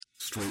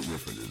Straight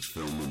Riffin is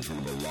filmed in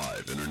front of a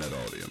live internet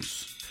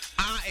audience.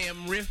 I am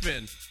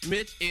riffing.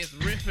 Mitch is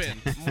riffing.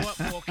 What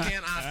more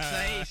can I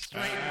say?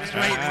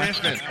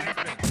 Straight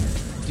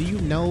riffing. Do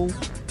you know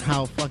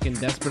how fucking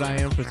desperate I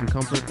am for some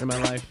comfort in my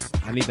life?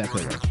 I need that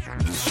pillow.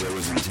 This show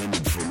is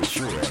intended for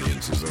mature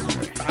audiences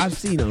only. I've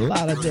seen a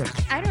lot of dicks.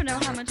 I don't know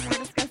how much more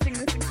disgusting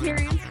this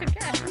experience could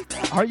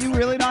get. Are you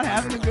really not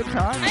having a good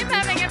time? I'm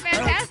having a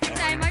fantastic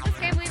time. I just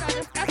can't believe how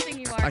disgusting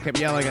you are. I kept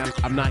yelling,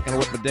 I'm not going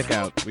to whip my dick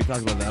out. We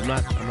talked about that. I'm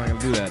not going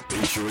to do that.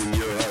 Featuring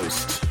your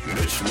host,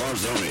 Mitch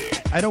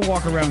Marzoni. I don't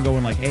walk around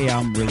going like, hey,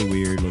 I'm really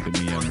weird. Look at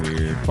me, I'm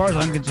weird. As far as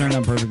I'm concerned,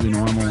 I'm perfectly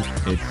normal.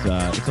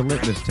 It's a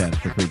litmus test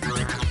for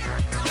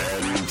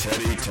freakiness. And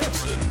Teddy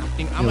Tutson.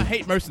 I'm a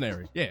hate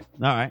mercenary. Yeah.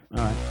 All right.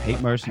 Hate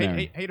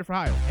mercenary. Hater for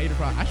hire. Hater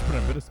for hire. I should put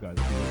on a disguise.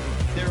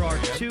 There are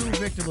two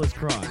victimless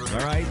crimes, all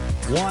right?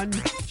 One,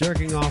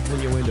 jerking off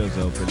when your window's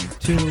open.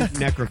 Two,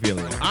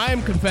 necrophilia.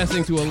 I'm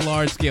confessing to a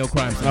large-scale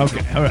crime.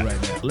 Okay, all right.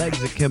 now.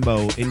 Legs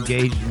akimbo,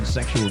 engaged in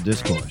sexual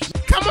discourse.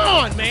 Come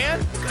on, man.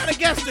 What kind of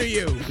guest are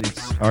you?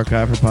 It's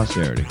archived for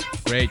posterity.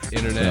 Great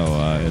internet.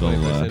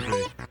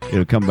 So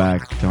it'll come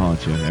back to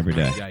haunt you every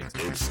day.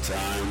 Yikes. It's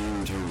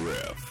time to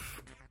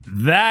riff.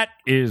 That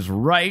is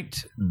right,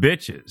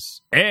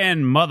 bitches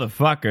and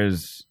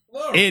motherfuckers.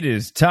 Whoa. It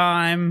is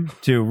time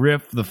to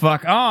riff the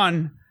fuck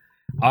on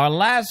our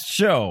last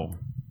show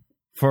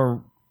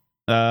for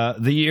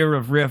the year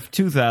of Riff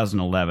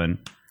 2011,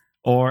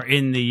 or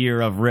in the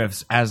year of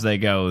riffs as they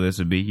go. This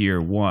would be year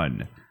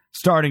one,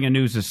 starting a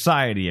new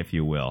society, if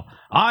you will.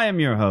 I am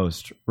your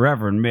host,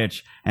 Reverend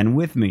Mitch, and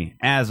with me,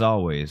 as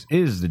always,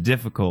 is the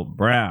difficult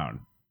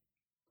Brown,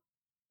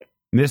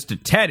 Mr.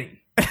 Teddy.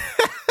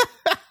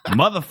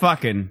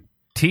 Motherfucking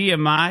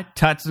TMI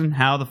Tutson,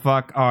 how the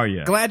fuck are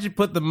you? Glad you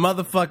put the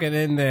motherfucking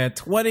in there.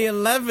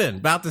 2011.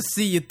 About to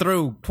see you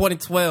through.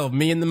 2012.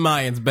 Me and the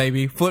Mayans,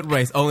 baby. Foot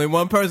race. Only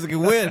one person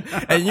can win.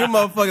 And you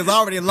motherfuckers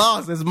already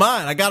lost. It's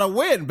mine. I gotta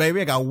win,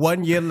 baby. I got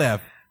 1 year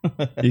left.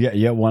 You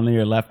got 1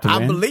 year left to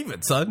win? I believe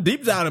it, son.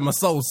 Deep down in my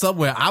soul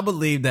somewhere, I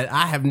believe that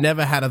I have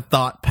never had a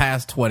thought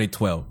past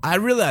 2012. I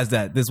realized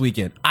that this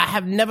weekend. I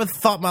have never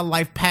thought my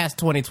life past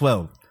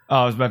 2012.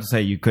 Oh, I was about to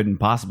say you couldn't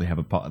possibly have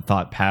a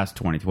thought past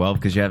 2012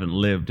 because you haven't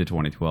lived to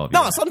 2012 yet.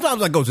 No,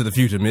 sometimes I go to the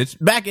future, Mitch.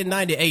 Back in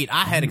 98,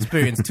 I had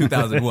experienced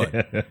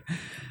 2001.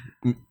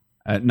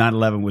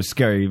 9/11 was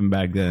scary even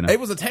back then. It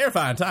was a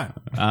terrifying time.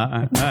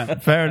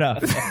 Fair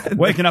enough.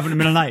 Waking up in the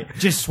middle of the night,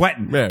 just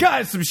sweating. Yeah.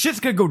 Guys, some shit's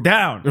gonna go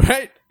down.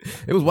 Right?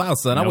 It was wild,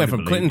 son. I went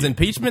from Nobody Clinton's believed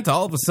you. impeachment to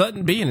all of a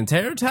sudden being in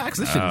terror attacks.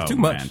 This shit was too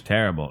much. Man,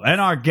 terrible. And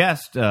our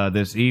guest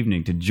this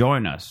evening to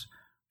join us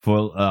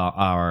for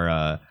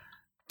our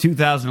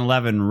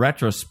 2011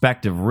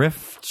 retrospective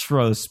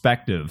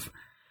Rifftrospective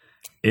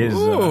is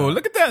Ooh,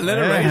 look at that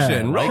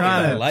alliteration.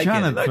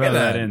 trying to throw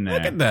that in there.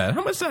 Look at that.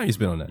 How much time you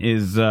spent on that?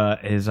 Is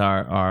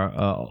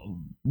our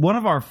one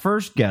of our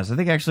first guests. I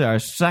think actually our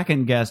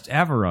second guest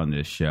ever on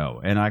this show,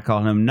 and I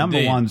call him number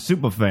Indeed. one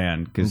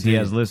superfan because he Indeed.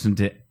 has listened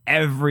to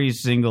every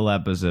single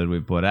episode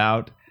we put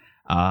out,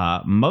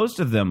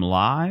 most of them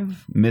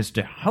live.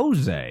 Mr.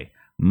 Jose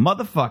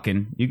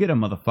motherfucking, you get a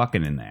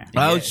motherfucking in there.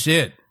 Oh,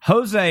 shit.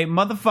 Jose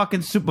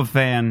motherfucking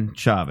Superfan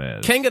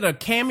Chavez. King of the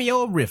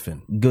cameo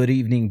riffing. Good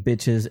evening,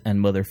 bitches and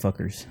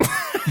motherfuckers.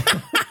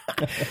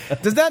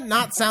 Does that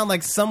not sound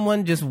like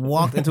someone just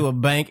walked into a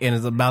bank and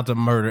is about to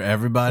murder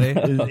everybody?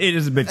 It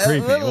is a bit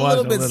creepy. A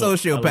little bit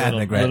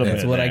sociopathic right there.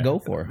 That's what I go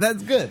for.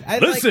 That's good.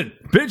 Listen,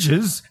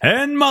 bitches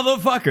and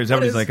motherfuckers.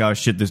 Everybody's like, oh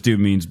shit, this dude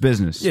means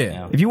business.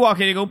 Yeah. If you walk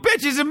in and go,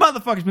 bitches and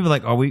motherfuckers, people are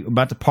like, are we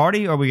about to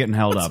party or are we getting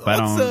held up? I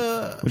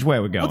don't. Which way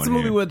are we going? What's the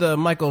movie here? with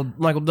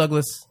Michael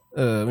Douglas?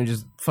 When he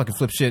just fucking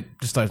flip shit,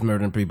 just starts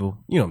murdering people.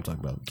 You know what I'm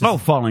talking about. Oh,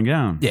 falling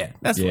down. Yeah,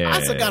 I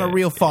still got a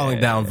real falling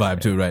down vibe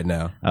too right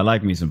now. I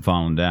like me some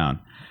falling down.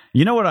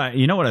 You know what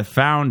I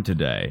found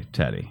today,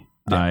 Teddy?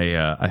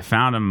 Yeah. I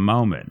found a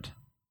moment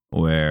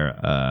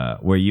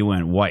where you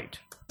went white.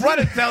 Run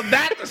and tell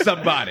that to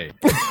somebody.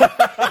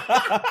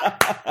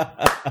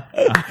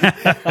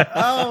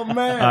 Oh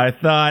man! I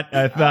thought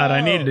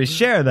I needed to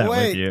share that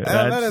with you.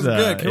 That is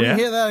good. Can we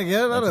hear that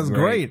again? That is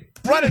great.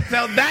 Run and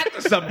tell that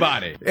to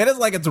somebody. It is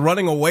like it's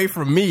running away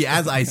from me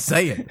as I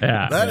say it.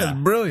 Yeah, that is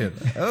brilliant.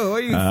 Oh,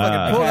 where you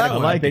fucking pull that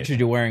one? I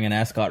pictured you wearing an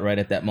ascot right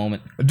at that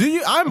moment. Do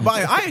you?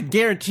 I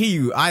guarantee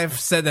you, I have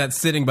said that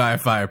sitting by a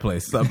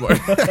fireplace somewhere.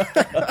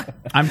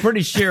 I'm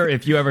pretty sure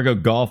if you ever go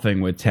golfing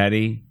with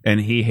Teddy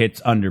and he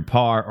hits under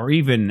par or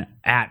even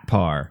at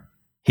par,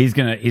 he's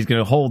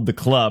gonna hold the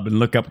club and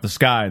look up at the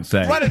sky and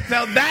say, "Run and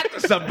tell that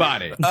to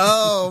somebody."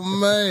 Oh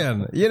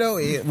man, you know,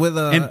 with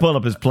and pull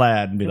up his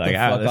plaid and be like,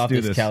 fuck let's off do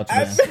this this. couch,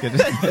 man.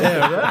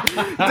 yeah,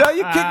 right? No,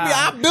 you kicked me.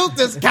 I built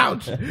this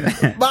couch.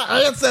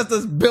 My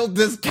ancestors built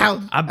this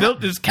couch. I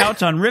built this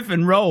couch on riff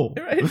and roll.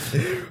 Right?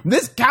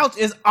 This couch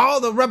is all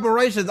the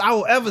reparations I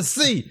will ever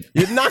see.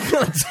 You're not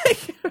gonna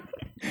take it.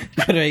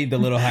 Could have aimed a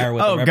little higher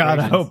with the Oh God,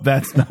 I reparations. hope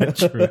that's not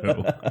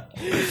true.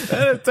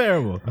 That is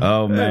terrible.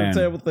 Oh That is man, a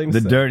terrible thing to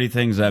the say. dirty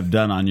things I've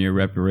done on your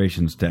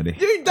reparations, Teddy.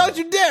 Dude, don't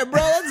you dare,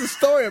 bro. That's a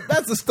story.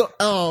 That's a story.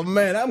 Oh,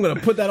 man. I'm going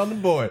to put that on the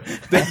board.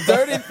 The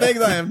dirty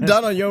things I have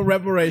done on your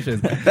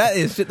reparations. That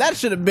is shit. That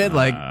should have been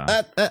like,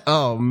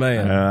 oh,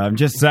 man. I'm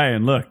just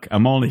saying. Look,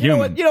 I'm only You know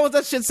human. what? You know what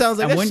that shit sounds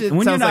like? And That shit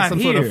when sounds you're like not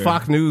some sort of here-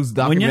 Fox News When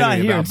documentary you're not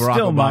here, about it's Barack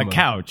still my Obama.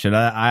 couch, and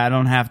I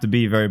don't have to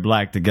be very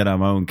black to get on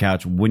my own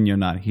couch when you're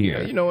not here.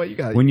 Yeah, you know what? You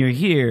got When you're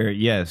here,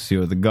 yes,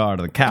 you're the guard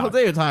of the couch.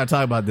 Jose was tired of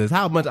talking about this.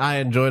 How much I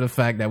enjoy the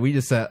fact that we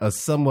just set a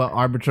somewhat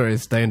arbitrary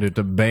standard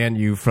to ban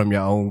you from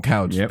your own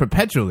couch Yep.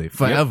 perpetually,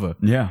 forever.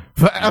 Yeah.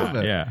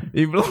 Forever. Yeah.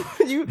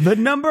 You, The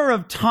number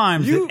of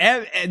times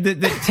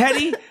that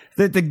Teddy,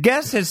 that the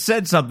guest has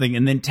said something,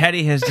 and then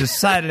Teddy has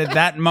decided at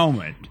that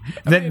moment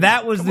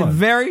that was the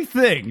very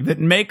thing that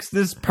makes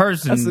this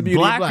person that's the beauty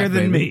blacker of black,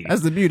 than baby. me.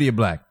 That's the beauty of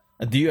black.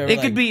 Do you ever?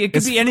 It could be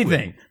it's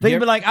anything. They You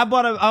could be like, I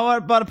bought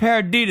a pair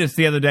of Adidas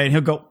the other day, and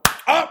he'll go,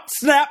 oh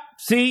snap!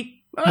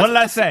 See, what did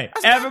I say?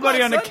 that's not Everybody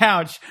black, on the son.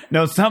 couch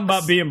knows something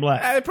about being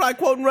black. They probably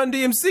quoting Run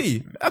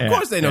DMC. Of Yeah,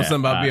 course they know yeah,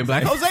 something about being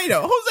black. Jose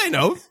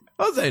knows.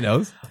 Jose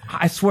knows.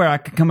 I swear I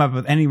could come up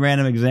with any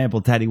random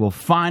example. Teddy will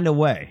find a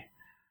way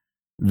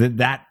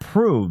that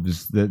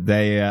proves that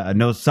they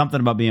know something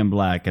about being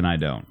black, and I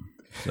don't.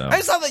 So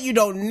It's not that you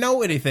don't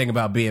know anything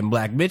about being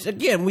black, bitch.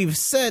 Again, we've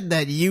said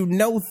that you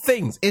know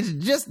things. It's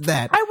just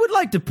that I would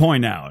like to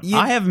point out,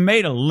 I have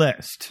made a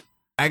list.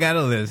 I got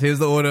a list. Here's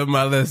the order of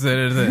my list.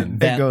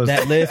 that, goes-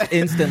 that list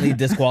instantly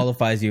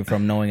disqualifies you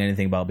from knowing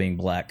anything about being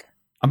black.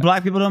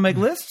 Black people don't make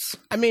lists?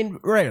 I mean,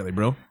 rarely,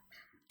 bro.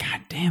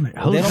 God damn it,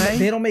 They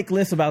Jose. don't make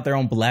lists about their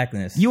own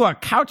blackness. You are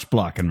couch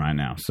blocking right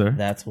now, sir.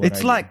 That's what it's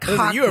I do. like Listen,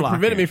 cock you are blocking.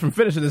 preventing me from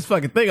finishing this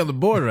fucking thing on the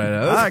board right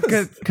now.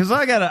 Because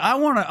I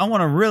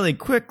want to really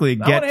quickly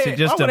get wanna to hear-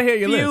 just I wanna hear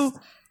your list.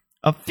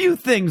 a few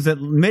things that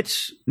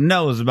Mitch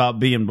knows about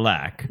being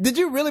black. Did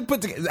you really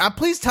put together?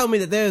 Please tell me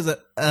that there's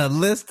a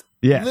list.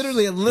 Yes.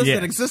 Literally a list Yes.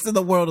 that exists in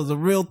the world is a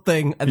real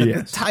thing, and that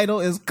Yes. the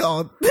title is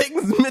called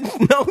 "Things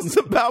Mitch Knows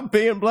About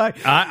Being Black."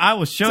 I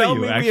will show Tell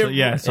you. me Actually, we-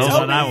 yes. tell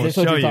Hold on, me- I Is will this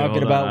show what you're you. talking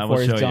Hold on, about I will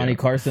for his show Johnny you.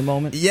 Carson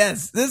moment?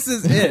 Yes, this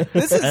is it.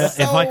 This is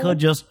so, If I could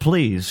just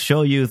please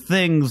show you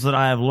things that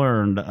I have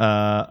learned.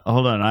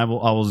 Hold on, I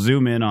will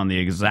zoom in on the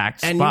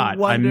exact And you spot.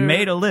 wonder- I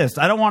made a list.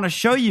 I don't want to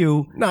show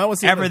you No, I wanna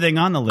see everything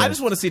on the list. I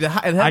just want to see the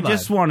headline. I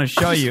just want to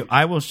show you.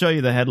 I will show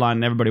you the headline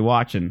and everybody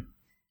watching.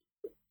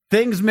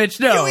 Things Mitch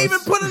knows. You even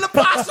put an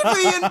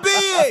apostrophe in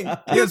being.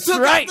 You That's took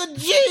right. out the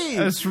G.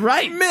 That's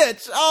right.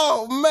 Mitch.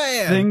 Oh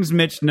man. Things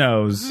Mitch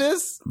knows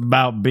This.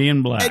 about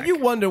being black. And you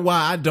wonder why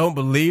I don't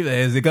believe that.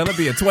 Is it going to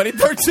be a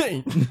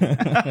 2013?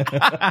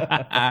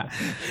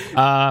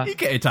 You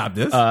can't top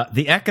this.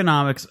 The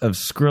economics of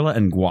Skrilla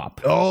and Guap.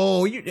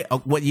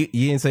 What you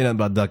didn't say nothing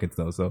about ducats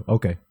though, so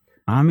okay.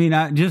 I mean,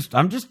 I'm just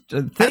things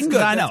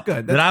good, I know that's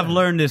good, that that's I've good.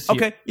 learned this year.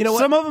 Okay, you know what?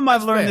 Some of them I've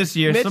That's learned fair. this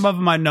year. Mitch, Some of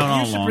them I know all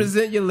You should along.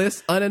 present your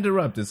list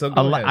uninterrupted. So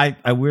go ahead.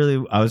 I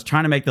was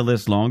trying to make the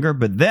list longer,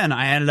 but then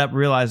I ended up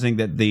realizing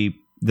that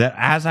that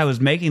as I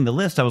was making the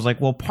list, I was like,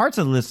 well, parts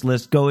of this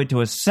list go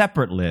into a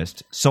separate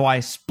list, so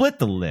I split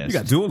the list. You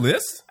got dual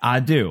lists? I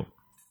do.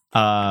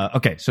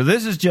 Okay, so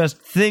this is just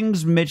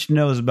things Mitch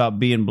knows about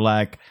being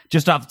black,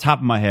 just off the top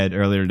of my head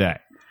earlier today.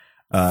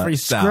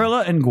 Freestyle.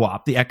 Skrilla and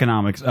Guap, the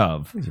economics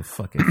of. You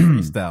fucking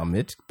freestyle,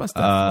 Mitch. Bust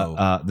that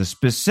flow. The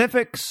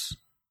specifics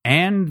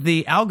and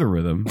the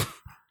algorithm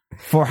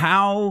for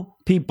how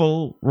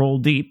people roll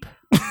deep,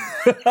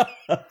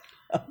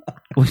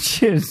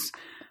 which is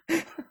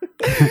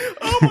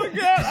Oh my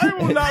god, I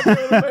will not be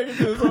able to make it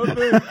to this whole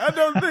thing. I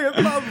don't think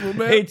it's possible,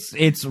 man.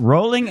 it's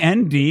rolling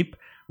n deep,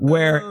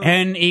 where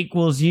n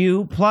equals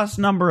you plus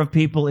number of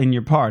people in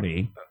your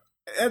party,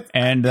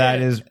 and that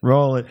is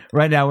rolling.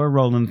 Right now, we're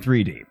rolling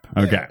 3 deep.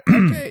 Okay,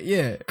 Okay,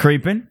 yeah,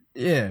 creeping.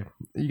 yeah.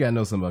 You gotta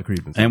know something about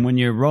creeping. And when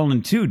you're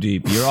rolling 2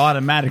 deep, you're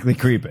automatically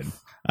creeping.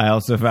 I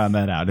also found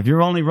that out. If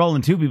you're only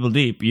rolling 2 people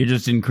deep, you're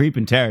just in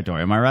creeping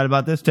territory. Am I right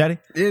about this, Teddy?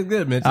 It's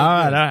good, Mitch. All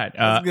right.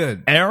 That's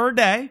good. Error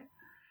day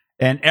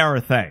and error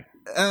thing.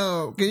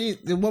 Oh, can you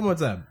one more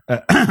time?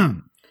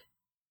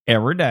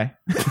 Error day.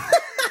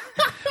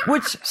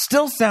 Which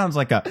still sounds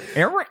like a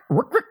error.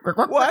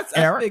 Well, I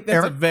think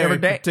that's a very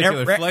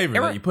particular flavor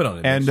that you put on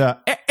it. And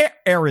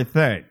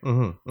everything.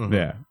 Mm-hmm,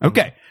 Yeah.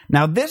 Okay.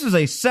 Now this is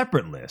a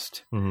separate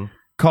list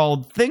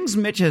called "Things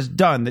Mitch Has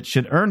Done That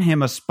Should Earn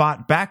Him a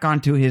Spot Back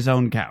Onto His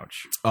Own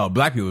Couch." Oh,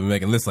 black people have been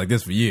making lists like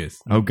this for years.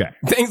 Okay.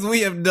 Things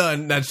we have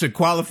done that should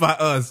qualify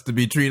us to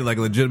be treated like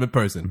a legitimate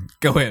person.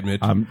 Go ahead,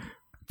 Mitch.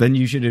 Then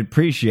you should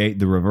appreciate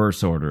the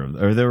reverse order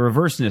or the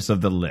reverseness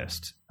of the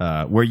list,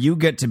 where you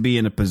get to be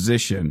in a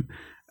position.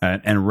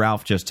 And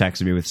Ralph just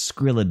texted me with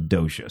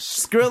Skrilladocious.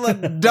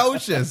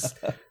 Skrilladocious.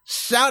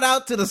 Shout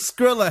out to the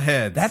Skrilla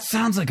heads. That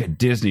sounds like a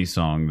Disney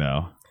song,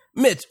 though.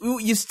 Mitch,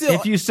 you still...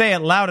 If you say it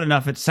loud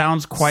enough, it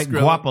sounds quite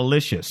Skrilla.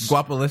 guapalicious.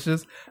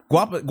 Guapalicious?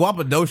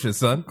 Guapadocious,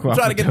 son. I'm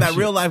trying to get that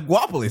real life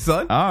guapally,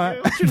 son. All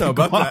right. What you know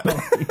about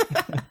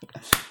that?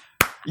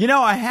 You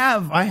know, I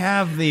have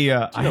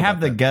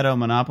the ghetto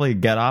Monopoly,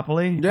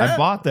 Ghettopoly. Yeah. I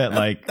bought that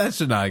like That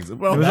should not exist.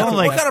 Well, It was only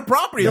what like- kind of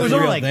property there is was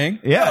only real like thing?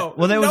 yeah. No,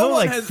 Well, there was no only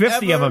one like has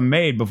 50 of ever- them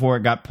made before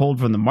it got pulled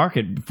from the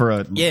market for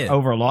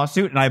over a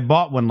lawsuit, and I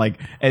bought one like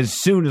as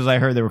soon as I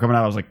heard they were coming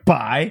out. I was like,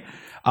 buy.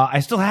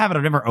 I still have it.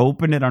 I've never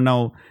opened it. I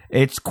know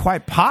it's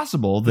quite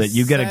possible that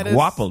you get a saddest-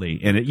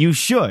 guapoly in it. You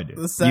should.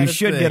 The You saddest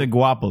should get a thing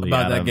guapoly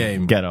about out that of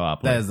game.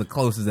 Ghettopoly. That is the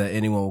closest that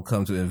anyone will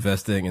come to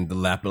investing in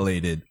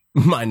dilapidated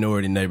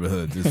minority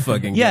neighborhoods. Is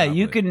fucking Yeah, Ghettopoly.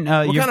 you can.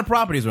 What you're- kind of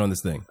properties are on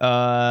this thing?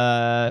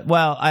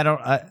 Well, I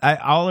don't. I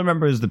all I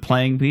remember is the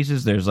playing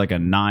pieces. There's like a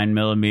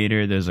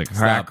 9mm. There's like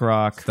crack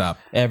rock. Stop.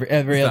 Every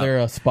Stop.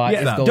 other spot.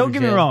 Yeah, just go don't to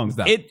get me jail. wrong.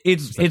 Stop.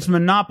 It's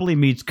Monopoly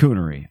meets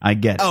Coonery. I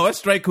get it. Oh, it's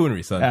straight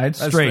coonery, son. It's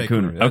That's straight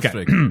coonery. That's Okay.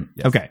 straight coonery.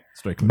 Yes. Okay.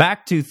 Straight coonery.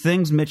 Back to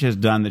things Mitch has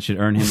done that should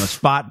earn him a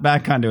spot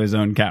back onto his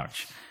own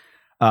couch.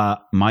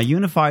 My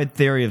unified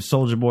theory of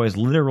Soulja Boy's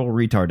literal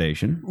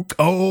retardation.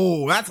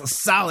 Oh, that's a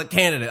solid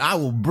candidate. I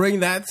will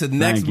bring that to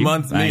next you.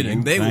 month's Thank meeting.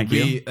 you. They will Thank be.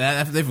 you.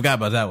 They forgot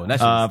about that one. That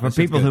For shit's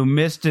people good. who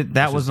missed it,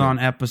 that was good. on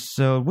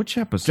episode. Which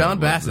episode? John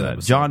was Bassett that?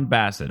 episode. John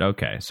Bassett.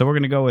 Okay, so we're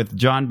gonna go with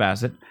John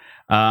Bassett.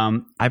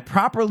 I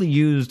properly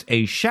used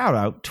a shout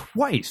out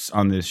twice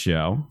on this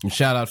show.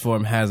 Shout out for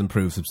him has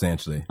improved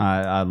substantially.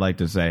 I'd like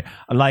to say,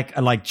 I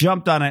like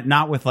jumped on it,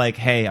 not with like,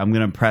 "Hey, I'm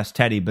gonna impress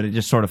Teddy," but it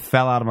just sort of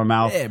fell out of my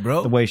mouth. Yeah,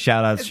 bro. The way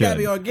shout outs It's gotta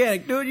be should.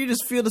 organic, dude. You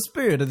just feel the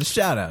spirit of the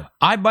shout out.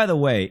 By the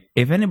way,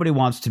 if anybody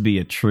wants to be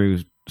a true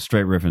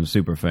Straight Riffin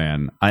super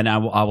fan, and I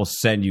will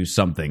send you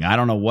something. I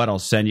don't know what I'll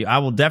send you. I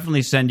will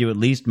definitely send you at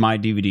least my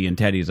DVD and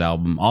Teddy's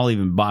album. I'll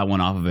even buy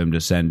one off of him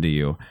to send to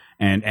you.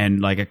 And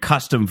like a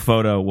custom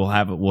photo,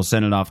 we'll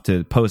send it off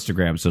to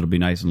Postagram, so it'll be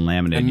nice and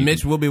laminated. And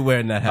Mitch will be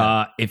wearing that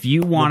hat. If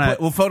you want to,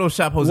 We'll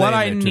Photoshop Jose. what in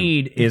I there, too.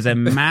 need is a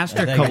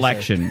master think I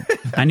collection.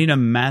 I need a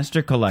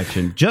master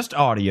collection, just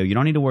audio. You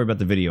don't need to worry about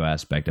the video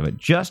aspect of it.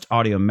 Just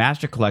audio,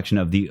 master collection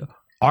of the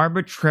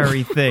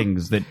arbitrary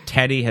things that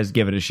Teddy has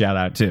given a shout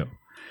out to.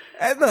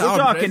 We're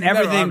talking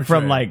everything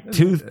from like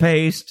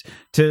toothpaste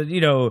to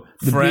the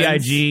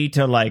Friends. BIG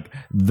to like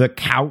the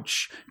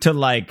couch to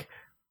like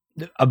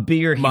a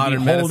beer he'd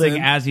Modern be holding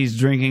medicine. as he's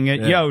drinking it.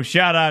 Yeah. Yo,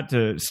 shout out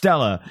to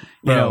Stella.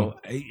 Bro.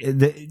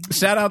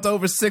 Shout out to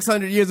over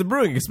 600 years of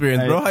brewing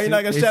experience, bro. How you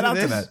not gonna shout out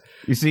to that?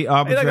 You see, How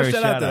you not gonna arbitrary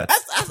shout out to that? shout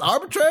out. That's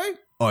arbitrary,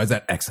 or is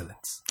that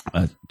excellence?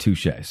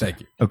 Touche. Sir.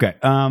 Thank you. Okay.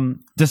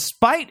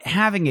 Despite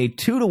having a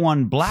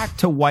 2-to-1 black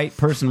to white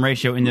person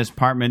ratio in this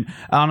apartment,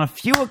 on a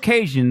few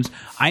occasions,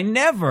 I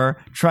never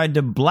tried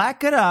to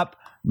black it up,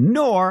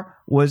 nor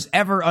was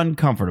ever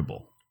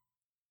uncomfortable.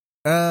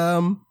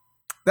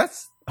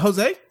 That's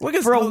Jose.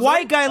 For a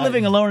white guy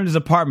living alone in his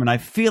apartment, I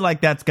feel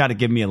like that's got to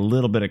give me a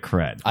little bit of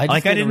cred. I just I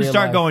didn't didn't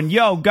start realize- going,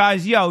 yo,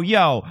 guys, yo,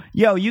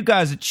 you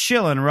guys are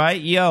chilling, right?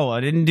 Yo, I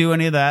didn't do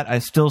any of that. I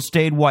still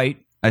stayed white.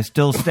 I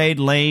still stayed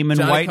lame and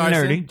Johnny white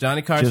Carson, and nerdy.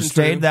 Johnny Carson, just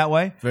stayed true. that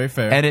way. Very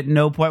fair. And at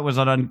no point was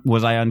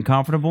I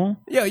uncomfortable.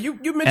 Yeah, you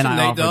And mentioned I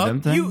Nate offered them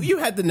Dogg. things. You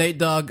had the Nate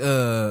Dogg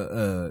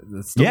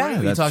the story. Yeah,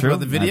 you that's talked true. about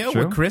the video That's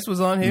where true. Chris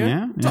was on here.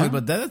 Yeah, We yeah. talked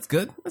about that. That's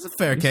good. That's a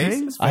fair case.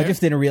 see? That's I fair. just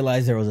didn't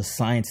realize there was a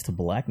science to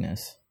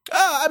blackness.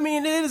 I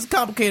mean, it is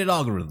complicated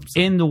algorithms.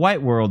 In the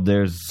white world,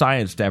 there's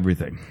science to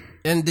everything.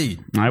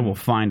 Indeed. I will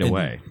find a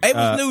way. It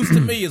was news to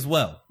me as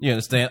well. You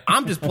understand?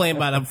 I'm just playing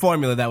by the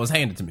formula that was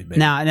handed to me, baby.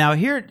 Now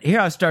here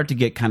I start to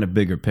get kind of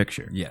bigger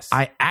picture. Yes.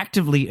 I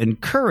actively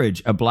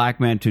encourage a black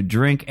man to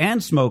drink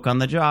and smoke on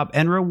the job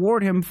and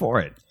reward him for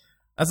it.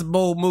 That's a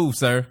bold move,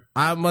 sir.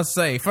 I must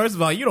say. First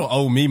of all, you don't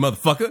owe me,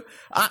 motherfucker.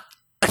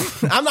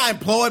 I'm not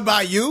employed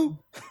by you.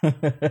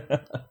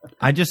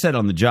 I just said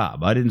on the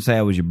job. I didn't say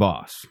I was your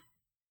boss.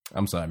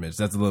 I'm sorry, Mitch.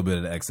 That's a little bit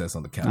of the excess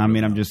on the couch. I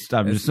mean, I'm just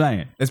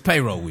saying. It's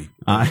payroll week.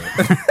 All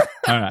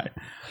right.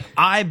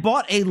 I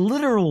bought a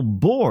literal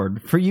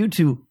board for you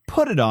to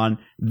put it on,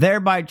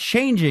 thereby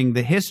changing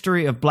the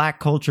history of black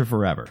culture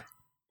forever.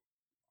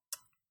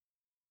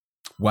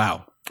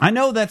 Wow. I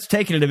know that's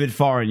taking it a bit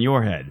far in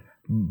your head,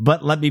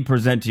 but let me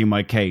present to you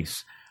my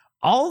case.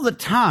 All the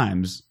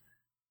times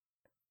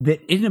that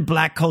in a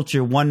black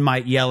culture one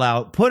might yell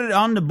out, put it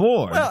on the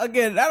board. Well,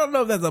 again, I don't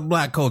know if that's a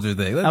black culture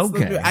thing.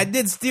 Okay. I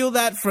did steal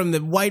that from the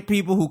white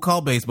people who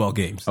call baseball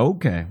games.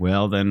 Okay,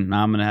 well, then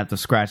I'm going to have to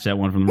scratch that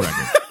one from the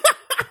record.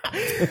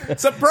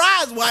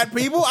 Surprise, white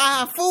people! I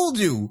have fooled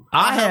you.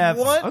 I have-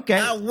 won. okay.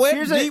 I went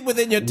Here's deep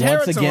within your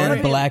territory. Once again,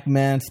 a black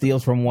man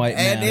steals from white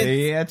And man.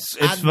 it- It's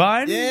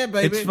fine. yeah,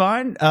 baby. It's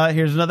fine.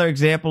 Here's another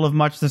example of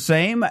much the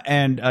same,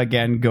 and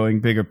again, going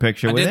bigger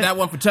picture I with did it. that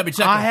one for Chubby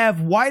Checker. I have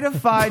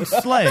whiteified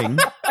slang.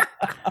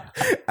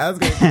 I was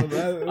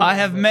gonna I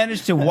have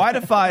managed to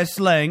whiteify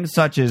slang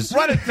such as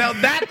tell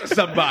that to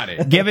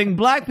somebody. giving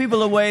black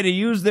people a way to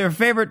use their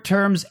favorite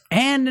terms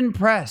and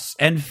impress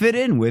and fit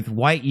in with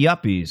white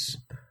yuppies.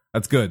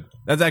 That's good.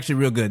 That's actually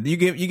real good. You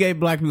gave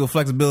black people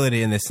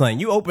flexibility in this slang.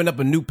 You opened up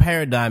a new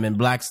paradigm in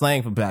black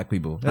slang for black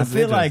people. I That's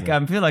feel like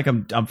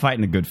interesting. I'm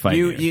fighting a good fight.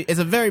 here.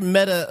 It's a very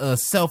meta,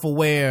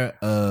 self-aware,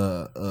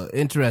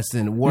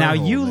 interesting world. Now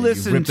you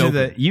listen to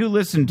the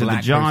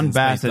Black John person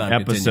Bassett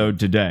space-time episode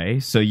today,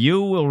 so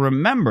you will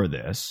remember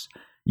this.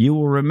 you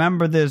will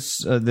remember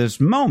this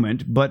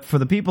moment. But for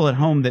the people at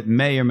home that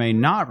may or may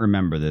not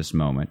remember this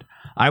moment,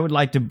 I would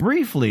like to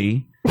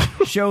briefly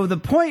show the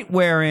point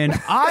wherein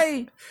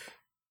I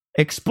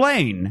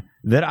explain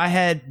that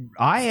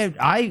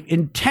I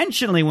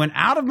intentionally went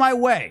out of my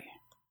way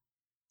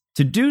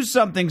to do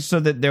something so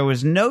that there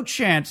was no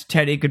chance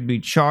Teddy could be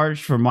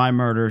charged for my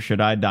murder should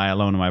I die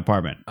alone in my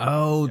apartment.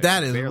 Oh,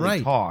 that is barely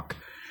right. talk.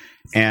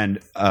 And,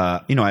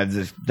 I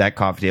have that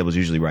coffee table is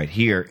usually right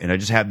here. And I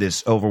just have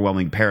this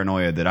overwhelming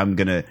paranoia that I'm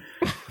going to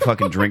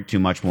fucking drink too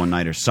much one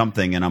night or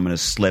something. And I'm going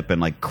to slip and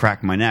like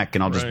crack my neck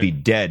and I'll just be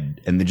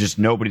dead. And there's just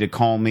nobody to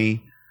call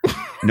me.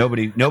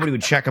 Nobody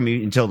would check on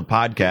me until the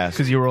podcast.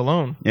 Because you were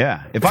alone.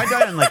 Yeah. If I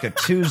died on like a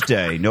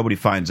Tuesday, nobody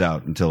finds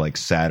out until like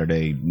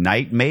Saturday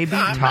night, maybe.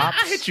 Tops.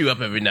 I hit you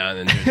up every now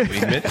and then during the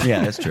week, Mitch.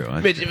 Yeah, that's true.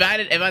 Mitch, if I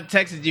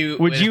texted you,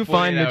 Would you within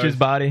find 48 Mitch's hours,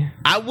 body?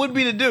 I would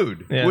be the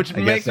dude, Yeah. which I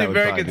guess makes that me would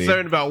very probably be.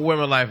 concerned about where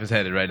my life is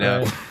headed right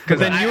now.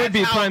 Because then you would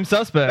be prime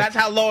suspect. That's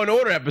how Law and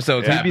Order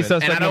episodes You'd happen. be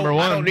suspect and I don't, number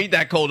one. I don't need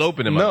that cold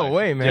open in my No life.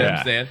 way, man. You know what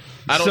I'm saying?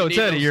 I don't So, need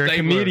Teddy, no you're a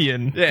stapler.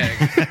 comedian.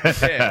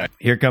 Yeah.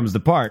 Here comes the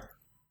part.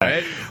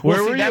 Right?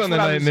 Where were you on the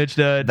night Mitch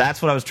died?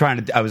 That's what I was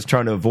trying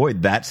to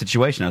avoid that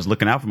situation. I was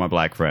looking out for my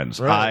black friends.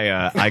 Right.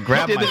 I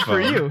grabbed He did my it phone.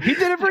 for you. He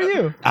did it for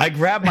you. I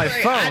grabbed my I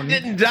phone.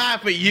 didn't die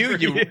for you,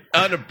 you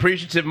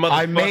unappreciative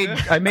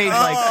motherfucker. I made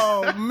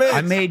Oh, Mitch.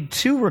 I made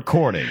 2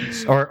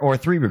 recordings or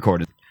 3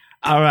 recordings.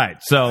 All right,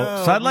 so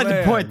I'd like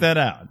man. to point that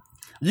out.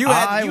 You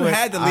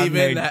had to leave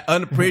in that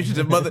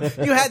unappreciative mother.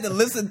 You had to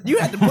listen. You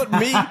had to put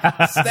me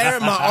staring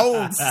my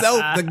own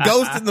self, the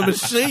ghost in the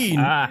machine.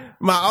 My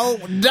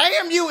own.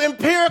 Damn you,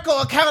 empirical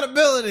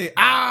accountability.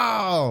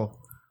 Ow.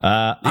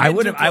 I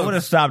would too close.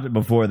 have stopped it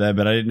before then,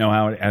 but I didn't know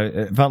how.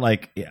 It felt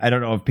like I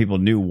don't know if people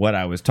knew what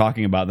I was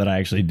talking about that I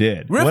actually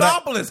did.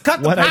 Riffopolis,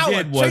 cut the what I power.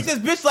 did Treat was- this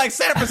bitch like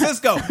San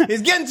Francisco.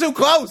 He's getting too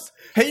close.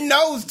 He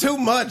knows too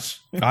much.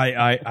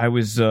 I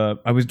was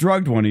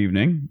drugged one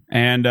evening,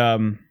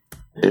 and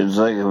It's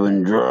like I've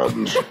been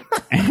drugged.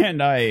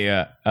 and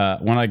I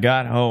when I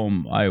got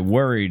home, I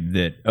worried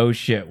that, oh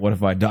shit, what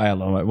if I die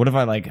alone? What if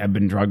I like have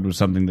been drugged with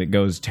something that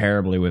goes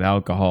terribly with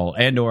alcohol,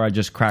 and or I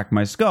just crack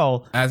my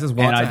skull As is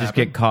wont and to I just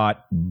happen. get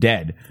caught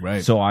dead.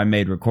 Right. So I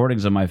made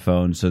recordings on my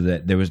phone so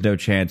that there was no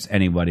chance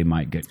anybody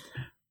might get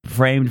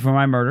framed for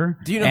my murder.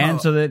 Do you know and how-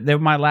 so that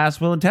my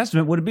last will and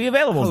testament would be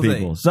available to Jose.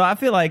 people. So I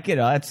feel like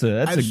that's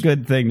a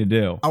good thing to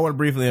do. I want to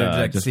briefly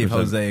interject to just see if for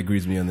some- Jose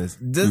agrees with me on this.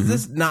 Does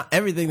this not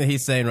everything that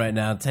he's saying right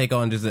now take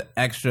on just an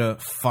extra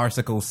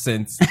farcical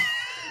sense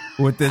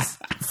with this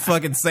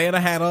fucking Santa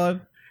hat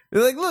on?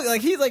 Like, look, like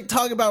he's like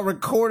talking about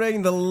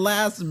recording the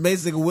last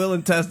basic will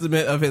and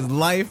testament of his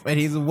life, and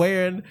he's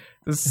wearing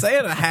the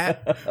Santa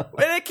hat.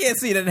 And they can't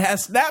see that it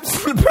has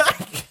snaps in the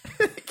back.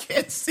 They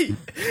can't see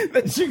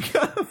that you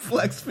got a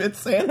flex fit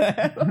Santa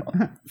hat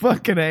on.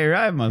 Fucking A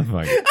right,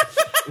 motherfucker.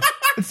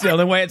 It's the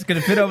only way it's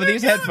going to fit over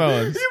these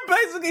headphones. You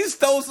basically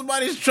stole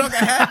somebody's truck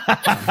of hat.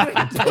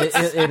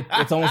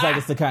 It's almost like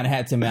it's the kind of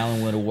hat Tim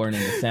Allen would have worn in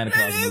the Santa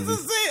Claus It is movie. the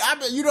same. I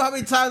mean, you know how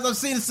many times I've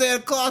seen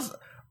Santa Claus?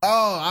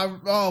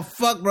 Oh,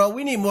 fuck, bro.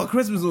 We need more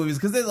Christmas movies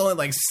because there's only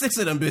like 6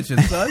 of them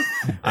bitches, son.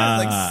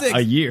 There's like 6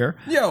 a year.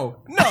 Yo,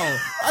 no.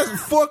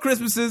 4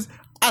 Christmases.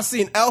 I've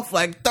seen Elf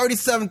like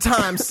 37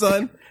 times,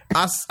 son.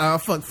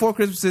 Fuck 4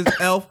 Christmases,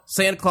 Elf,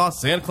 Santa Claus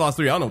 3.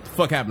 I don't know what the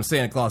fuck happened to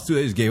Santa Claus 2.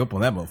 They just gave up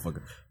on that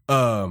motherfucker.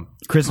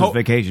 Christmas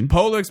Vacation.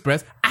 Polar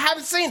Express. I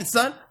haven't seen it,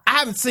 son. I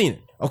haven't seen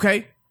it.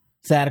 Okay.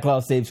 Santa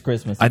Claus Saves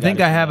Christmas. I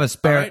think I have a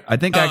spare. All right. I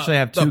think I actually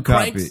have The 2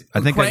 pranks, copies. the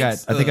I think cranks,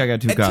 I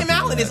got 2 and copies. Tim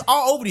Allen of is that.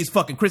 all over these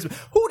fucking Christmas.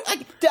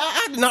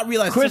 I did not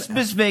realize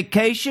Christmas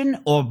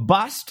Vacation or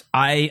bust.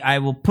 I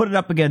will put it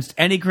up against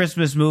any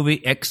Christmas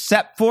movie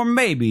except for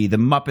maybe the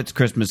Muppets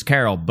Christmas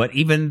Carol. But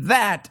even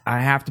that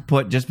I have to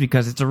put just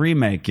because it's a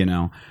remake. You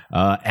know,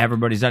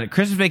 everybody's done it.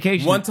 Christmas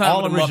Vacation, One time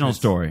all with the original Muppets.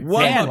 story,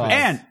 One and,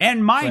 Muppets.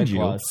 and mind Fred you,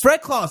 Claus.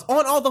 Fred Claus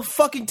on all the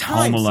fucking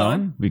time. Home Alone.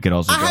 Son. We could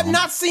also. I go have Home.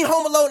 not seen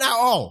Home Alone at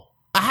all.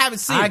 I haven't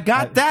seen I it.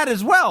 got that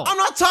as well. I'm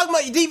not talking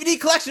about your DVD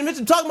collection, Mitch.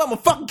 I'm talking about my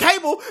fucking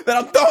cable that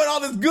I'm throwing all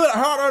this good,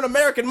 hard-earned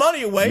American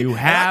money away. You and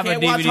I have a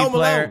can't watch DVD Home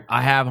player. Alone.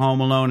 I have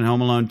Home Alone and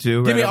Home Alone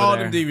 2. Give me right over all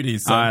there. them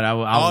DVDs, son. All right, I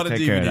will All the take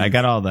care of it. DVDs. I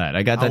got all that.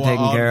 I got I that want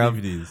taken all care the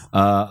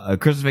of. DVDs.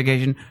 Christmas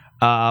Vacation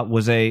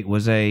was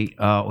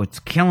it's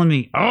killing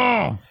me.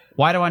 Oh,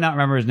 why do I not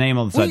remember his name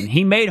all of a sudden?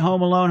 He made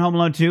Home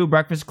Alone 2,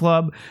 Breakfast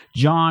Club,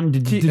 John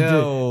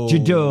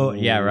Oh.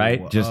 yeah,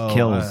 right. Just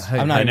kills.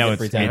 I'm not I even know gonna it's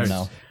pretend to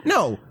know.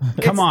 No.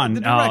 Come it's on,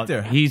 The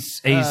director.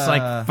 he's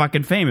like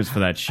fucking famous for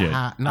that shit.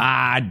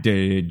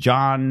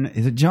 John,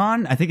 is it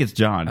John? I think it's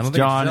John. I don't It's think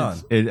John.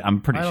 it's It's-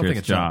 I'm pretty I don't sure think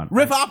it's John.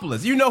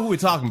 Riffopolis. You know who we're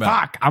talking about.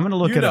 Fuck, I'm gonna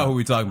look You it know up. who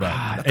we're talking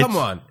about. It's- Come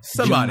on.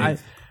 Somebody.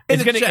 It's In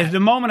the gonna. chat. The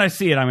moment I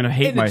see it, I'm gonna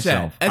hate In the chat.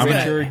 myself.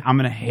 It's I'm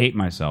gonna hate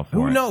myself. For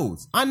Who it.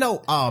 knows? I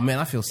know. Oh, man,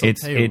 I feel so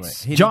It's- terrible.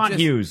 it's He John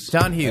Hughes.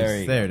 John Hughes. There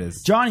you There go. it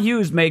is. John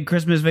Hughes made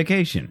Christmas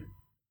Vacation.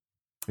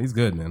 He's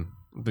good, man.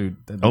 Dude.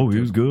 that dude Oh, he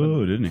was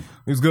good, didn't he?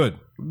 He was good.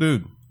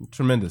 Dude.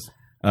 Tremendous.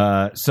 So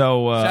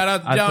Shout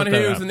out to I John put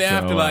that Hughes up. in the So,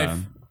 afterlife.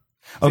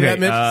 Okay, that,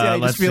 Mitch? See how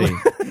you let's just feel see.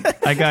 it?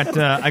 I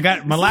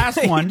got my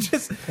last one.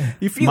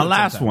 You feel My it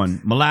last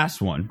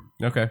sometimes. one.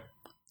 Okay.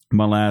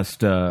 My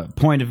last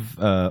point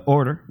of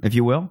order, if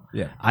you will.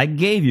 Yeah. I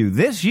gave you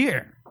this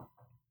year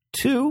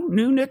 2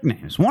 new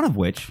nicknames, one of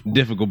which,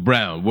 Difficult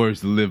Brown,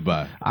 words to live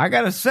by. I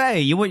gotta say,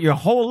 you went your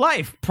whole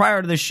life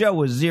prior to the show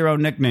with 0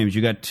 nicknames.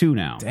 You got 2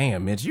 now.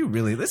 Damn, Mitch, you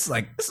really this is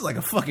like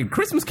a fucking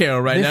Christmas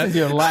carol right now. This is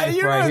your life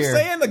you know right what I'm here.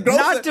 saying? The ghost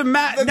Not to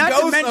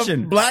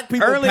mention, of black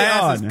people early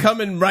past on. is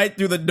coming right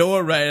through the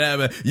door right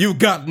now. You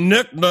got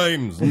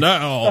nicknames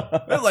now.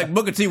 It's like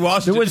Booker T.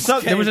 Washington.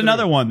 There was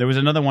another one. There was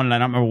another one, and I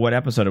don't remember what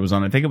episode it was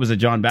on. I think it was a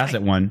John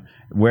Bassett one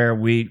where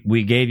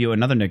we gave you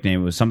another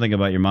nickname. It was something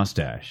about your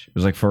mustache. It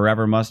was like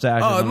Forever Mustache.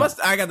 Oh,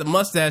 I got the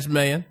mustache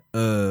man.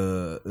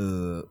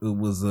 It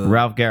was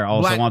Ralph Garrett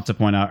also Black- wants to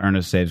point out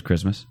Ernest Saves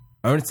Christmas.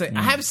 I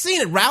haven't seen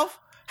it, Ralph.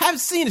 Haven't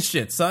seen the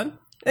shit, son.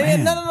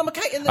 And none of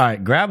them. All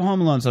right, grab Home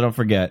Alone so I don't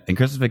forget. And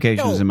Christmas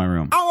Vacation is in my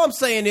room. All I'm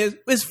saying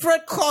is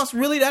Fred Claus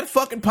really that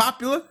fucking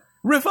popular?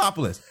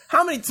 Riffopolis.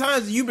 How many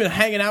times have you been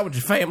hanging out with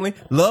your family,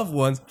 loved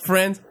ones,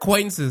 friends,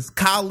 acquaintances,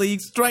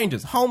 colleagues,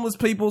 strangers, homeless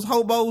peoples,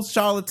 hobos,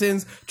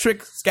 charlatans,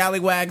 tricks,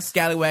 scallywags,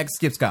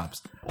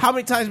 skipscops? How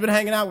many times have you been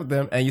hanging out with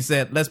them and you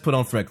said, let's put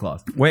on Fred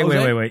Claus? Wait. Does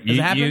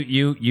it happen?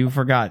 You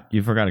forgot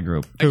a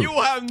group. You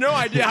will have no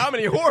idea how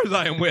many whores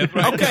I am with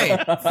right Okay,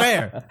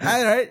 fair.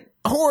 All right.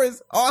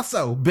 Whores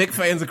also big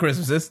fans of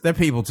Christmases. They're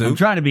people too. I'm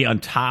trying to be on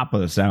top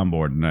of the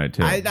soundboard tonight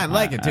too. I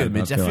like it too,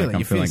 Mitch. I feel it.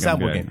 You feel like the I'm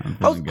soundboard good. game. I'm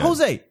feeling good.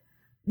 Jose,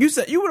 you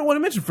said you wouldn't want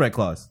to mention Fred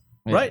Claus,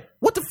 right?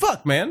 What the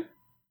fuck, man?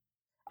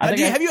 Have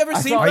you ever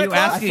seen Are Fred you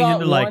Claus? asking him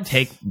to like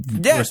take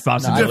Yes.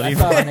 responsibility No, I for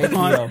saw it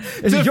on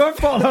HBO. Is it your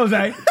fault,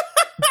 Jose?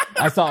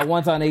 I saw it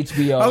once on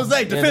HBO.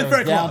 Jose, defend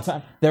Fred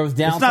Claus. There was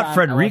downtime. It's not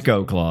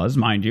Frederico Claus,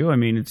 mind you. I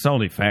mean, it's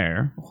only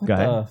fair. Go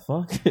ahead.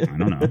 Fuck? I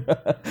don't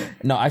know.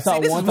 No, I saw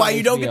it This once is why on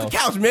you don't HBO. get the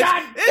couch, Mitch.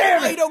 God This is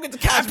damn why it. you don't get the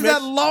couch, After Mitch.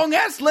 that long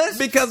ass list,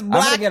 Because I'm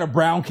gonna black get a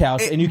brown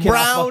couch, and you cannot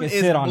brown fucking is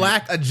sit on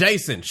black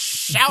adjacent.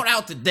 Shout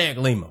out to Derek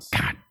Lemos.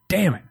 God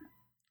damn it!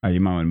 All right, you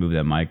might want to move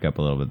that mic up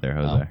a little bit there,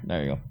 it. Jose. Oh,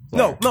 there you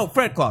go. No,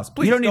 Fred Claus.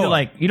 Please, You don't need go to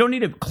on. you don't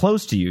need it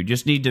close to you. You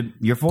just need to.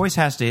 Your voice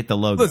has to hit the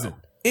logo. Listen,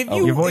 if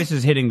you Your voice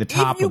is hitting the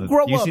top you of the.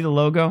 grow You up- see the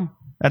logo?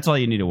 That's all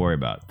you need to worry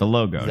about. The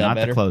logo, that not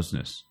better? the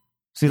closeness.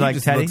 See, you like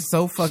just Teddy look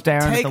so fucking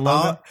staring at the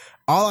logo.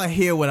 All I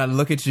hear when I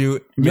look at you,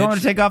 You Mitch, want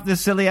to take off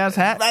this silly ass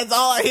hat? that's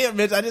all I hear,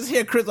 Mitch. I just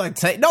hear Chris like,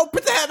 no,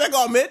 put the hat back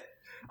on, Mitch.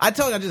 I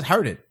told you, I just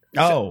heard it.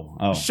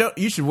 Oh.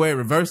 You should wear it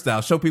reverse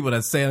style. Show people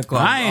that Santa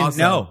Claus I is ain't also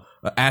know.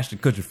 Ashton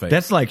Kutcher face.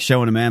 That's like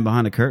showing a man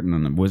behind a curtain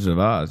on the Wizard of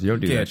Oz. You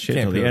don't do that shit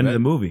till the feel end that. of the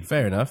movie.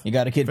 Fair enough. You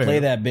got a kid Fair play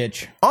enough. that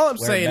bitch. All I'm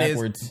Wear it saying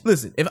backwards. is,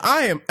 listen, if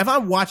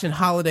I'm watching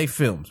holiday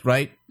films,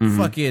 right? Mm-hmm.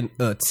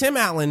 Fucking Tim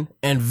Allen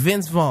and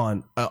Vince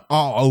Vaughn are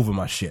all over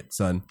my shit,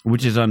 son.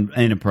 Which is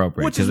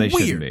inappropriate Which because is they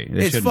weird. shouldn't be.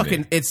 They It's shouldn't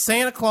fucking. be. It's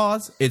Santa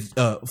Claus. It's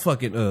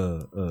fucking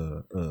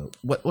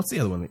what's the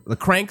other one? The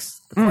Cranks.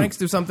 The Cranks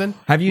do something.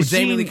 Have you with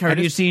Jamie seen- Lee have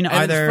Curtis, you seen and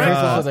it's either, Fred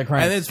uh, Claus, The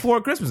Cranks. and it's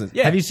 4 Christmases.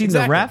 Yeah. Have you seen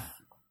exactly. The Ref?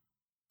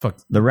 Fuck.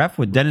 The Ref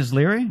with Dennis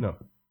Leary? No.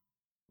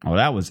 Oh,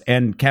 that was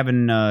and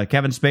Kevin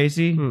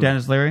Spacey,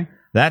 Dennis Leary.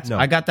 That's No.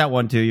 I got that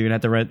one too. You're gonna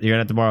have to You're gonna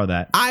have to borrow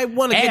that. I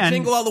want to get And-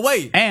 Jingle All the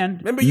Way. And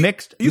remember, you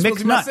mixed supposed mixed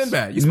to be my nuts.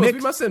 Sinbad. You supposed to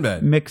be my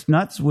Sinbad. Mixed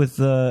nuts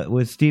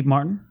with Steve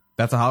Martin.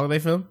 That's a holiday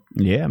film.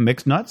 Yeah,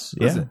 mixed nuts.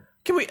 Yeah, Listen,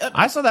 can we?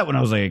 I saw that when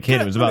I was like a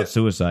kid. It was about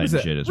suicide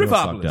and shit. It's real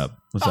fucked up.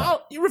 What's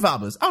up?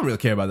 Riffopolis. I don't really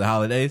care about the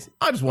holidays.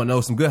 I just want to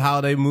know some good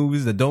holiday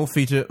movies that don't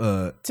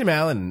feature Tim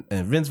Allen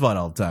and Vince Vaughn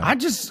all the time.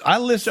 I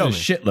listed a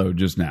shitload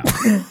just now.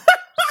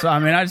 So I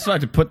mean, I just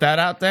like to put that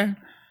out there.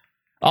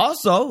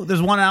 Also,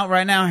 there's one out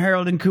right now,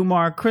 Harold and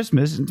Kumar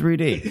Christmas in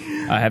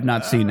 3D. I have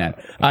not seen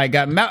that. I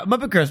got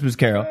Muppet Christmas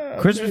Carol,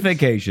 Christmas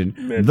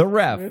Vacation, The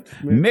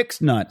Ref,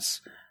 Mixed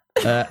Nuts.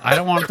 I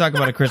don't want to talk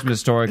about A Christmas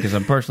Story because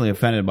I'm personally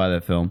offended by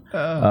that film.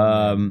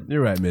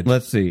 You're right, Mitch.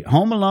 Let's see.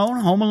 Home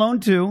Alone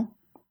 2.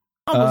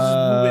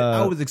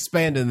 I was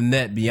expanding the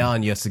net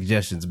beyond your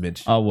suggestions,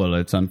 Mitch. Oh, well,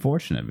 it's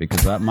unfortunate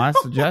because my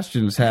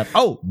suggestions have...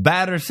 Oh,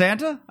 Badder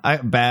Santa?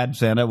 Bad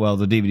Santa. Well,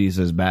 the DVD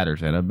says Badder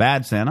Santa.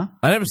 Bad Santa.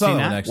 I never saw Seen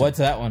that one, that? actually. What's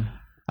that one?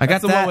 I got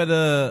That's the that one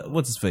with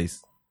what's his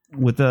face?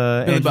 with Billy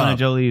Angelina Bob.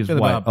 Jolie's Billy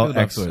wife. Bob. Billy Bob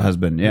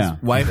Ex-husband, yeah.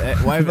 His wife.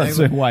 That's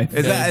his wife.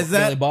 Is that?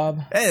 Billy Bob?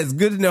 Hey, it's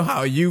good to know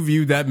how you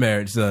view that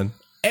marriage, son.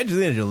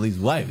 Angelina Jolie's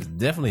wife is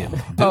definitely a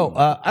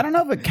I don't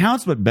know if it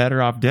counts, but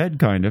Better Off Dead,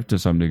 kind of, to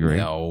some degree.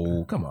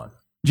 No, come on.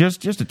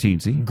 Just a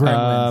teensy.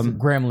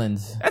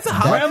 Gremlins. That's a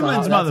holiday.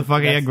 Gremlins,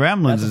 motherfucker. Yeah,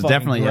 Gremlins that's a is fucking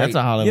definitely, great- that's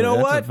a Hollywood. You know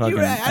that's what? a fucking,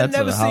 You're right. I've that's a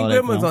never seen holiday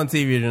Gremlins film. on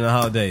TV during the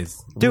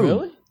holidays. Dude,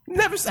 Really?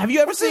 Never. Have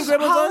you ever seen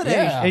Gremlins on?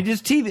 Yeah. It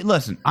just TV.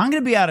 Listen, I'm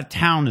going to be out of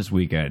town this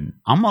weekend.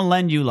 I'm going to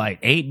lend you like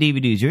 8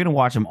 DVDs. You're going to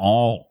watch them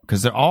all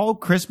because they're all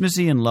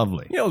Christmassy and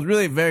lovely. You know, it's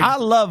really very. I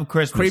love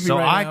Christmas, creepy so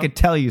right I now. could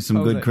tell you some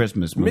Jose, good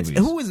Christmas Mitch, movies.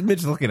 who is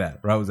Mitch looking at,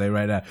 Jose,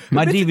 right now?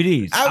 My Mitch,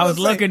 DVDs. I was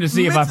looking to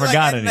see if I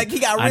forgot any. Like he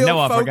got I real know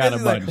I focused. forgot a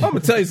He's like, bunch. I'm gonna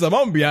tell you something.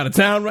 I'm gonna be out of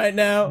town right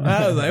now.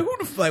 I was like, who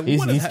the fuck?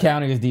 He's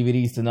counting his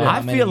DVDs to know I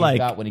how many feel he's like-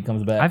 got when he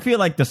comes back. I feel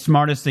like the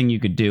smartest thing you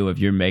could do if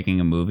you're making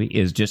a movie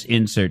is just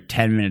insert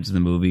 10 minutes of the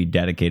movie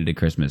dedicated to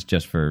Christmas,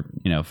 just for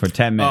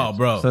 10 minutes. Oh,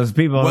 bro. So there's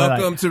people are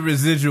Welcome like, to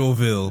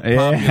Residualville. Yeah.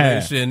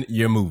 Population,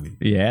 your movie.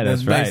 yeah,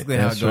 that's right. basically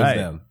how it That's goes right.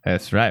 down.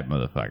 That's right,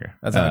 motherfucker.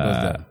 That's how it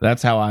goes down.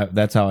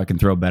 That's how I can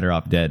throw Better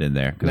Off Dead in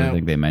there because I Now-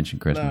 think they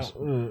mentioned Christmas.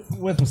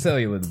 With some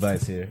cellular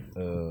device here,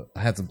 I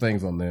had some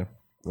things on there.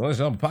 Well, it's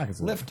on my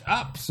pockets. Lift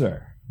up,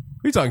 sir.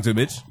 Who you talking to,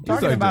 Mitch? Who you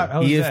Talking about to?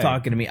 Jose. he is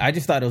talking to me. I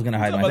just thought it was going to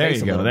hide my about There face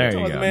you a go. little There bit. you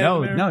Talking go. about the man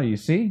No, in there. no, you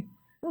see,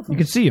 you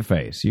can see your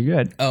face. You're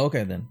good. Oh,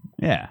 okay then.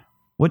 Yeah.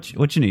 What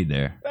you need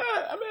there,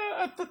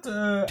 I thought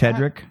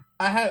Tedrick?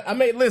 I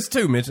made lists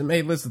too, Mitch. I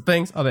made lists of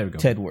things. Oh, there we go.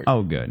 Tedward.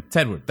 Oh, good.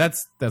 Tedward.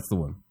 That's the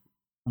one.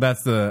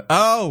 That's the.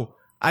 Oh,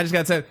 I just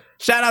got to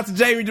shout out to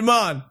Jamie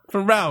DeMond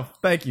from Ralph.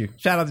 Thank you.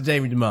 Shout out to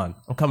Jamie DeMond.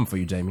 I'm coming for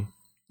you, Jamie.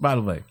 By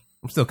the way,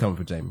 I'm still coming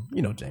for Jamie.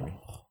 You know Jamie.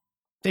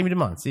 Jamie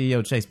DeMond, CEO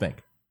of Chase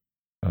Bank.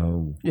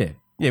 Oh. Yeah,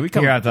 we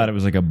coming. Here, I thought it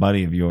was like a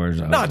buddy of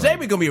yours. No,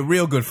 Jamie gonna be a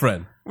real good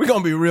friend. We're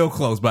gonna be real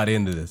close by the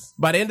end of this.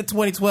 By the end of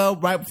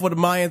 2012, right before the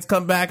Mayans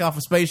come back off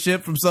a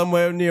spaceship from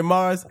somewhere near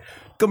Mars,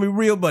 gonna be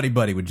real buddy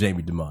with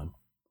Jamie DeMond.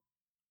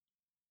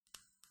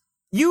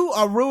 You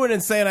are ruining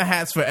Santa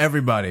hats for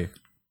everybody.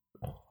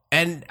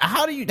 And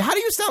how do you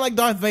sound like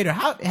Darth Vader?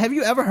 How have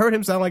you ever heard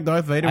him sound like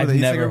Darth Vader? I've with a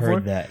heat never singer before?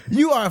 heard that.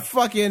 You are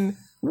fucking.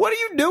 What are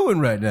you doing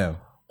right now?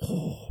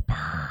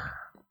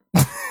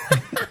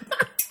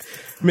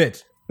 Mitch,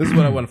 this is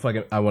what I want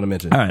to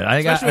mention. All right, I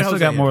Especially still Jose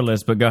got more here.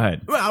 lists, but go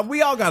ahead. Well,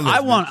 we all got lists.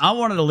 I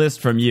wanted a list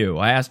from you.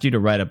 I asked you to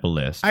write up a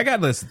list. I got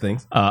a list of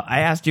things. I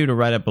asked you to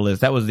write up a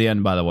list. That was the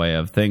end, by the way,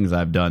 of things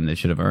I've done that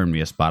should have earned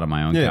me a spot on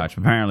my own Yeah. couch.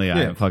 Apparently, I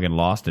Yeah. fucking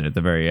lost it at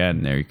the very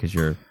end there because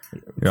you're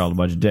all a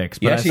bunch of dicks.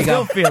 But You I actually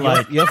still feel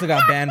like you also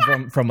got banned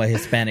from a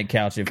Hispanic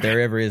couch if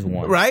there ever is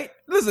one. Right?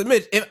 Listen,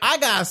 Mitch, if I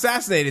got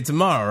assassinated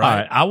tomorrow, all right?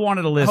 right, I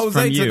wanted a list Jose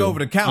from you. took over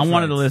the couch I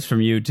wanted a rights. list from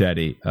you,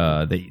 Teddy.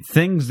 The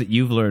things that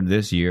you've learned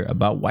this year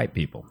about white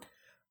people.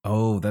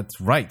 Oh,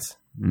 that's right.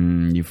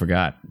 You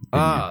forgot.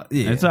 didn't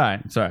you? Yeah. It's all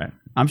right. It's all right.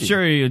 I'm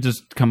sure you'll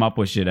just come up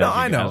with shit No, as,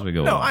 I know. as we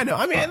go No, along. I know.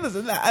 I mean,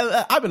 listen,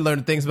 I've been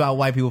learning things about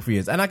white people for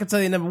years. And I can tell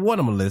you number one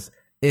on my list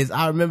is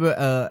I remember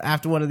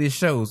after one of these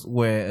shows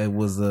where it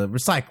was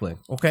recycling,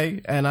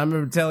 okay? And I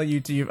remember telling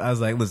you, I was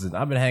like, listen,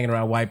 I've been hanging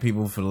around white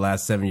people for the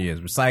last 7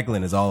 years.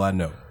 Recycling is all I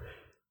know.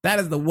 That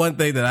is the one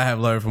thing that I have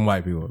learned from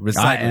white people.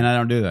 Recycling. And I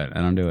don't do that. I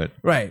don't do it.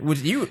 Right. Which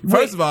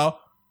first of all,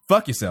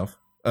 fuck yourself.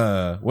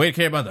 Way to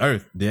care about the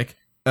earth, dick.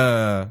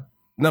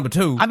 Number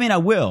two. I mean, I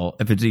will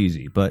if it's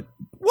easy, but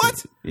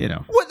What? you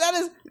know, What that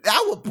is?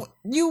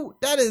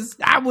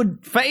 I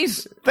would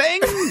face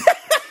things.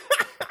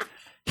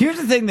 Here's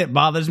the thing that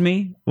bothers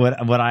me.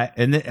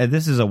 And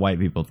this is a white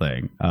people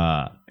thing.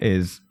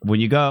 Is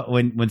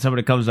when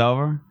somebody comes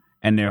over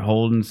and they're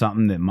holding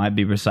something that might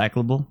be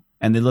recyclable,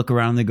 and they look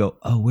around and they go,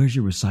 "Oh, where's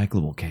your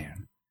recyclable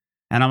can?"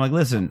 And I'm like,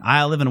 "Listen,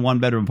 I live in a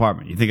 1-bedroom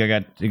apartment. You think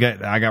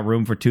I got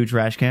room for 2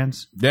 trash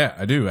cans?" Yeah,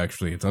 I do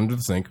actually. It's under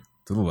the sink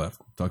to the left,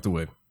 tucked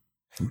away.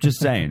 I'm just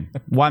saying.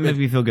 Why make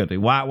me feel guilty?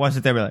 Why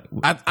sit there and be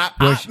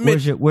like,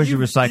 Mitch, where's your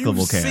you've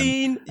recyclable can?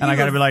 seen- And I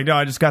got to be like, no,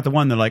 I just got the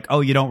one. They're like,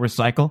 oh, you don't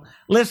recycle?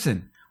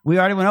 Listen, we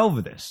already went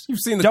over this. You've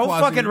seen the Don't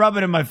quasi- fucking rub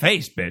it in my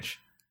face, bitch.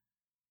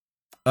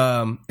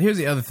 Here's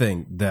the other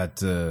thing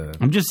that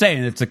I'm just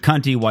saying it's a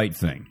cunty white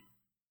thing.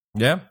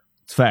 yeah.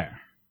 It's fair.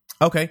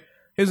 Okay.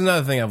 Here's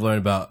another thing I've learned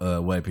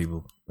about white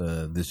people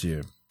this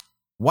year.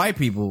 White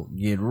people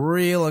get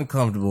real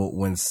uncomfortable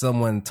when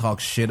someone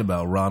talks shit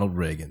about Ronald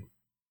Reagan.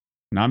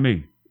 Not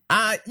me.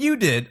 You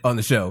did on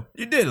the show.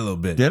 You did a little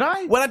bit. Did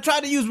I? When I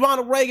tried to use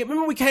Ronald Reagan,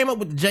 remember we came up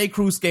with the J.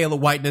 Crew scale of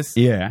whiteness?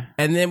 Yeah.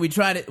 And then we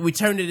turned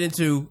it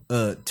into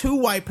 2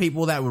 white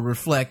people that would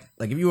reflect,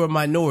 like if you were a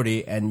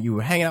minority and you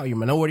were hanging out with your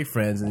minority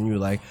friends and you were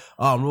like,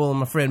 oh, I'm rolling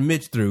my friend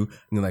Mitch through. And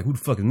they're like, who the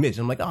fuck is Mitch?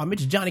 And I'm like, oh,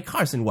 Mitch is Johnny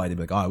Carson white. They'd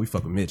be like, oh, we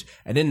fuck with Mitch.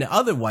 And then the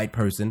other white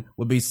person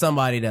would be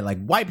somebody that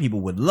like white people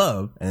would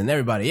love. And then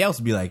everybody else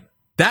would be like,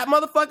 that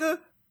motherfucker?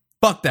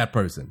 Fuck that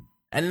person.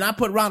 And then I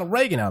put Ronald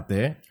Reagan out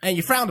there and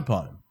you frowned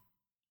upon him.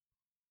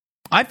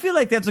 I feel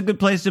like that's a good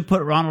place to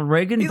put Ronald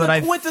Reagan, He's but a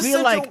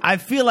I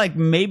feel like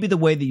maybe the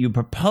way that you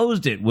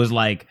proposed it was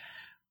like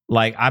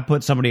I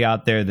put somebody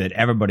out there that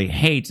everybody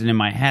hates, and in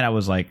my head I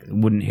was like,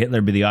 wouldn't Hitler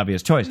be the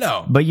obvious choice?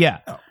 No. But yeah,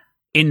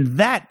 in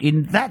that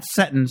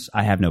sentence,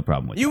 I have no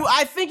problem with that.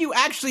 I think you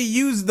actually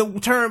used the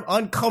term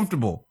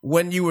uncomfortable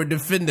when you were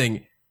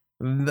defending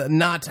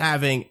not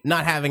having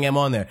him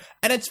on there.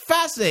 And it's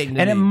fascinating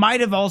to And me. it might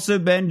have also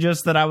been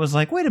just that I was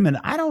like, wait a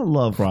minute, I don't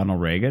love Ronald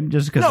Reagan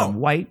just because No. I'm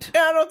white.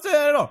 Yeah, I don't say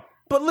that at all.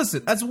 But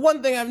listen, that's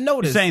one thing I've You're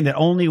noticed. saying that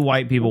only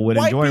white people would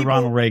White enjoy people-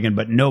 Ronald Reagan,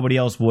 but nobody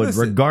else would,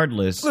 Listen.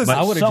 regardless. Listen, but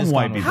I would've some just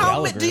white gone with people.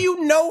 Gallagher. Do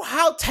you know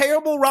how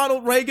terrible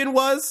Ronald Reagan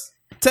was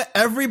to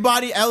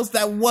everybody else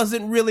that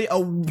wasn't really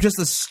just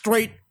a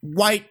straight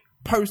white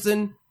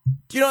person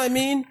Do you know what I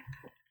mean?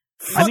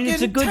 I mean,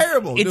 it's a good,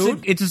 terrible,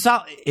 dude. It's a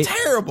solid.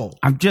 Terrible.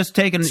 I'm just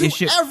taking To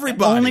issue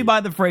everybody. only by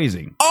the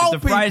phrasing. All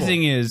if the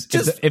phrasing people. is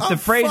Just if the a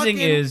phrasing fucking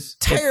is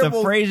terrible, if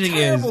the phrasing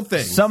terrible is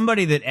thing.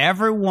 somebody that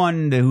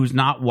everyone who's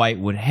not white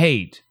would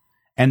hate,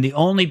 and the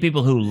only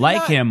people who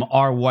like him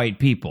are white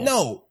people.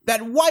 No,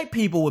 that white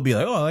people would be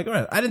like, oh, like, all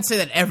right. I didn't say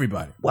that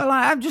everybody. Well,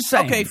 I'm just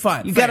saying. Okay,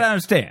 fine. You fair. got to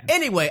understand.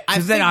 Anyway,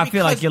 Because then I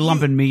feel like you're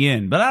lumping me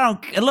in. But I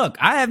don't. Look,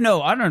 I'm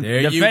not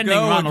There you defending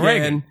go Ronald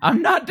again. Reagan.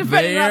 I'm not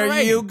defending There Ronald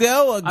Reagan. you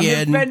go again.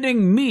 I'm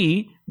defending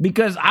me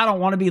because I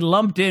don't want to be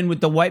lumped in with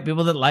the white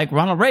people that like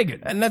Ronald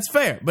Reagan. And that's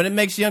fair, but it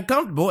makes you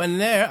uncomfortable.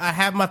 And there, I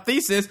have my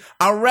thesis.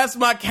 I'll rest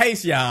my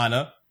case, Your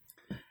Honor.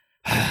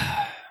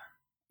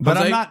 But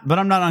Jose?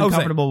 I'm not Jose.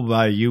 uncomfortable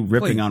by you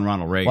ripping Please. on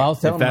Ronald Reagan. Well, I was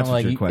if telling that's him,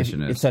 what like, your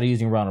question is. instead of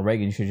using Ronald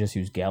Reagan, you should just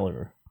use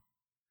Gallagher.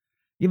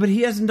 Yeah, but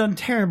he hasn't done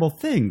terrible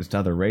things to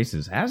other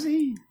races, has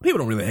he? People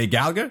don't really hate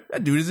Gallagher.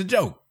 That dude is a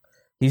joke.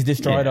 He's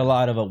destroyed a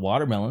lot of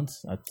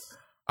watermelons.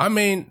 I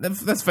mean,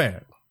 that's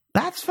fair.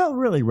 That's felt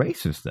really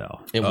racist,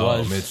 though. It Oh,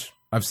 was. Mitch.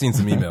 I've seen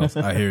some emails.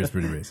 I hear it's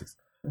pretty racist.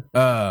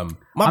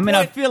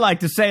 I feel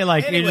like to say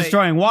like Anyway, you're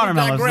destroying we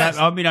watermelons. digress.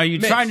 Are you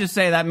Mitch. trying to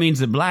say that means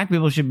that black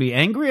people should be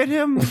angry at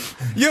him?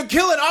 You're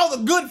killing all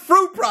the good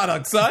fruit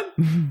products, son.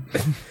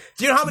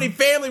 Do you know how many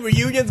family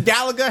reunions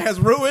Gallagher has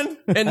ruined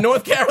in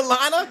North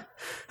Carolina?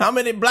 How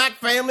many black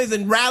families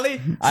in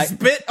Raleigh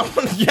spit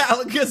on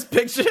Gallagher's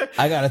picture?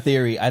 I got a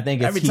theory. I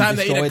think it's Every he time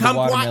they eat a destroyed the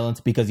kumquat?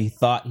 watermelons because he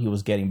thought he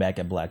was getting back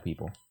at black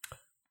people.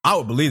 I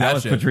would believe that, That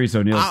was shit. Patrice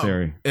O'Neal's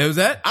theory. It was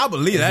that? I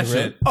believe that it shit.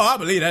 really? Oh, I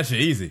believe that shit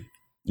easy.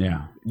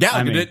 Yeah,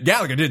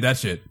 Gallagher did that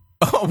shit.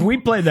 We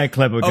played that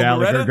clip of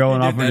Gallagher Beretta?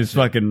 going He off did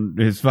on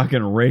that his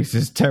fucking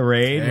racist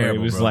tirade, where he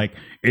Terrible, was bro. like,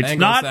 "It's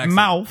not Anglo-Saxon.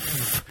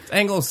 mouth."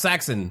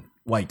 Anglo-Saxon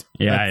white.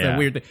 Yeah, That's yeah. a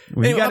weird thing.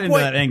 When you Anyway, got my into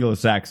point- that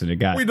Anglo-Saxon, it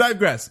got We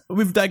digress.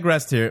 We've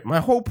digressed here.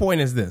 My whole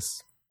point is this: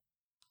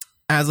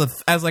 as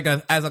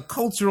a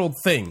cultural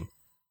thing,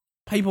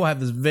 people have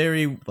this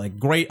very like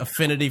great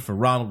affinity for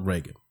Ronald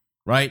Reagan,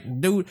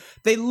 right? Dude,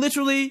 they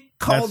literally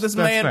called this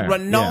man fair.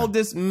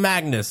 Ronaldus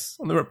Magnus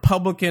on the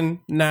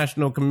Republican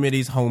National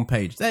Committee's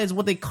homepage. That is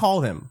what they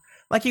call him.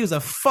 Like he was a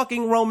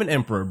fucking Roman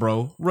emperor,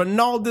 bro.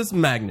 Ronaldus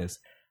Magnus.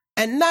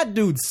 And that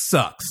dude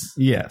sucks.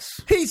 Yes,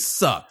 He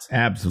sucked.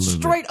 absolutely.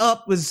 Straight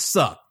up was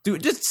sucked.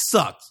 Dude, just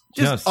sucked.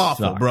 Just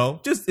awful, sucked.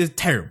 bro. Just is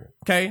terrible.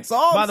 Okay? So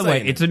all By I'm the way,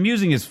 saying it's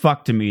amusing as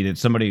fuck to me that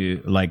somebody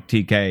like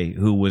TK,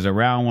 who was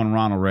around when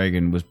Ronald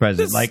Reagan was president,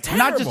 This is like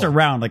not just terrible.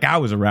 around, like I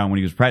was around when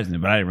he was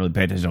president, but I didn't really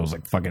pay attention. I was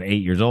like fucking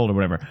 8 years old or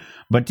whatever.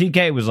 But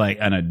TK was like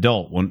an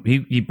adult when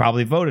he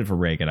probably voted for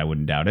Reagan. I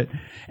wouldn't doubt it.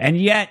 And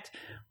yet,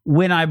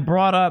 when I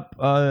brought up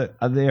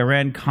the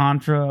Iran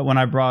Contra, when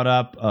I brought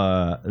up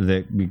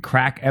the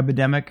crack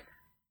epidemic,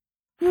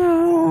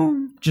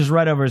 just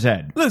right over his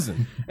head.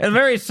 Listen, A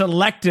very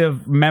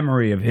selective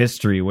memory of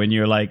history when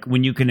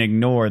you can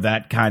ignore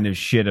that kind of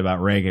shit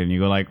about Reagan and you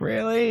go like,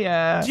 really?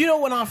 do you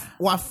know when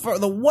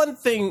the one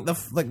thing, the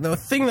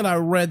thing that I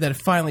read that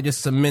finally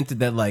just cemented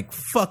that like,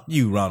 fuck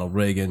you, Ronald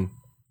Reagan,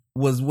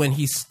 was when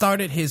he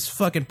started his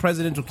fucking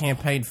presidential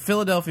campaign,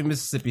 Philadelphia,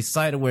 Mississippi,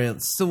 cited where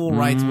civil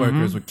rights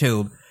workers were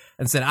killed,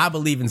 and said, I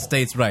believe in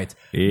states' rights.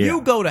 Yeah.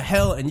 You go to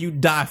hell and you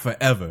die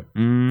forever.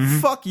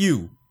 Fuck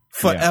you.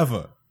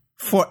 Forever.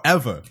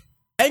 Forever.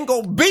 Ain't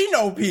gonna be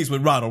no peace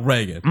with Ronald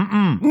Reagan.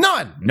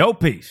 None. No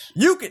peace.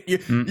 You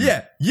can,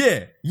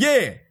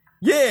 yeah.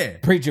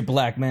 Preach it,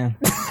 black man.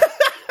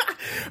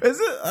 Is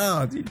it?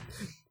 Oh, dude.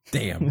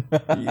 Damn.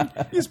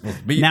 You're supposed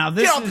to be. Now,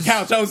 this Get off the is-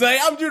 couch, Jose.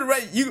 I'm doing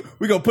right.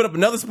 We're going to put up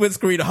another split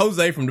screen of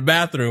Jose from the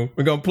bathroom.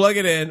 We're going to plug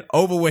it in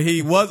over where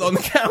he was on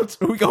the couch.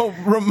 We're going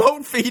to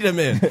remote feed him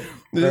in.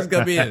 This is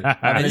going to be it.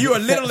 And you are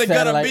literally going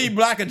to Satellite- be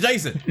black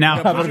adjacent. Now-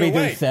 We're gonna I'm push gonna be you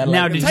doing away. satellite.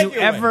 Now,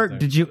 Riffin.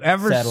 did you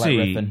ever Satellite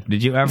see? riffing.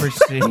 Did you ever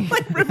see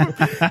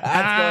That's going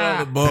on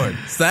the board.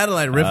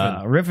 Satellite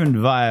riffing. riffing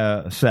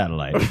via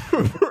satellite?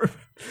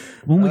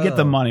 When we get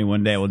the money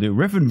one day, we'll do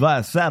riffing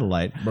via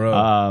satellite, Bro.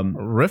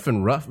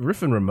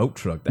 Riffing remote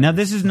truck. Now,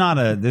 this is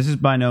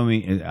by no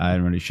means. I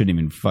really shouldn't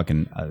even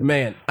fucking.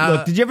 Man.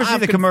 Look, did you ever see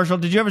the commercial?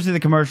 Did you ever see the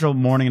commercial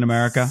Morning in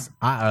America?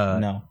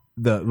 No.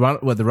 The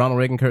Ronald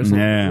Reagan curse?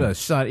 Yeah.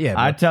 Shot, yeah.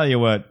 I tell you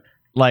what,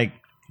 like,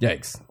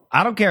 Yikes.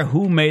 I don't care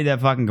who made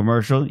that fucking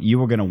commercial. You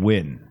were gonna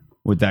win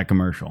with that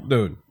commercial.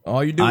 Dude,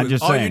 all you do I'm is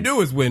just all you saying.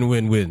 do is win,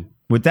 win, win.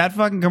 With that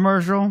fucking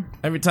commercial,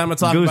 Every time I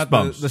talk goosebumps.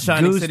 about the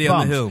shining city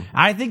on the hill.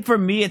 I think for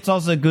me, it's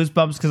also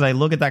goosebumps because I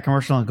look at that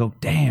commercial and go,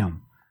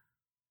 damn,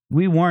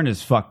 we weren't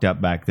as fucked up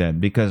back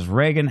then because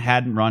Reagan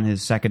hadn't run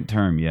his second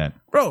term yet.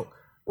 Bro,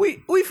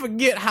 we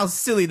forget how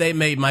silly they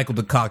made Michael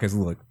Dukakis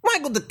look.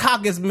 Michael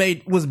Dukakis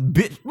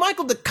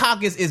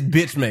is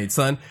bitch made,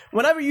 son.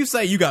 Whenever you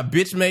say you got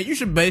bitch made, you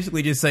should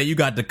basically just say you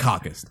got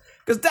Dukakis.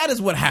 Because that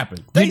is what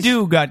happened. You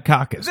do got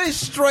caucus. They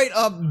straight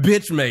up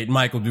bitch made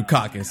Michael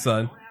Dukakis,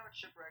 son.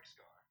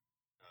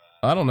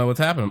 I don't know what's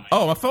happening.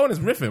 Oh, my phone is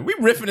riffing. We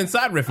riffing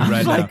inside riffing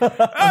right now.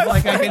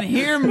 I can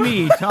hear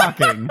me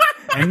talking,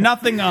 and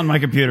nothing on my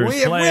computer is We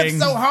have playing. riffed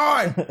so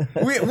hard.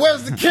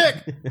 Where's the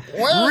kick?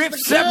 Where's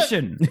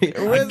Riffception the kick?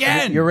 Where's the-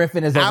 again. Your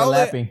riffing is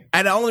overlapping.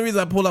 And the only reason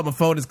I pulled up my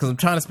phone is because I'm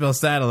trying to spell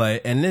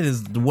satellite, and it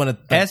is one of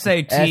the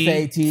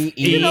SATE.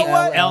 You know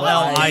what?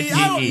 LLITE.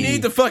 I don't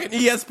need the fucking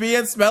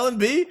ESPN spelling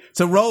bee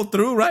to roll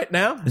through right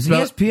now. Does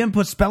ESPN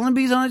put spelling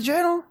bees on the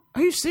channel?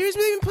 Are you serious?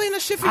 We've been playing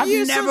that shit for I've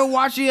years. never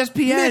watched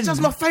ESPN. Mitch,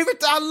 that's my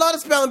favorite. I love the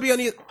spelling bee on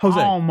the Jose.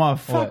 Oh,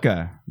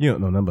 motherfucker. You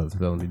don't know nothing about the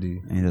spelling bee, do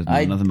you? He doesn't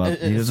know nothing about.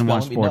 He doesn't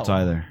watch spelling bee, sports no.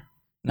 either.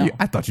 No.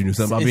 I thought you knew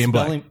something about Is being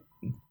black. spelling-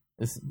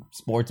 Is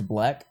sports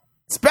black?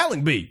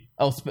 Spelling bee.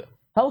 Oh,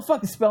 how the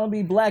fuck is spelling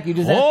bee black? You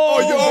just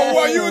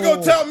You were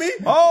gonna tell me?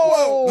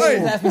 Oh, hey,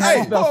 you asked me how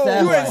to spell you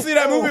satellite. ain't see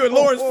that movie with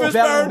Lawrence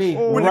Spelling bee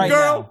Fishburne with right the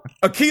girl,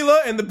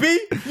 Aquila, and the bee?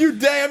 You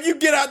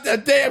get out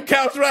that damn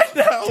couch right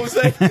now,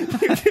 Jose.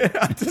 You get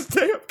out this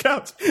damn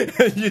couch,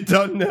 and you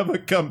don't never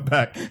come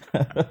back.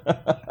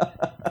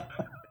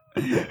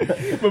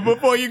 But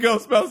before you go,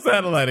 spell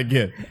satellite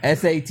again.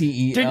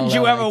 SATE. Didn't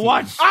you ever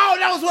watch? Oh,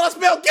 that was what I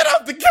spelled. Get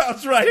off the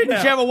couch right now.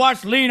 Didn't you ever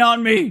watch Lean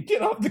on Me?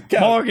 Get off the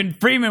couch. Morgan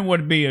Freeman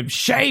would be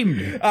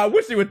ashamed. I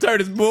wish he would turn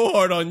his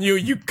bullhorn on you,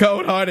 you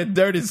cold-hearted,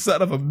 dirty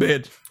son of a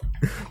bitch.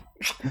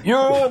 You're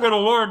all gonna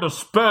learn to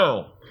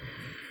spell.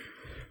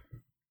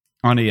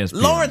 On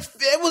ESPN. Lawrence,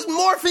 it was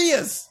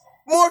Morpheus.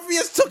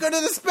 Morpheus took her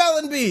to the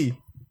spelling bee.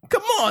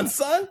 Come on,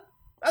 son.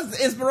 That's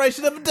the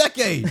inspiration of a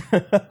decade.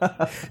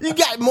 You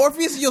got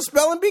Morpheus in your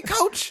spelling bee,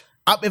 coach?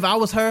 If I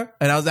was her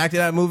and I was acting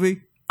that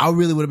movie, I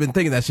really would have been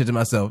thinking that shit to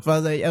myself. If I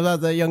was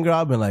that young girl,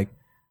 I'd been like,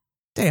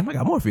 damn, I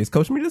got Morpheus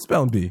coaching me to the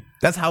spelling bee.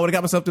 That's how I would have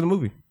got myself to the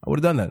movie. I would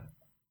have done that.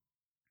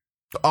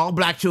 All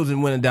black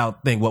children, when in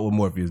doubt, think, what would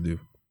Morpheus do?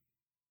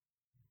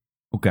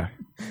 Okay.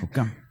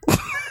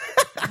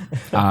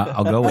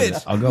 I'll go with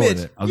it. I'll go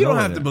with it. You don't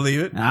have to believe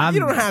it. You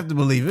don't have to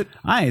believe it.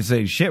 I ain't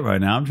saying shit right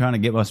now. I'm trying to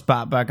get my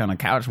spot back on the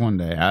couch one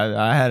day.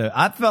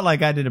 I felt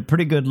like I did a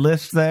pretty good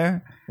list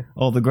there.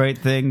 All the great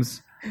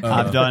things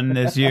I've done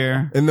this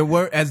year. In the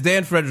word, as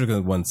Dan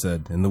Frederick once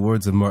said, in the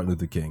words of Martin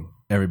Luther King,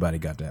 everybody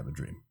got to have a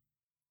dream.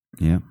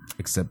 Yeah.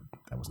 Except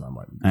that was not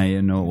Martin. I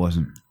know it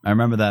wasn't. I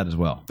remember that as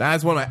well.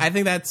 That's one of my, I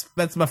think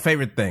that's my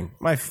favorite thing.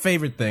 My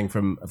favorite thing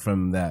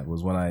from that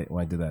was when I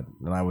did that.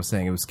 And I was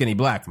saying it was Skinny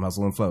Black from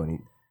Hustle and Flow. And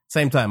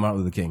same time,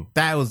 Martin Luther King.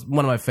 That was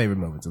one of my favorite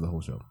moments of the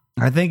whole show.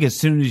 I think as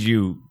soon as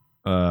you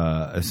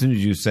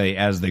say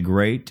as the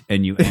great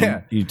and you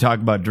talk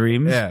about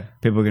dreams,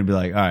 people are gonna be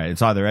like, all right,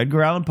 it's either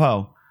Edgar Allan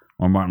Poe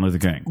or Martin Luther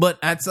King. But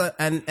that's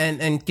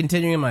and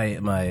continuing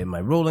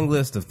my rolling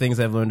list of things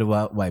I've learned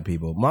about white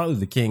people, Martin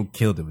Luther King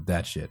killed it with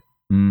that shit.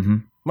 Mm-hmm.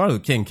 Martin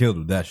Luther King killed it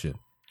with that shit.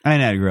 I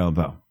ain't Edgar Allan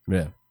Poe.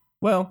 Yeah.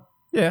 Well,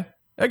 yeah.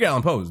 Edgar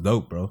Allan Poe is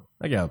dope, bro.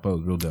 Edgar Allan Poe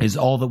is real dope. Is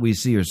all that we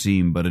see or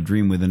seem but a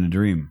dream within a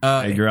dream.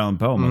 Edgar Allan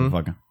Poe,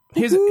 motherfucker.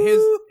 Here's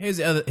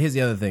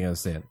the other thing I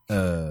was saying.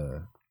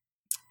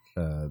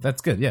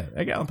 That's good. Yeah,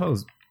 Edgar Allan Poe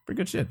is pretty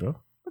good shit, bro.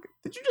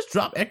 Did you just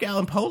drop Edgar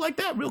Allan Poe like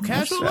that, real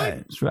casual? That's right.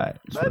 That's right.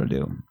 That's what I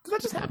do. Did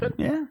that just happen?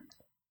 Yeah.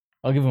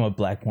 I'll give him a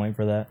black point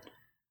for that.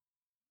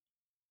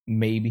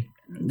 Maybe.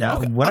 No,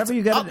 Okay, whatever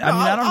you got.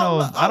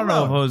 I don't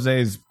know if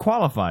Jose's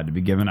qualified to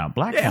be giving out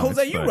black. Yeah, points,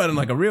 Jose, you're but- running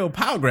like a real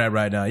power grab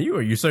right now. You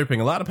are usurping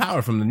a lot of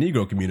power from the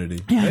Negro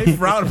community. They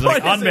frown upon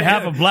Like, you. on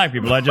behalf of black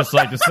people, I'd just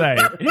like to say,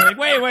 you're like,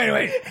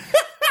 wait.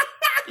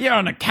 You're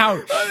on the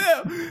couch.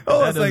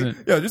 Oh, it's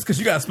like, doesn't- just because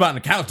you got a spot on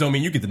the couch don't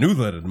mean you get the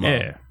newsletter tomorrow.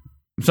 Yeah.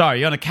 I'm sorry,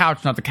 you're on the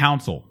couch, not the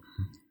council.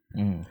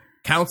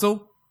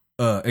 Council,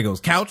 it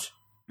goes couch,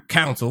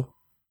 council,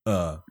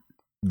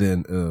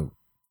 then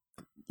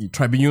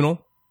tribunal,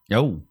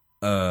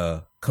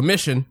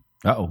 commission,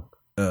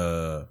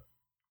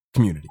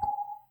 community.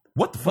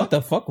 What the fuck? What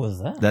the fuck was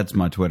that? That's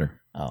my Twitter.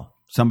 Oh.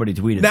 Somebody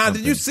tweeted. Now,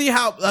 something. did you see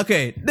how?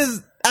 Okay,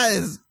 that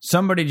is.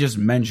 Somebody just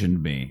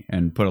mentioned me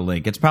and put a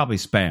link. It's probably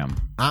spam.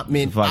 I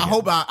mean, Fuck I it.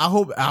 hope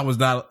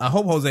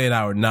Jose and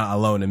I were not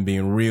alone in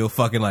being real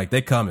fucking like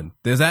they coming.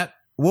 There's that.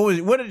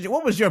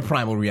 What was your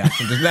primal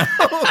reaction just now?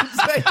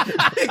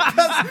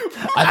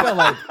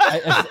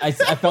 I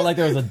felt like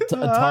there was a target,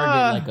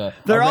 like a.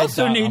 There red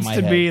also dot on needs my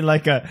to head. be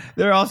like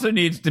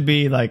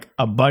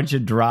a bunch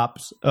of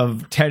drops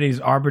of Teddy's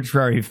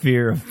arbitrary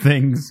fear of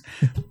things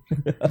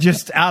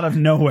just out of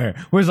nowhere.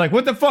 Where it's like,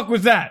 what the fuck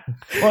was that?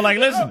 Or like,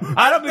 listen,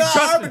 I don't be Not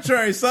trusting.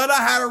 arbitrary, son. I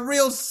had a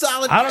real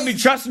solid. I don't be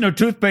trusting no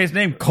toothpaste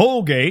named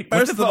Colgate. What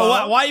First the of fu-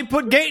 all- why you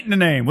put Gate in the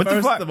name? What the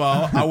First fuck? of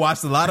all, I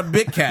watched a lot of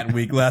Big Cat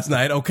Week last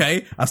night,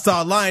 okay? I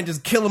saw a lion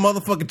just kill a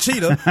motherfucking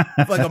cheetah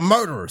like a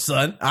murderer,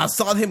 son. I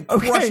saw him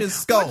crush his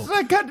skull. What's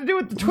that got to do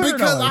with the Twitter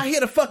Because noise? I hear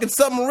the fucking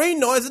submarine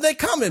noise and they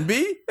coming,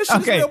 B. That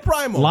shit's real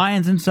primal.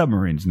 Lions and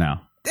submarines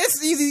now.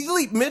 That's easy to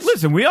leap, Mitch.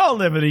 Listen, we all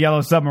live in a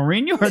yellow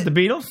submarine. You heard the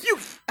Beatles.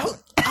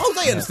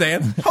 Jose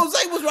understands.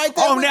 Jose was right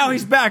there. Oh, with now me.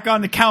 he's back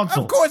on the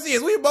council. Of course he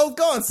is. We were both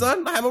gone,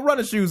 son. I have my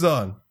running shoes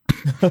on.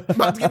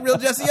 About to get real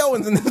Jesse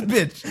Owens in this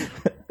bitch.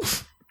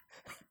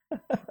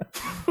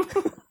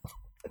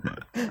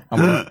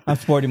 I'm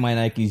sporting my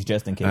Nikes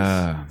just in case.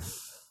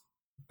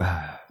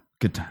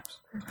 Good times.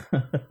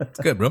 It's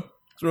good, bro.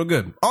 It's real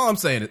good. All I'm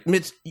saying is,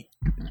 Mitch,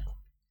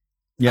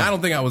 I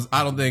don't think that was.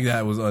 I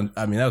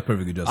mean, that was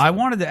perfectly just. I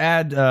wanted to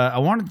add.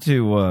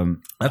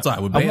 That's why I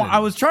would. I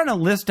was trying to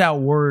list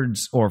out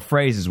words or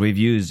phrases we've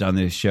used on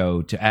this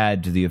show to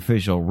add to the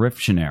official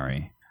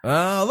Rifftionary.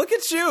 Oh, look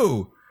at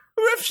you,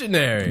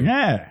 Rifftionary.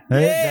 Yeah.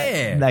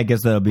 I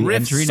guess that'll be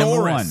entry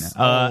number one.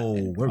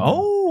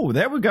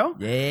 There we go.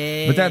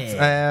 Yeah. But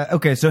that's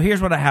okay. So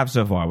here's what I have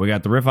so far. We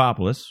got the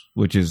Riffopolis,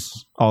 which is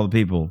all the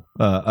people,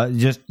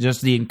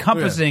 just the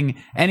encompassing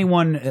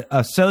anyone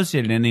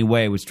associated in any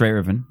way with Straight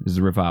Riffin is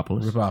the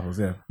Riffopolis. Riffopolis,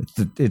 yeah.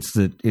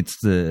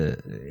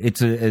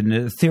 It's an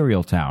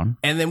ethereal town,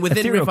 and then within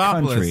ethereal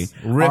Riffopolis,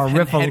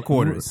 country,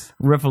 headquarters,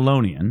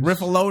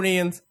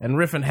 Riffalonians, and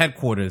Riffin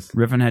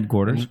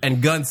headquarters,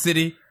 and Gun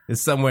City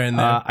is somewhere in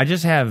there. I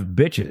just have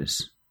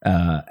bitches.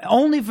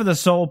 Only for the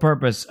sole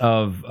purpose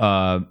of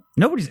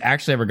nobody's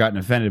actually ever gotten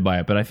offended by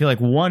it, but I feel like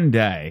one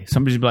day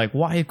somebody's be like,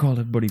 "Why you call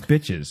everybody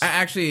bitches?" I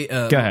actually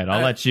go ahead.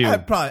 I'll let you.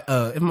 I'd probably,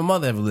 if my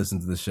mother ever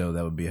listened to the show,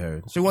 that would be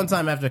her. So one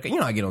time after,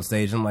 I get on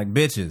stage, I'm like,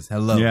 "Bitches,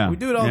 hello." Yeah. We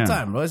do it all the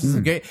time, bro. It's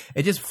just great.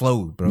 It just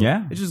flowed, bro.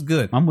 Yeah, it's just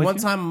good. One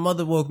time, my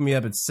mother woke me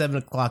up at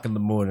 7:00 in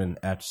the morning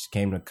after she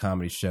came to a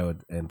comedy show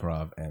at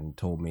Improv and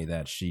told me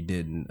that she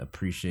didn't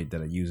appreciate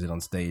that I used it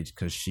on stage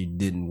because she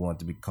didn't want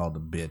to be called a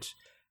bitch.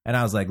 And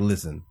I was like,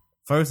 "Listen.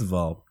 First of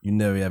all, you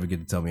never ever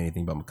get to tell me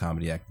anything about my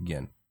comedy act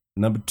again.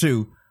 Number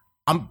two,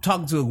 I'm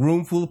talking to a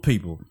room full of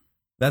people.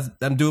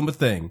 I'm doing my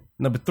thing.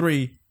 Number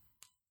three,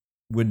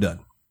 we're done.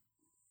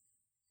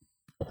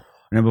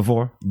 Number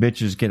four,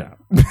 bitches get out.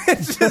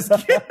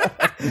 Bitches get out.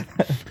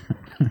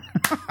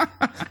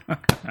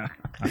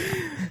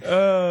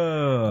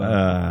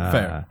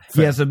 Fair.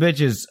 Yeah, so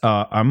bitches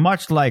are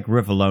much like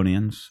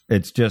Riffalonians.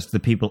 It's just the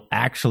people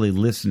actually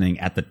listening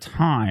at the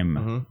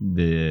time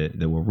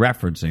that were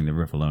referencing the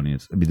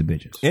Riffalonians would be the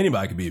bitches.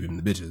 Anybody could be even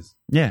the bitches.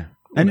 Yeah.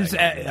 And it's,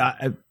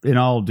 in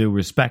all due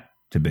respect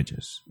to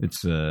bitches,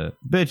 it's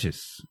bitches.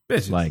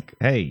 Bitches. Like,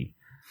 hey,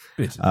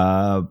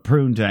 bitches.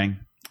 Prune Tang.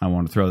 I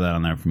want to throw that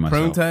on there for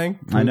myself. Prune Tang?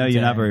 I know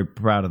you're not very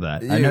proud of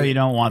that. I know you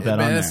don't want that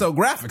on there. It's so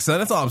graphic, son.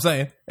 That's all I'm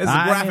saying.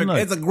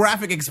 It's a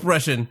graphic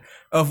expression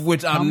of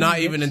which I'm not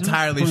even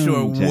entirely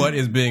sure what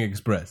is being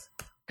expressed.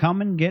 Come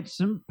and get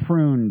some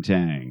Prune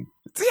Tang.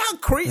 See how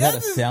creepy that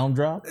is? A sound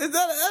drop?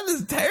 That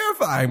is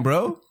terrifying,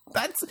 bro.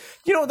 That's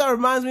what that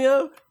reminds me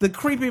of? The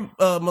creepy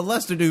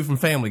molester dude from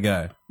Family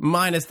Guy.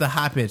 Minus the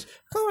high pitch.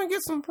 Come and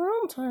get some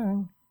Prune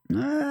Tang.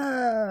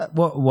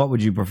 What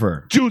would you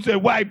prefer? Juicy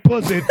white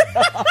pussy.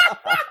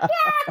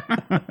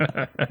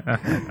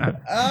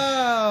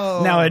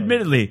 Oh. Now,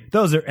 admittedly,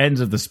 those are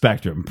ends of the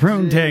spectrum.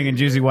 Prune Tang and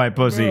juicy white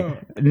pussy.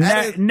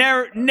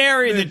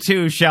 Nary the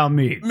two shall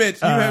meet. Mitch,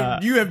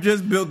 you have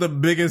just built the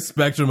biggest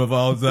spectrum of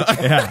all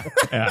time.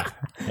 Yeah.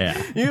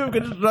 You have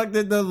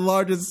constructed the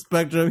largest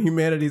spectrum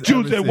humanity's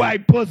ever Juicy seen.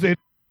 white pussy.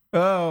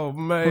 Oh,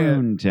 man.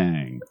 Prune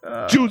Tang.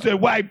 Juicy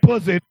white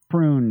pussy.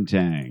 Prune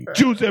Tang.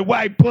 Juicy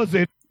white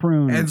pussy.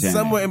 Prune And Tang.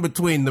 somewhere in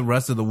between, the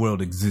rest of the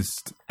world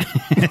exists.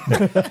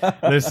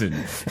 Listen,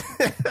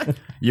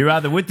 you're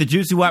either with the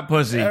juicy white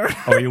pussy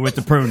or you're with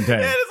the Prune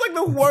Tang. Yeah, it's like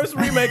the worst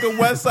remake of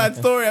West Side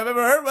Story I've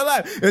ever heard in my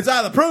life. It's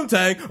either Prune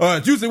Tang or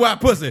a juicy white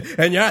pussy,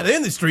 and you're either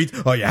in the streets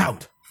or you're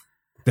out.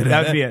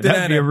 That'd be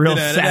a real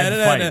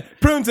sad fight.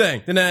 Prune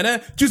Tang,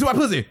 juicy white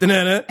pussy.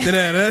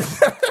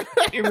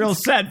 A real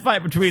sad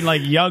fight between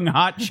like young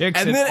hot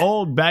chicks and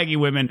old baggy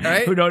women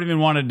who don't even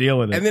want to deal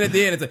with it. And then at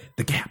the end, it's like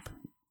the Gap.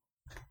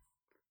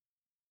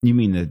 You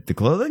mean the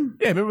clothing?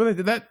 Yeah, remember they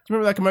did that?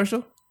 Remember that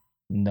commercial?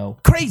 No.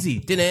 Crazy.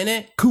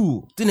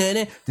 Cool. And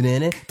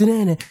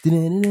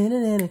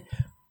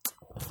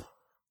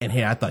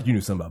hey, I thought you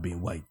knew something about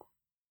being white.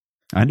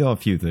 I know a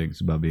few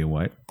things about being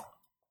white.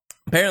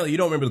 Apparently, you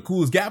don't remember the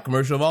coolest Gap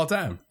commercial of all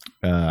time.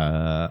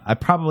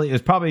 It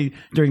was probably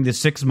during the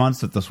 6 months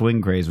that the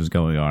swing craze was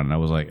going on, and I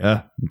was like,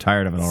 I'm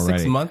tired of it already.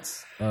 6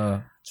 months?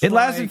 It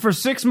lasted for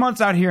 6 months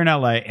out here in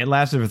LA. It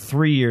lasted for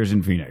 3 years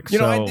in Phoenix.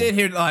 I did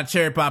hear a lot of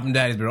Cherry Poppin'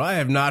 Daddies, but I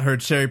have not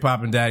heard Cherry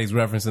Poppin' Daddies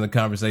referenced in the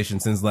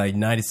conversation since like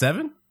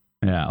 97.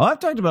 Yeah, well, I've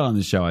talked about it on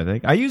the show, I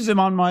think. I used them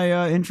on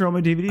my intro on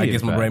my DVD. I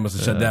guess my brain must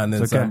have shut down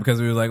then, son,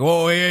 because we were like,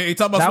 whoa, he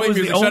talking about swing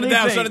music. Shut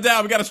it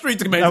down. We got a street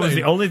to make. That was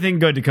the only thing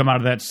good to come out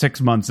of that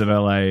 6 months of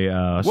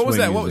LA. What was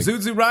that? Music. What was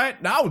Zoot Suit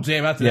Riot? No, I would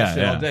jam out to that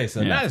shit all day,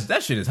 son. Yeah.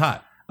 That shit is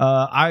hot.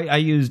 I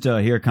used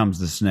Here Comes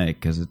the Snake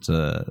because it's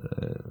a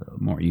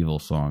more evil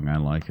song. I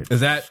like it. Is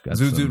that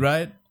Zoot Suit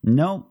Riot?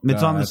 No,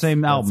 it's on the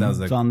same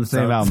album. It's on the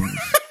same album.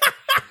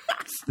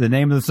 The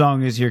name of the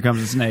song is Here Comes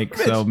the Snake,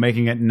 so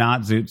making it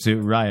not Zoot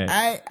Suit Riot.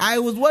 I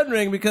was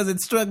wondering because it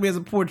struck me as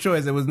a poor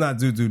choice. It was not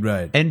Zoot Suit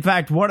Riot. In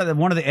fact, one of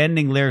the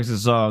ending lyrics of the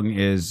song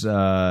is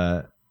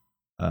now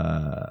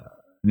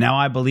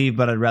I believe,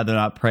 but I'd rather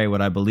not pray.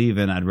 What I believe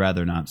in, I'd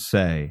rather not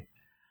say.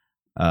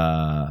 They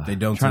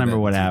don't. I'm trying to remember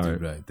what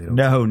happened. Right.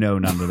 No,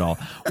 not at all.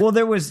 Well,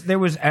 there was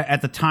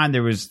at the time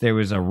there was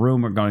a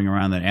rumor going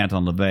around that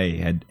Anton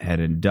LaVey had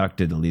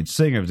inducted the lead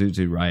singer of Zoot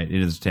Suit Riot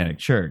into the Satanic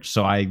Church.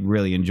 So I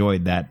really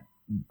enjoyed that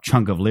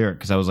chunk of lyric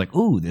because I was like,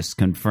 "Ooh, this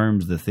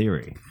confirms the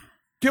theory."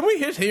 Can we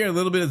hear a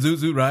little bit of Zoot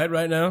Zoot Ride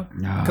right now?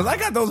 Because I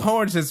got those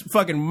horns just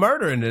fucking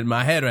murdering in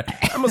my head.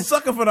 Right? I'm a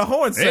sucker for the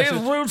horn section.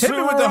 Hit me with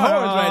the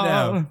horns right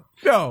now.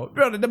 Yo,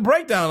 bro, the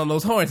breakdown on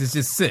those horns is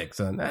just sick,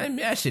 son.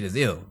 That shit is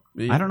ill.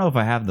 I don't know if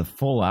I have the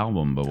full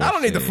album, but I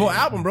don't need the full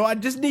album, bro. I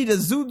just need a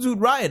Zoot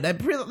Zoot Riot.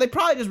 They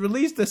probably just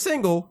released a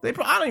single. I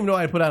don't even know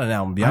how to put out an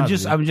album.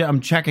 I'm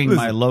checking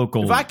my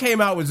local. If I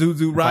came out with Zoot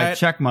Zoot Riot, if I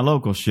check my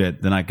local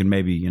shit, then I can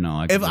maybe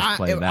If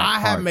I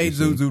had made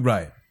Zoot Zoot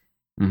Riot,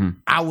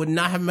 I would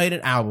not have made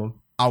an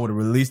album. I would have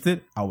released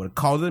it. I would have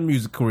called it a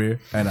music career,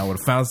 and I would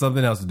have found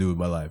something else to do with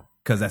my life.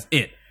 Because that's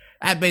it.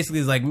 That basically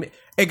is like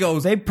it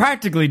goes. They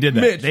practically did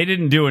that. Mitch, they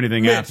didn't do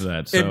anything after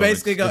that. So it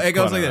basically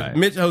goes like this.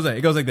 Mitch Jose.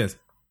 It goes like this.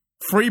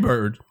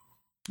 Freebird,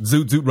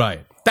 Zoot Zoot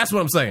Riot. That's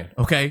what I'm saying.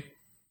 Okay,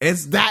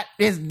 it's that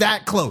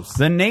close.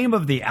 The name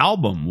of the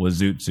album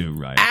was Zoot Zoot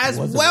Riot.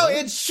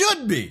 It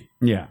should be.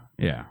 Yeah.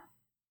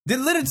 Did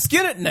Lynyrd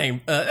Skynyrd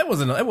name? It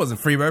wasn't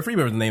Freebird.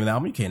 Freebird was the name of the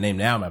album. You can't name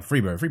the album after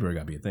Freebird. Freebird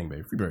got to be a thing,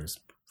 baby. Freebird is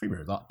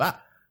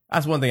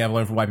that's one thing I've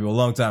learned from white people a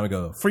long time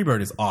ago.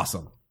 Freebird is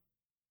awesome.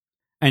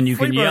 And you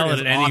can yell it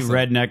at any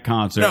redneck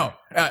concert. No,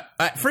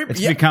 it's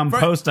become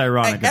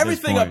post-ironic.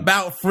 Everything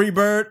about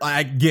Freebird,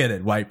 I get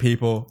it, white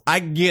people. I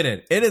get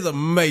it. It is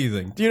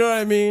amazing. Do you know what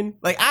I mean?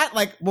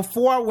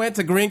 Before I went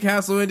to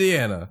Greencastle,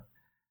 Indiana.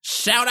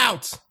 Shout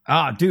out!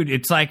 Dude,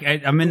 it's like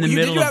I'm in the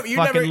middle of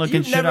fucking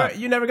looking shit up.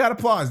 You never got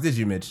applause, did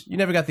you, Mitch? You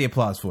never got the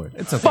applause for it.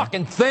 It's okay.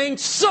 Fucking thing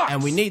sucks,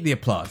 and we need the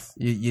applause.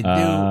 You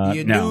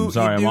do. No, I'm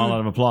sorry. I want a lot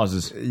of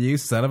applauses. You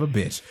son of a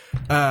bitch.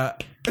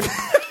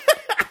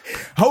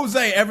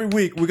 Jose, every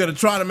week we're gonna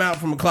trot him out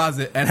from a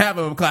closet and have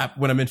him clap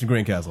when I mention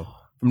Greencastle.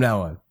 From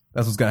now on,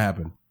 that's what's gonna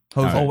happen.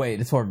 Jose. Oh wait,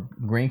 it's for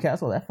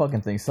Greencastle. That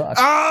fucking thing sucks.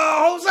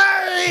 Oh,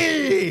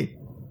 Jose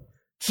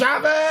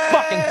Chavez,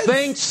 fucking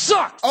thing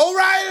sucks.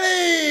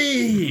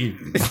 O'Reilly.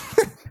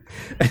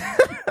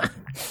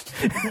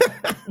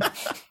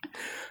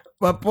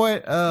 My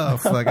point. Oh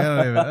fuck! I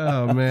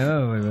don't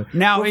even.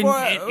 Now,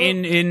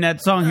 in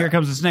that song, "Here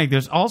Comes the Snake,"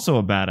 there's also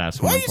a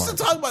badass one. Why are you still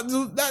talking about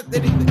that?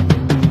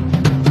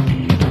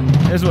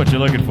 This is what you're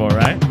looking for,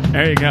 right?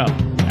 There you go.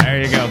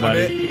 There you go,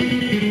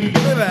 buddy. Look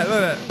at that.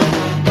 Look at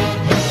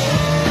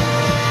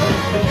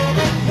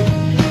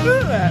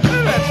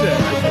that shit.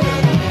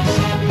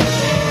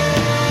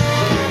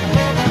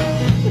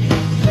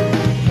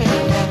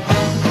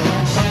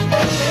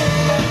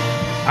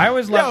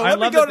 Let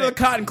me go to the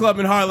Cotton Club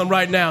in Harlem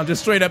right now,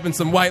 just straight up in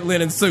some white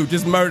linen suit.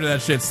 Just murder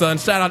that shit, son.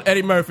 Shout out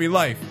Eddie Murphy,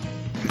 Life.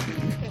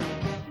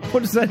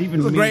 What does that even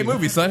mean? It was a great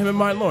movie, son. Him and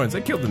Martin Lawrence.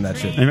 They killed him that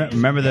shit.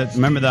 Remember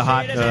the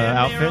hot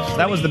outfits?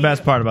 That was the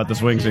best part about the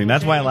swing scene.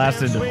 That's why it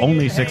lasted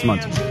only 6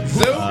 months.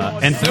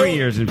 And 3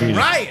 years in Phoenix.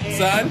 Right,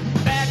 son.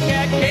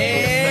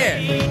 Yeah.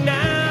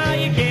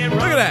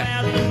 Look at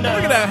that.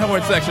 Look at that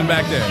horn section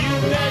back there.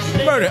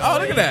 Murder. Oh,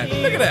 look at that.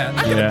 Look at that.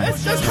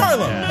 That's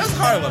Harlem. Yeah. That's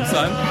Harlem,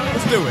 son.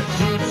 Let's do it.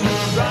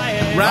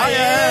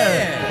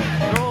 Riot.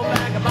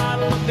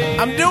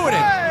 I'm doing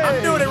it.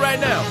 I'm doing it right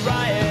now.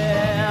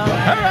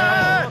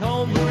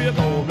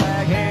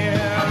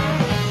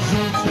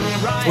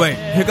 Wait,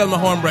 here comes my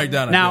horn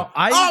breakdown. Now,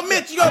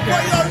 Mitch, what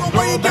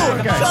are you doing?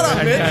 Okay. Shut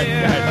up, Mitch.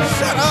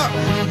 Shut up.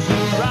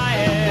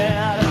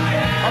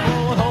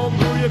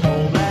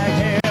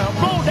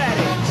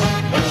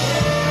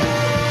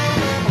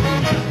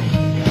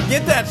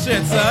 Get that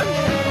shit, son.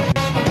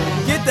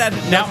 Get that.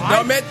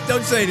 No, Mitch,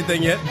 don't say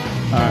anything yet.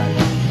 All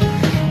right.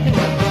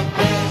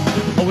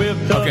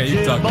 Okay,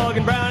 you talk.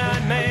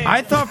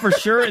 I thought for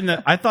sure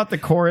I thought the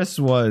chorus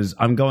was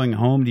 "I'm going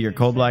home to your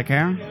coal black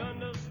hair."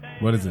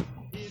 What is it?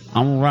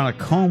 I'm gonna run a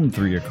comb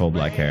through your coal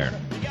black hair.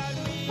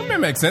 I mean, it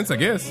makes sense, I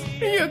guess.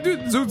 You gotta do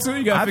Zoot Suit.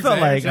 You gotta fix felt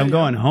that like shit. I'm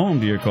going home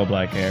to your coal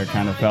black hair.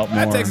 Kind of felt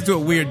more. That takes it to a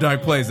weird,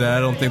 dark place that I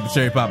don't think the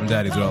Cherry Poppin'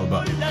 Daddies are all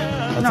about.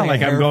 It's not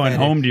like I'm going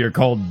home to your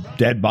cold,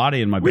 dead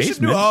body in my We basement.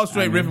 should do all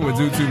Straight Riffin with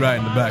Zoot Suit right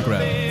in the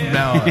background from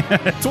now on.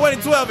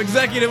 2012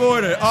 executive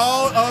order.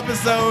 All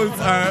episodes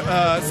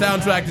are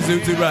soundtrack to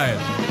Zoot Suit Riot.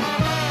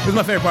 This is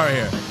my favorite part right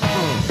here.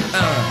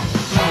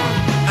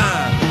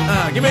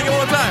 Give me it one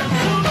more time.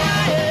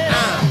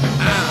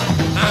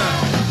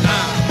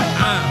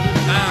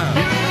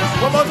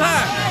 One more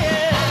time.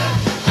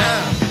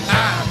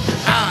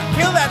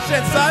 Kill that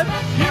shit, son.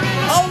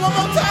 Oh, one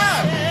more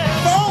time.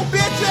 4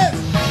 bitches.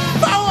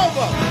 4 of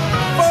them.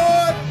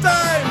 4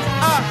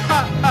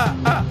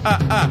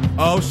 times.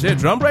 Oh, shit.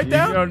 Drum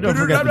breakdown? Don't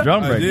forget the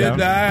drum breakdown.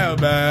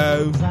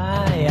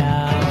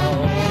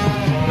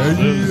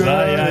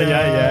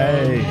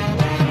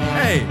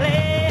 Hey,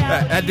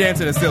 that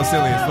dancing is still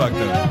silly as fuck,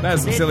 though.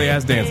 That's some silly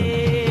ass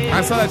dancing.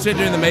 I saw that shit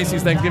during the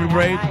Macy's Thanksgiving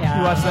parade.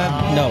 You watched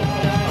that? No.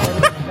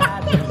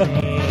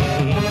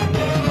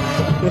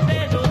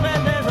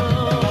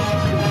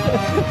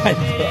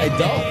 I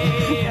don't.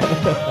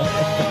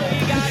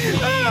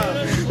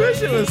 That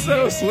shit was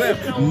so slick.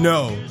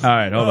 No. All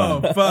right, hold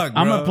on. Oh, fuck,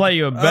 I'm bro. gonna play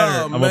you a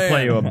better. I'm gonna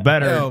play you a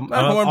better. Yo,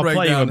 that I'll horn play you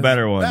breakdown a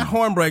better one. That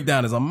horn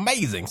breakdown is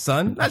amazing,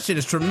 son. That shit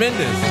is tremendous.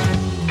 What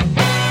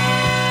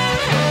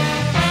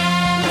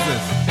is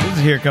this? This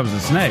is Here Comes the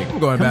Snake. I'm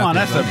going Come back on,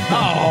 there, that's a. bud.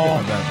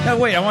 Oh. No,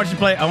 wait, I want you to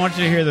play. I want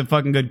you to hear the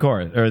fucking good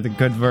chorus, or the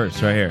good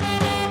verse right here.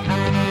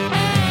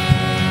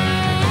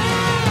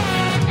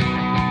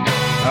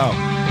 Oh.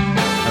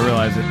 I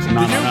realize it's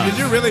not enough. Did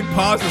you really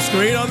pause the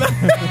screen on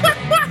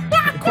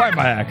that? Quite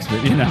by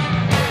accident, you know.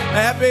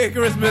 Happy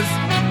Christmas,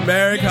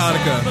 Merry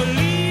Hanukkah.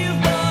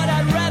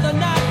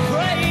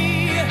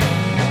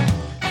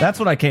 That's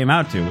what I came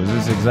out to, was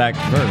this exact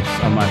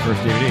verse on my first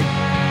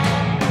DVD.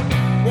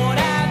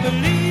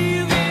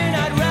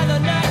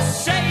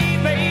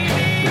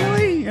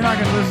 Really? You're not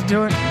going to listen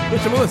to it?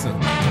 Listen. I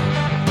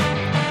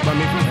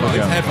mean, first of all,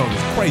 these headphones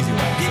is crazy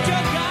loud.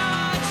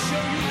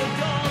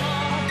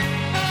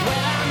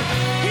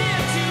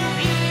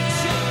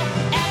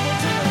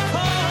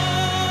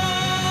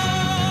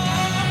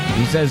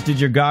 He says, did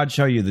your God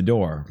show you the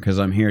door? Because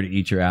I'm here to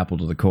eat your apple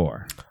to the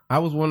core. I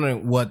was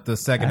wondering what the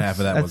second half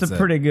of that was. That's a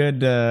pretty good...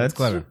 that's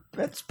clever.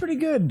 That's pretty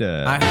good.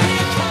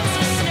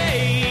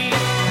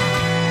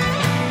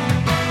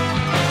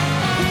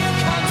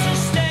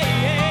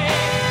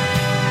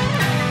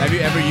 Have you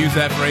ever used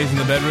that phrase in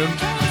the bedroom?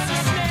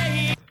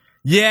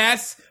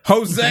 Yes,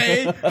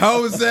 Jose,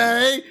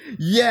 Jose,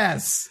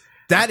 yes.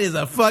 That is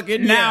a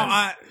fucking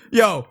Now,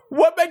 yo,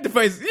 what make the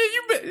face?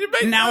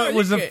 Now it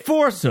was a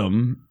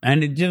foursome,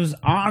 and it just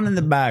on in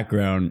the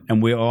background,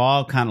 and we were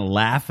all kind of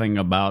laughing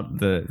about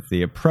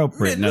the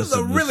appropriateness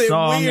of the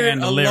song weird,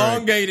 and the lyric.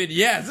 elongated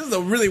yes. This is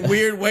a really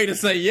weird way to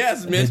say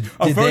yes, Mitch.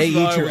 Did they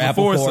eat your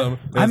apple core?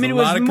 I mean, it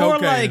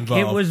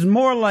was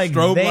more like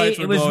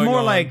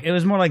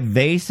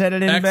they said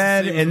it in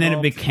bed, and then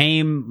it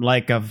became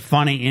like a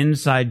funny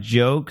inside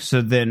joke.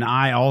 So then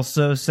I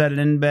also said it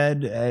in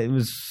bed. It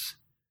was.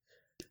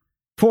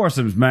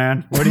 Foursomes,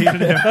 man. What are you gonna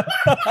do?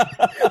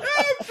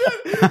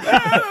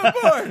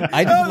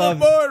 I'm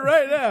bored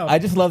right now. I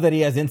just love that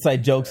he has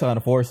inside jokes on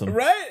a foursome.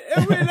 Right? I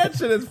mean, that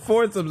shit is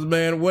foursomes,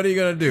 man. What are you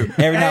gonna do?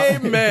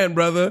 Amen,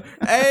 brother.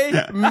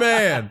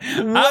 Amen.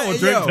 I will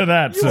drink to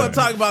that. You want to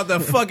talk about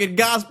the fucking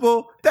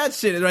gospel? That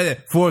shit is right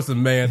there.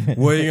 Foursome, man.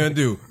 What are you gonna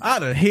do? I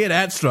done hear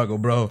that struggle,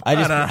 bro. I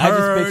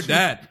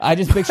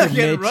just picture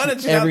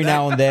Mitch every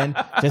now and then,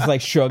 just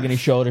like shrugging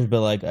his shoulders,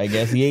 but like, I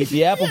guess he ate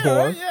the apple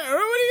core. Yeah.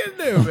 What are you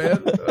gonna do,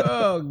 man?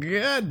 Oh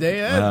god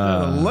damn,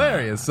 that's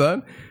hilarious,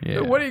 son.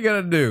 Yeah. What are you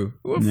gonna do?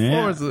 What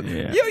force?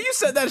 Yeah. Yo, you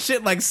said that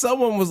shit like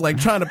someone was like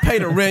trying to pay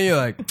the rent. You're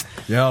like,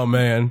 yo,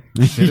 man,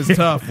 shit is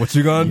tough. What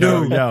you gonna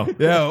do?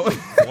 Yo.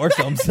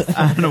 Foursomes.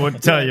 I don't know what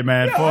to tell you,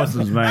 man.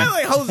 Foursomes, man.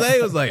 Like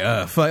Jose was like,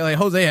 fuck. Like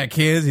Jose had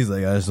kids. He's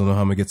like, I just don't know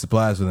how I'm gonna get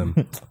supplies for them.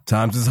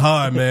 Times is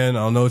hard, man. I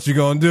don't know what you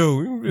gonna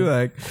do. You'd be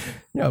like,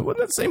 yeah,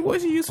 wasn't that the same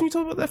voice you used when you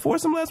talked about that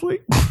foursome last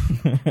week?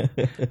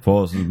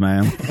 Foursomes,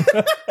 man.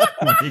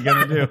 What are you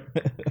gonna do?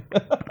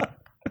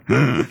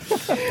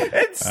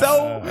 It's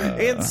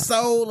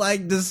so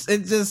like this.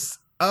 It just,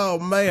 oh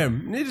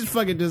man, it just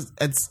fucking just.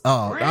 It's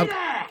I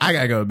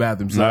gotta go to the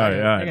bathroom. Sorry.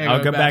 All right.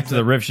 I'll go back to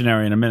the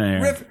Rifftionary in a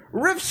minute here.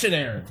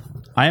 Rifftionary.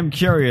 I am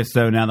curious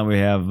though. Now that we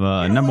have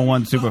number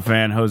one super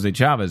fan Jose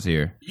Chavez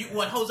here,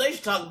 what Jose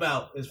should talk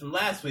about is from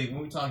last week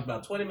when we talked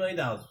about $20 million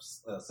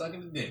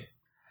sucking the dick.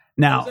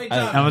 Now,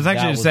 I was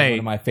actually going to say, one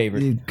of my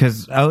favorites.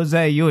 Because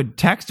Jose, you had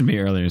texted me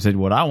earlier and said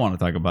what I want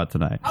to talk about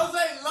tonight. Jose,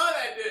 love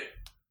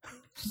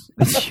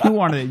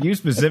that dick. You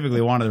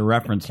specifically wanted to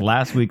reference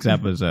last week's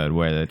episode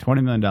where the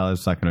 $20 million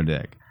sucking a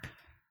dick.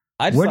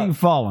 Where do you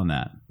fall on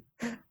that?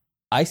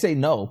 I say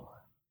no.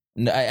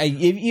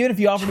 Even if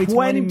you offer me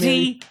 20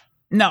 million.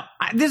 No,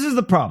 this is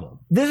the problem.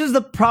 This is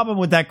the problem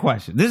with that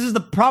question. This is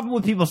the problem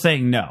with people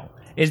saying no.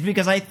 Is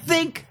because I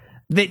think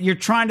that you're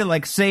trying to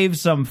like save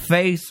some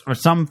face or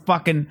some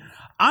fucking...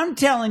 I'm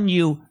telling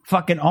you,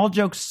 fucking all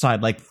jokes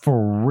aside, like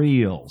for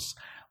reals.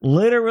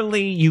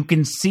 Literally, you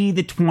can see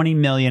the 20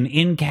 million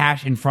in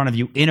cash in front of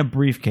you in a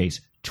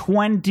briefcase.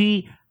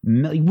 20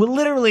 million. Well,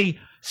 literally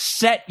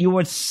you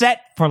are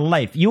set for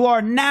life. You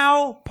are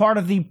now part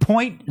of the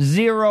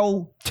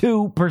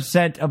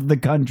 0.02% of the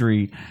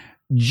country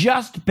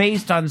just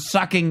based on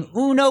sucking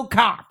uno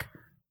cock.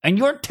 And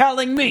you're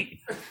telling me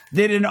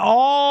that in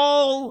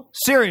all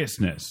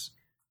seriousness,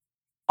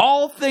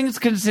 all things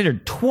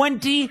considered,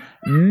 $20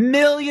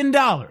 million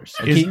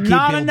is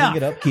not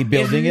enough. Keep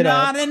building it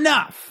up. Not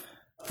enough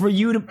for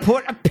you to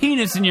put a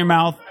penis in your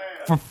mouth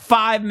for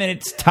 5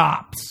 minutes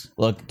tops.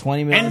 Look,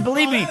 $20 million. And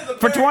believe me,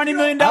 for $20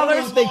 million, I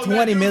don't think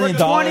 $20 million.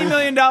 For $20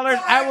 million,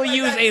 I will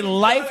use a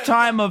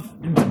lifetime of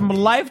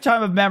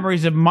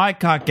memories of my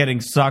cock getting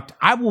sucked.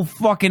 I will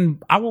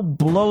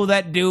blow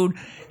that dude.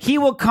 He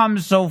will come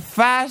so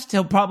fast,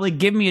 he'll probably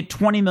give me a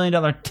 $20 million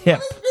tip.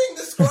 What is being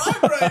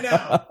described right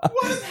now?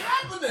 What is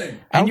happening?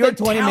 And your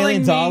 $20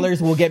 million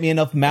will get me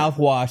enough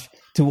mouthwash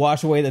to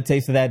wash away the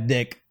taste of that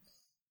dick.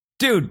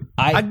 Dude,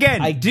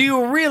 do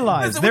you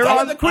realize there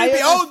are the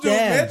creepy old dude,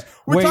 Mitch?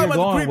 We're talking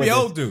about the creepy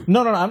old dude.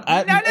 No.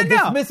 I'm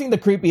dismissing the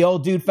creepy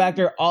old dude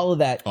factor, all of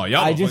that. Oh,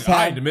 y'all, I ain't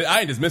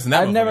dismissing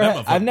that.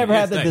 I've never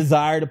had the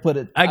desire to put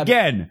it.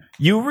 Again,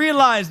 you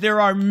realize there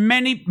are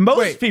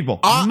most people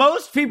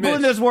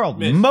in this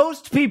world,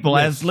 most people,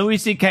 as Louis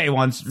C.K.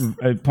 once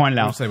pointed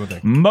out,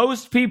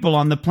 most people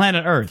on the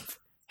planet Earth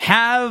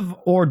have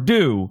or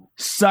do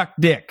suck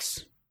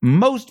dicks.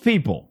 Most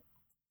people.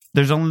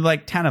 There's only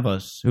like 10 of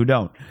us who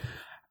don't.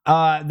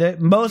 Most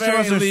Very of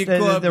us are elite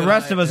club the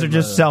rest of us are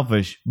just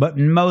selfish, but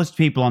most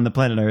people on the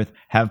planet Earth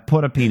have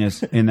put a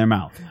penis in their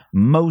mouth.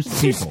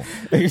 Most people.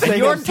 You're saying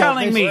You're I'm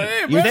telling me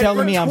selfish? You're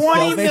telling me I'm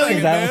selfish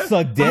because I don't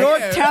suck dick?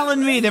 You're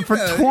telling me that for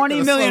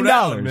 $20 million,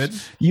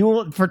 you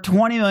will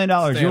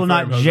you will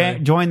not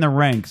join the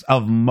ranks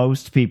of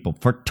most people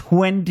for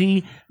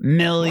 $20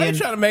 million. Why are you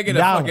trying to make it a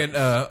fucking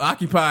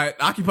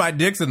occupy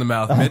dicks in the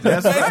mouth, Mitch?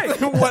 That's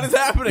right. What is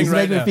happening He's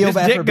right making me now? feel This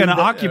bad dick for being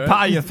gonna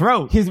occupy your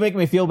throat. He's making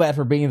me feel bad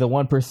for being the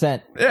 1%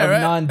 of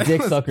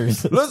non-dick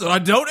suckers. Listen, I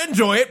don't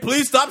enjoy it.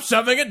 Please stop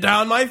shoving it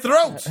down my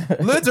throat.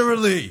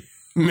 Literally,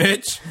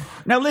 Mitch.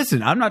 Now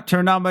listen, I'm not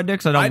turned on by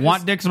dicks. I don't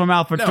want dicks in my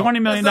mouth for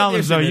 $20 million.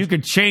 Though you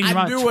could change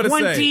my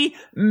 $20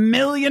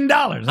 million.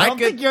 I don't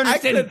think you're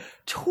understanding.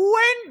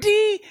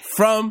 20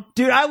 from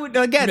dude. I would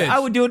again. Mitch. I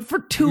would do it for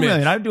 $2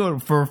 million. I'd do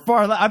it for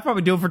far less. I'd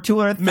probably do it for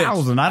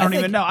 200,000. I don't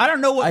even know. I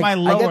don't know what my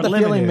lower limit is. I get the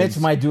feeling Mitch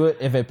might do it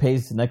if it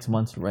pays next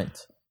month's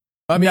rent.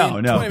 I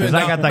mean, no, because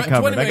I got that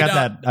covered.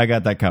 I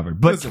got that covered.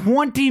 But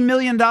 $20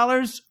 million?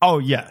 Oh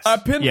yes. I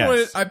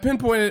pinpointed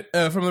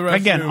from the restroom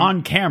again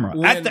on camera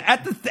at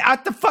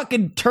the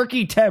fucking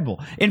turkey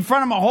table in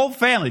front of my whole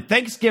family.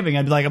 Thanksgiving,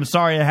 I'd be like, I'm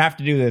sorry, I have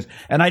to do this,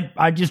 and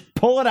I just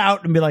pull it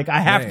out and be like, I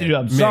have to do it.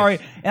 I'm sorry,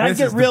 and I'd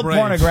get real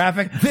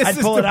pornographic. I'd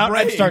pull it out.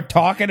 I'd start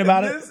talking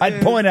about it.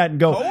 I'd point at it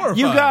and go, horrifying.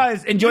 You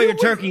guys enjoy your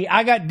turkey.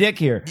 I got dick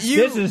here.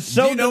 This is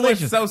so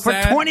delicious. So for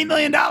 $20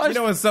 million. You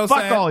know what's so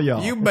Fuck sad? all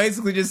y'all. You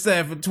basically just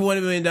said for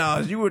 $20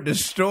 million, you would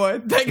destroy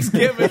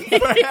Thanksgiving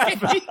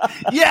forever.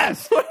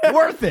 Yes,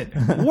 worth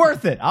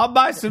it. I'll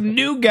buy some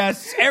new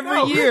guests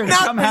every year to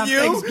come have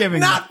Thanksgiving.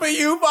 Not for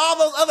you, for all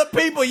those other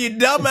people, you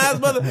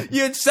dumbass mother.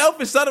 You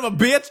selfish son of a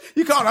bitch.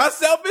 You call her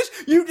selfish?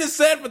 You just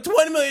said for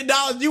 $20 million,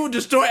 you would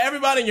destroy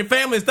everybody in your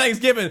family's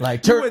Thanksgiving.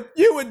 Like,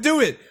 you would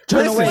do it.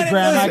 Turn away,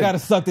 Graham. I gotta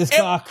suck this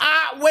cock.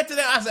 I went to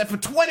them. I said, for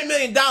 $20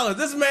 million,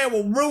 this man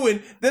will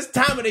ruin this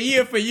time of the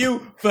year for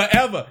you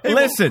forever.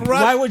 Listen,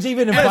 why would you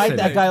even invite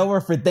that guy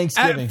over for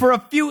Thanksgiving? For a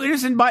few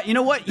innocent bites, you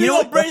know what? You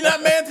don't bring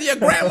that man to your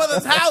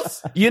grandmother's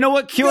house. You know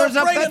what cures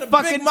up that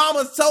fucking Big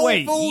Mama's soul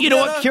food you know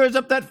what cures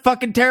up that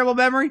fucking terrible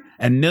memory?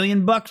 $1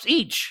 million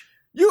each.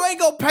 You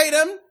ain't gonna pay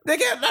them. They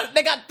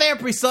got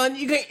therapy, son.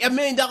 You can't. $1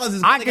 million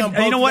is.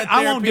 You know what?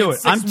 I won't do it.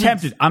 I'm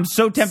tempted. I'm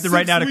so tempted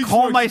right now to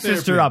call my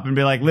sister up and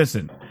be like,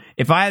 listen,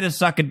 if I had to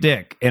suck a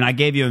dick and I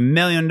gave you $1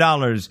 million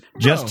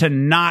just to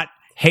not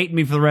hate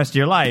me for the rest of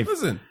your life,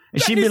 listen,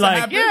 and she'd be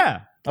like,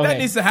 yeah. Okay. That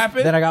needs to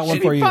happen. Then I got one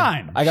for you.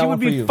 Fine. I got one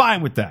for you. She would be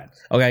fine with that.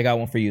 Okay, I got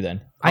one for you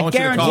then. I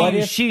guarantee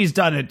you she's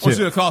done it too.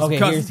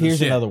 Okay,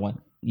 here's another one.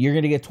 You're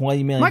gonna get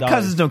 $20 million. My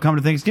cousins don't come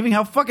to Thanksgiving.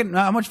 How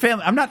much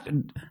family? I'm not.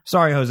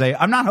 Sorry, Jose.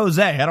 I'm not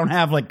Jose. I don't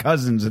have like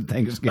cousins at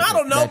Thanksgiving. I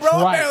don't know, bro.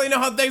 I barely know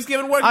how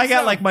Thanksgiving works. I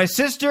got like my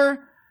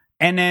sister.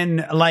 And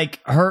then, like,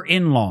 her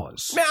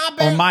in-laws.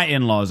 Or my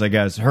in-laws, I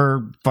guess.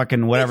 Her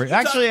fucking whatever.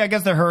 Actually, I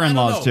guess they're her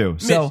in-laws, too.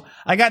 So,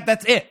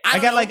 that's it. I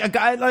got, like, a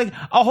guy, like,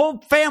 a whole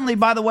family,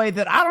 by the way,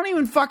 that I don't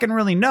even fucking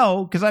really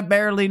know, because I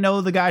barely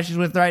know the guy she's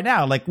with right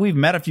now. Like, we've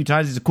met a few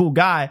times. He's a cool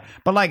guy.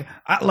 But, like,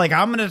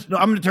 I'm gonna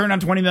turn down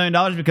 $20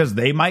 million because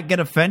they might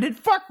get offended.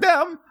 Fuck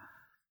them.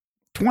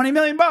 $20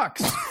 million.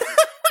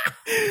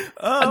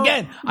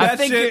 Again, I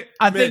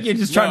think you're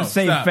just trying to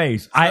save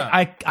face.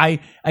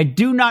 I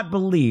do not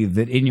believe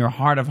that in your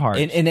heart of hearts,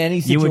 in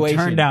any situation, you would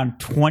turn down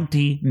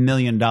 $20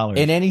 million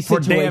in any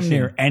situation for damn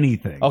near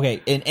anything.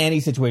 Okay, in any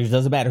situation,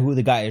 doesn't matter who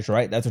the guy is,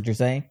 right? That's what you're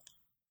saying.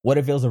 What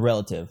if it was a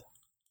relative?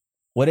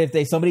 What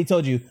if somebody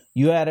told you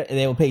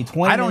they will pay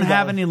 $20 I don't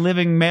have any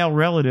living male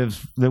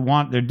relatives that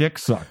want their dick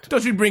sucked.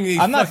 Don't you bring these?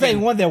 I'm not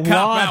saying one that wants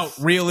out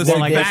realistic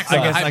facts.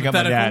 I guess I got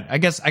my dad.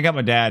 I got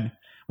my dad.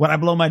 Would I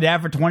blow my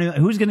dad for $20?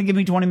 Who's going to give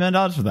me $20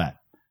 million for that?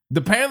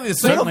 Apparently, the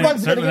certainly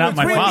not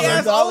my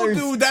father. Old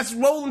dude that's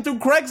rolling through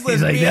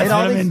Craigslist. Like,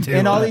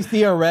 and all these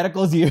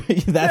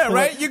theoreticals,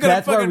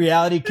 that's where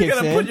reality kicks in. You're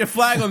going to put your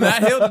flag on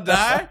that hill to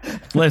die?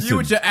 Listen. You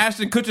with your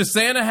Ashton Kutcher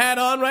Santa hat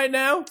on right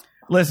now?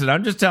 Listen,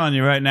 I'm just telling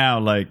you right now,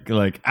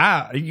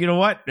 you know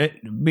what? I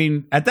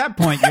mean, at that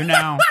point, you're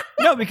now...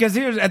 No, because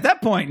at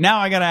that point, now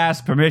I got to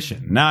ask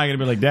permission. Now I got to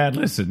be like, Dad,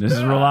 listen, this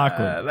is real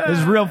awkward. This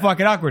is real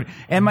fucking awkward.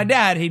 And my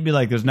dad, he'd be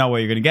like, there's no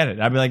way you're going to get it.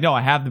 I'd be like, no, I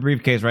have the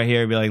briefcase right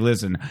here. He'd be like,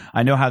 listen,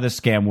 I know how this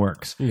scam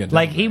works.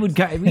 Like, he's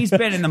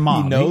been in the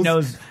mob.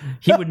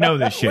 He would know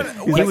this shit.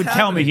 He would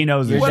tell me he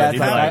knows this shit.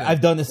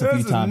 I've done this a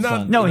few times,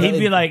 son. No, he'd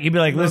be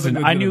like,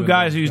 listen, I knew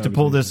guys who used to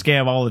pull this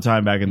scam all the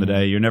time back in the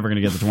day. You're never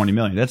going to get the $20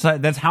 million.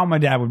 That's how my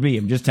dad would be.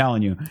 I'm just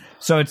telling you.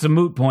 So it's a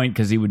moot point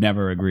because he would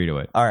never agree to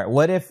it. All right.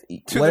 What if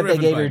they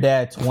gave your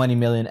dad $20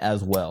 million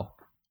as well?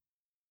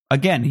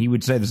 Again, he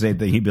would say the same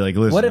thing. He'd be like,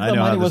 listen, what if the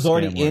money was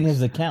already in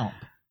his account?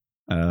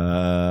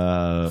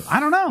 I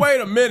don't know. Wait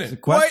a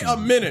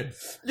minute.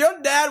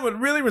 Your dad would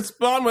really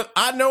respond with,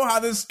 I know how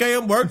this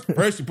scam works.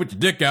 First, you put your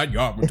dick out, you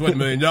offer $20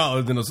 million,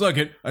 then I'll suck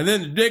it, and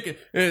then the dick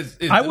is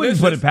I wouldn't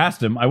put it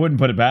past him.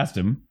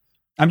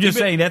 I'm just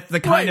saying that's the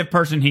kind of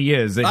person he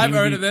is. I've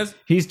heard of this.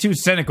 He's too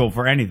cynical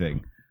for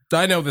anything.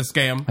 I know the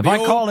scam. If I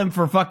call him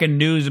for fucking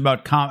news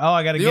about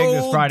I got a gig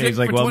this Friday, he's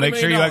like, well, make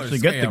sure you actually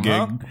get the gig.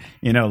 Huh?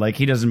 You know, like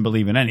he doesn't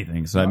believe in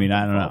anything. So I mean,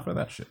 I don't know for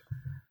that shit.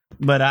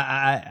 But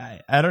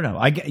I don't know.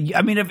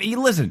 I mean, if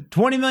you listen,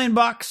 $20 million,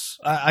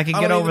 I could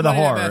get over the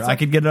horror. I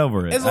could get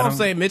over it. That's what I'm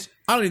saying, Mitch.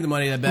 I don't need the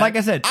money that bad. Like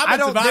I said, I've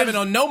been surviving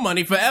on no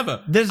money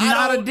forever. There's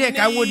not a dick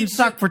I wouldn't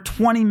suck for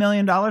 $20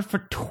 million for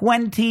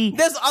 20.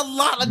 There's a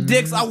lot of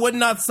dicks I would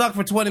not suck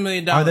for $20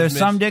 million. Are there Mitch.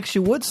 some dicks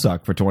you would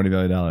suck for $20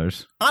 million?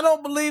 I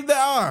don't believe there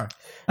are.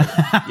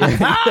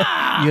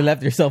 You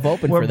left yourself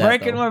open for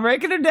that. We're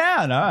breaking it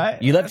down. All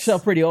right. You left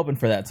yourself pretty open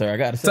for that, sir. I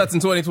got to say. That's in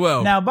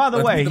 2012. Now, by the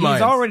Let's way, beat he's the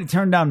Mayans. already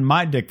turned down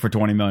my dick for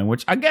 $20 million,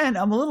 which again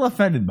I'm a little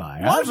offended by.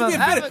 Why would you be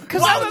offended?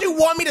 Why would you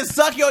want me to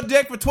suck your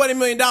dick for $20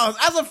 million?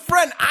 As a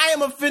friend, I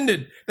am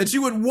offended that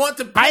you would want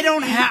to pay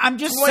I'm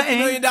just $20 saying,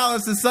 million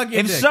to suck your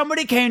if dick.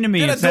 somebody came to me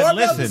Did and a said,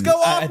 doorbell just "Listen," go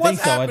off? I think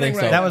What's so. I happening think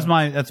so. right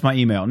now? that's my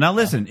email. Now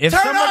listen, if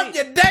Turn somebody off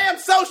your damn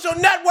social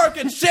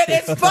networking shit.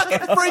 It's fucking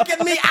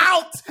freaking me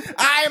out.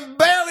 I am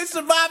barely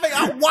surviving.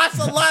 I watched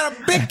a lot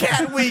of Big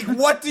Cat Week.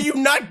 What do you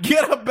not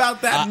get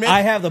about that, man?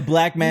 I have the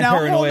black man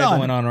paranoia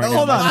going on right now.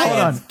 Hold on.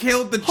 Lions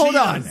killed the Hold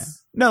on.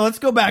 cheetahs. No, let's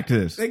go back to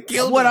this. They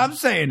killed what them. I'm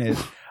saying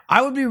is,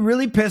 I would be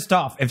really pissed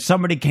off if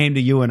somebody came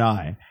to you and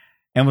I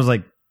and was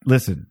like,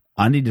 "Listen,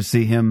 I need to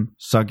see him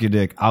suck your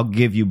dick. I'll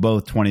give you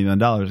both $20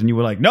 million." And you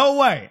were like, "No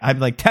way." I'd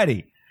be like,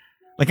 "Teddy,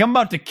 like I'm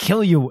about to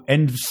kill you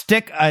and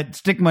stick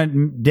my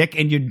dick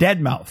in your dead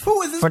mouth."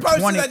 Who is this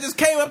person that just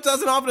came up to us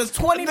and offered us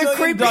 $20 million? The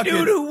creepy ducats?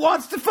 dude who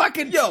wants to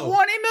fucking $20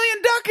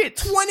 million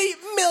ducats.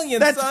 $20 million,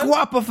 That's son.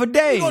 guapa for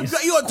days.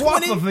 You want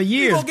Guapa 20? for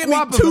years. You gonna give me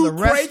Guapa 2 for the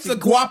rest. crates of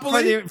Guapa guapoli?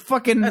 for the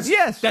fucking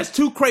yes. That's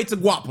 2 crates of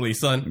guapoli,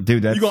 son.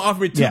 Dude, that's- you gonna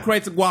offer me 2 yeah.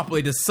 crates of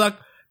guapoli to suck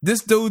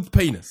this dude's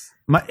penis?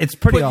 It's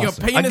pretty Put your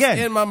awesome. penis Again,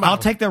 in my mouth. I'll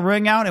take the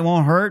ring out. It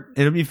won't hurt.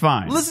 It'll be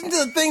fine. Listen to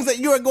the things that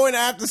you are going to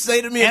have to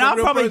say to me. And as a I'll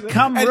real probably person.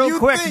 come And real you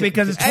quick think-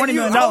 because it's and $20 you-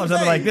 million. I'll be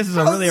Jose, like, this is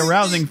a really Jose,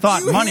 arousing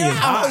thought. You Money hear is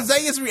how hot.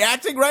 Jose is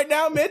reacting right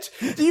now, Mitch?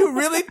 Do you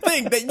really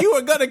think that you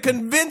are going to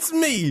convince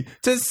me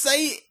to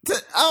say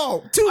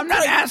I'm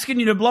not asking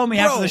you to blow me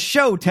after the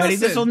show, Teddy.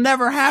 This will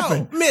never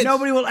happen. No, Mitch,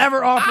 Nobody will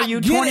ever offer you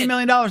 $20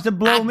 million to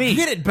blow me.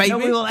 Get it, baby.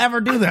 Nobody will ever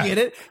do that. Get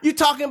it? You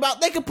talking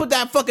about they could put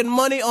that fucking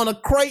money on a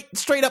crate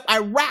straight up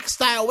Iraq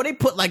style where they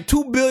put like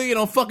 $2 billion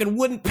on fucking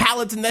wooden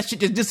pallets and that shit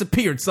just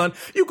disappeared, son.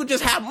 You could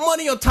just have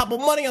money on top of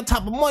money on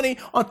top of money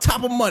on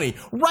top of money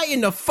right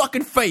in the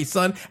fucking face,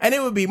 son. And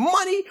it would be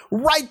money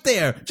right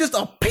there. Just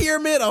a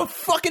pyramid of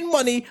fucking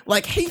money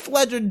like Heath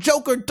Ledger,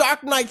 Joker,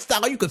 Dark Knight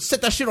style. You could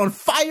set that shit on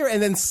fire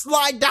and then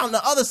slide down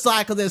the other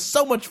side because there's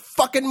so much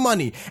fucking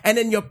money. And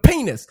then your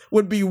penis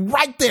would be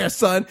right there,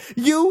 son.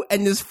 You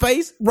and this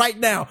face right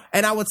now.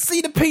 And I would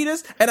see the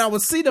penis and I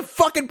would see the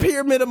fucking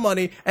pyramid of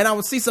money and I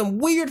would see some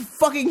weird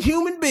fucking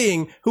human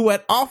being who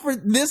had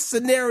offered this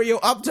scenario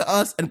up to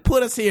us and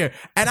put us here.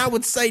 And I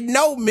would say,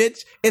 no, Mitch,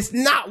 it's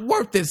not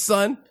worth it,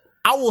 son.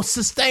 I will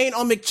sustain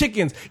on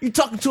McChickens. You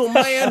talking to a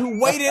man who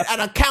waited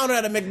at a counter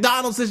at a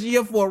McDonald's this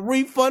year for a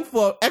refund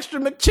for an extra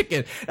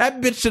McChicken.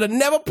 That bitch should have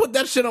never put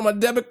that shit on my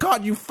debit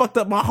card. You fucked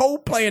up my whole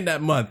plan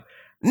that month.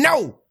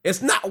 No,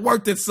 it's not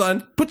worth it,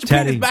 son. Put your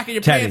penis back in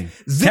your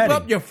pants. Zip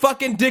up your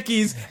fucking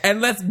dickies and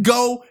let's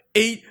go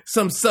eat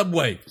some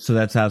Subway. So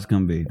that's how it's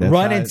going to be. That's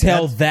Run and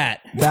tell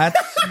that.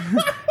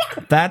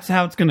 That's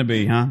how it's going to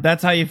be, huh?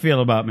 That's how you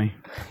feel about me.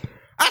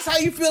 That's how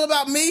you feel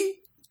about me?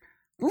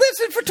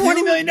 Listen, for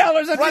 $20 million, I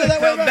feel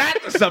that way about that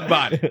to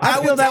somebody.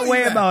 I feel that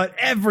way about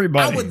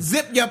everybody. I would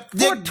zip your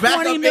dick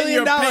back up in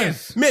your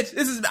pants. Mitch,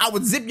 I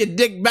would zip your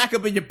dick back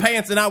up in your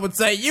pants and I would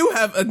say, you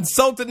have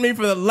insulted me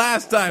for the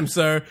last time,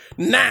 sir.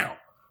 Now,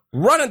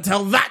 run and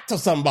tell that to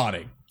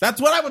somebody. That's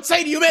what I would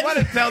say to you, Mitch. Run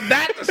and tell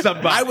that to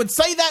somebody. I would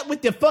say that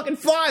with your fucking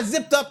fly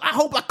zipped up. I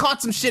hope I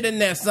caught some shit in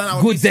there, son. I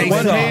would Good day,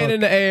 One son. hand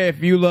in the air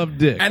if you love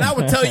dick. And I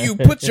would tell you,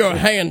 put your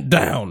hand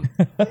down.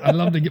 I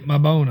love to get my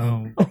bone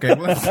on. Okay,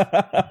 well,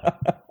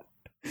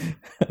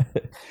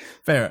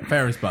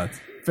 fair response.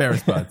 Fair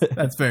response.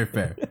 That's very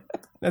fair.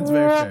 That's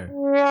very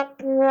fair.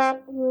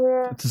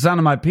 It's the sound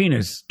of my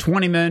penis.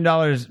 $20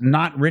 million,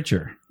 not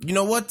richer. You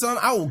know what, son?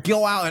 I will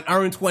go out and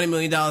earn $20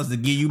 million to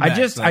give you back.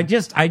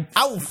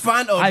 I will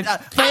find a. I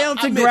failed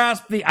to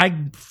grasp the. I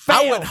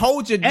would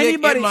hold your dick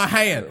in my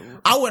hand.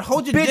 I would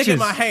hold your dick in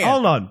my hand.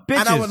 Hold on, bitches.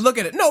 And I would look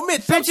at it. No,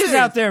 Mitch. Bitches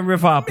out there in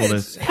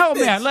Riffopolis. Help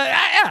me out.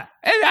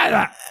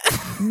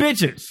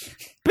 Bitches.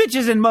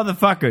 Bitches and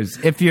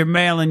motherfuckers. If you're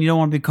male and you don't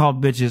want to be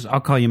called bitches, I'll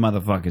call you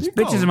motherfuckers.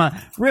 Bitches and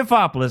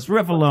Riffopolis,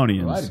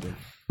 Riffalonians.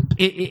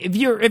 If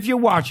you're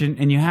watching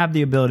and you have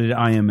the ability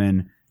to IM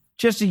in,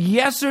 just a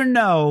yes or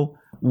no,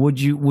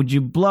 would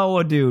you blow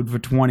a dude for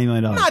 $20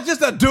 million? Not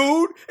just a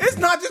dude. It's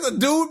not just a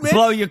dude, man.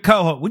 Blow your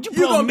co-host. Would you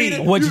blow me?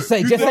 What'd you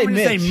say? Just say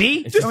Mitch. Say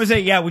me? I'm gonna say,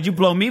 yeah. Would you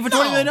blow me for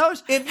 $20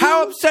 million?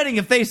 How upsetting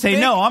if they say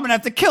no. I'm gonna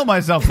have to kill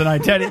myself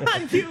tonight, Teddy.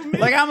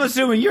 Like I'm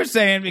assuming you're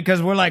saying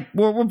because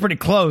we're pretty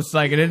close.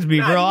 Like it'd be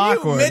real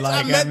awkward. Mitch,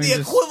 like, I meant the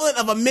equivalent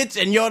of a Mitch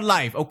in your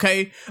life.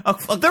 Okay,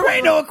 there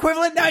ain't no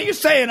equivalent. Now you're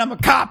saying I'm a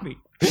copy.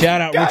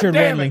 Shout out God Richard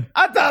damn Wendling. it.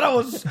 I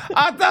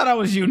thought I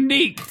was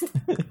unique.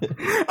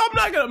 I'm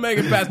not gonna make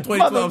it past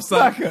 2012,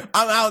 son. Motherfucker.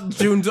 I'm out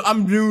June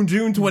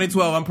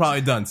 2012. I'm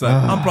probably done,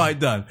 son. I'm probably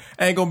done.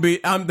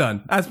 I'm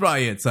done. That's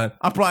probably it, son.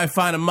 I'll probably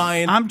find a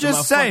Mayan. I'm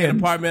just saying.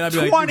 Apartment. I'd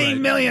be like, $20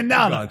 million.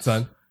 God,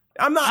 son.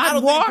 I'm not. I I'd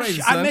don't think you're wash.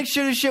 crazy, son. I'd make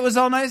sure the shit was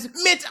all nice.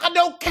 Mitch, I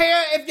don't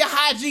care if your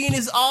hygiene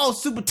is all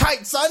super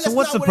tight, son. That's So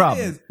what's not the what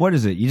problem? It is. What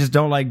is it? You just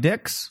don't like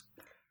dicks?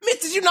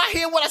 Mitch, did you not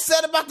hear what I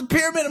said about the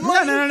pyramid of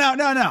money?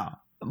 No.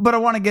 But I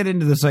want to get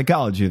into the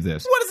psychology of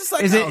this. What is the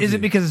psychology? Is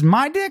it because it's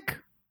my dick?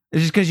 Is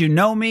it just because you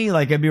know me?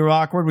 Like, it'd be real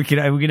awkward. We could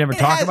never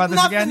talk about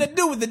this It again? has nothing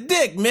to do with the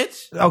dick,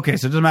 Mitch. Okay,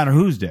 so it doesn't matter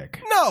whose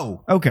dick.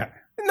 No. Okay.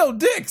 No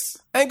dicks.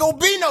 Ain't gonna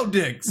be no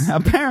dicks.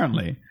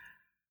 Apparently.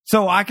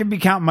 So I could be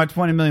counting my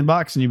 $20 million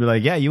and you'd be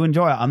like, yeah, you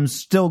enjoy it. I'm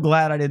still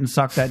glad I didn't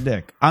suck that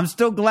dick. I'm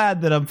still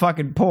glad that I'm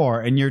fucking poor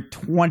and you're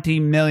 20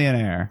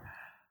 millionaire.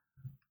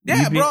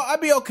 Yeah, bro,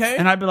 I'd be okay.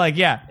 And I'd be like,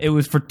 yeah, it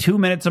was for 2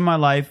 minutes of my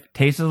life.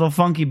 Tasted a little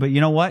funky, but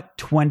you know what?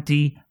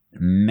 20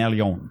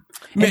 million.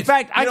 Mitch, in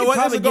fact, I you know could what?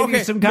 probably This is give you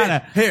okay. some kind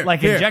of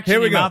Mitch, injection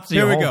in your mouth so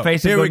your whole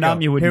face would go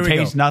numb. You wouldn't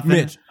taste nothing.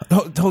 Mitch,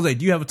 Jose,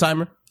 do you have a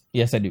timer?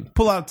 Yes, I do.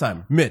 Pull out a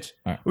timer. Mitch,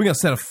 All right. we're going to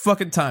set a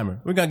fucking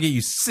timer. We're going to give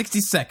you 60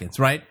 seconds,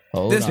 right?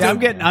 Hold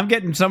on. I'm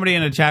getting somebody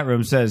in the chat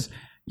room says,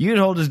 you'd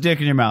hold his dick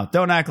in your mouth.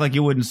 Don't act like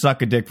you wouldn't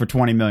suck a dick for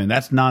 20 million.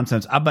 That's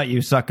nonsense. I bet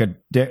you suck a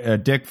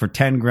dick for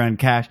 10 grand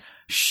cash.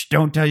 Shh,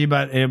 don't tell you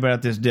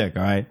about this dick,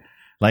 all right?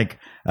 Like,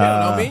 You know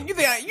what I mean? You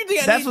think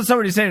I that's need- what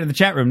somebody's saying in the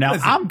chat room. Now,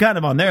 Listen. I'm kind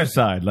of on their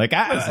side. Like,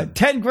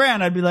 10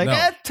 grand, I'd be like,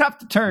 No. tough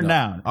to turn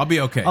down. I'll be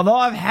okay. Although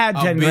I've had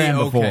I'll 10 be grand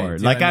okay. before.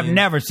 Do you Like, know what I I've mean?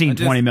 never seen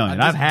 20 million.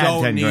 I I've just had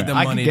don't 10 need grand. the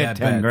I could money get that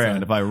 10 bad, grand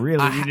son. if I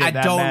really needed I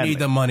that don't badly. need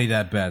the money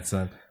that bad,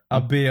 son.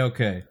 I'll be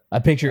okay. I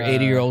picture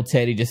 80-year-old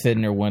Teddy just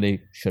sitting there one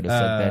day. Should have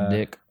sucked that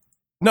dick.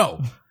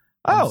 No.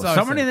 Oh, sorry,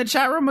 somebody sir. in the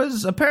chat room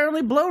has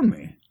apparently blown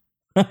me.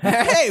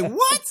 Hey,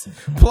 what?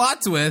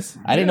 Plot twist.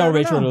 I didn't know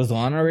Richard was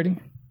on already.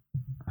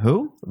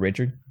 Who?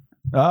 Richard.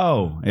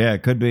 Oh, yeah,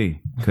 could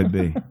be.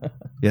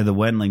 Yeah, the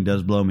Wendling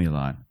does blow me a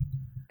lot.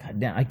 God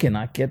damn, I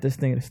cannot get this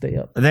thing to stay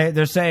up.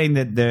 They're saying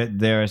that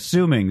they're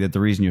assuming that the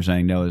reason you're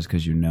saying no is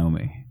because you know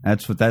me.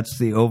 That's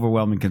the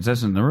overwhelming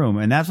consensus in the room,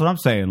 and that's what I'm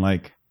saying.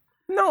 Like,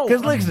 No.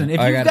 because listen, if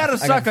you've got to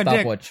suck a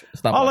dick, all I'm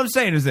Stopwatch.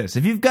 saying is this: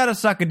 if you've got to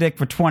suck a dick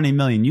for 20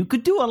 million, you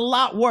could do a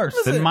lot worse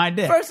than my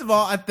dick. First of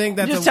all, I think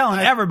I'm that's just telling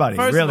everybody.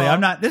 first of Really, all,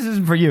 I'm not. This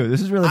isn't for you.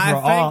 This is really for I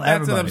think all that's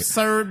everybody. an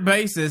absurd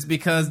basis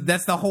because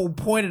that's the whole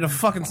point of the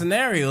fucking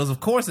scenarios. Of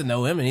course, I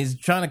know him, and he's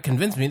trying to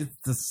convince me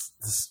to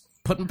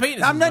put my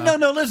penis. I'm not,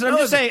 no. Listen, I'm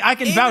just saying I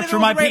can even vouch if for it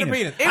my was random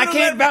penis. Even I if it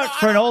can't was- vouch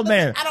for an old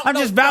man. I don't- I'm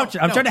just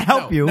vouching. I'm trying to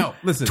help you. No,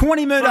 listen.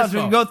 20 minutes. First We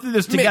of can all, go through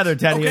this Mitch, together,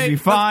 Teddy. okay, It'll be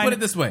let's fine. put it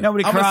this way.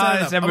 Nobody I'm gonna set it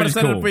cries. up. Everybody's I'm gonna set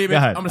it cool. up for you, Go Mitch.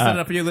 ahead. I'm gonna set it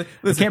up for you.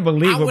 Listen, can't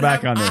believe I we're would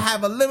back have- on this. I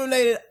have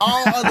eliminated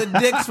all other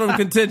dicks from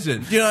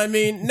contention. You know what I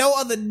mean? No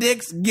other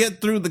dicks get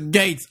through the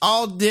gates.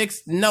 All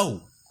dicks, no.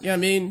 You know what I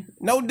mean?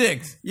 No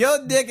dicks.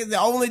 Your dick is the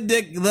only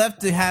dick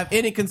left to have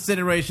any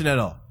consideration at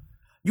all.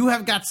 You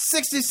have got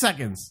 60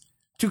 seconds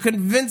to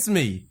convince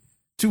me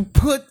to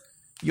put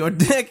your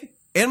dick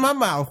in my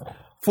mouth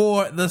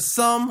for the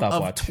sum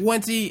Stopwatch. of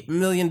 $20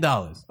 million.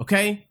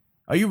 Okay?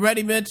 Are you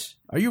ready, Mitch?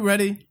 Are you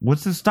ready?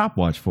 What's the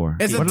stopwatch for?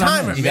 It's What a did I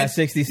timer. miss? You got Mitch.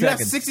 60 You got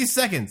seconds. 60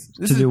 seconds.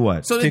 To do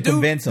what? So To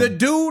convince him. the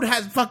dude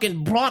has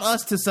fucking brought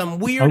us to some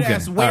weird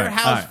ass Okay. All right.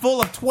 warehouse All right.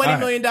 full of $20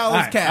 million All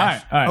right.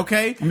 cash. All right.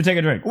 Okay? Let me take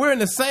a drink. We're in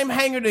the same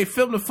hangar they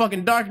filmed the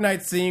fucking Dark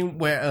Knight scene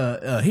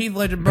where Heath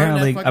Ledger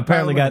burned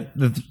Apparently, that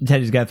fucking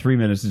Teddy's got 3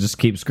 minutes to just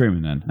keep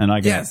screaming then, and I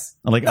got Yes.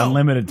 no,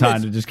 unlimited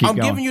time Mitch, to just keep I'm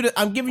going.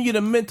 giving you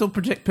the mental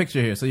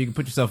picture here so you can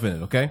put yourself in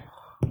it, okay?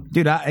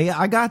 Dude,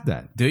 I got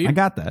that. Do you? I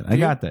got that. I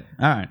got that.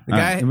 All right. The all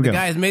guy right, here we go.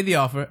 has made the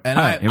offer, and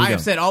All right, here we I have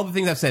go. said all the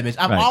things I've said, Mitch.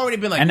 I've Right. already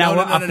been like, and now no,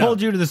 I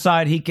pulled you to the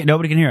side.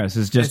 Nobody can hear us.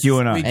 It's just you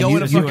and I. we And go you,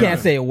 in a you fucking-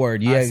 can't say a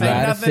word. You I say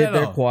gotta nothing sit at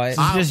there all. quiet.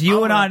 It's just you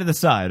I'm and I gonna- to the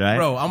side, right?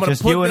 Bro, I'm gonna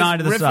just put you and this I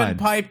to the riffing side.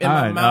 pipe in All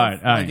my right, mouth all right,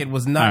 all right. like it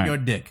was not All right. your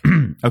dick.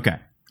 Okay,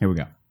 here we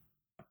go.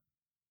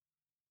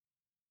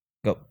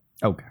 Go.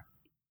 Okay.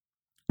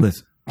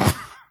 Listen,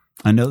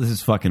 I know this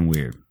is fucking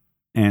weird.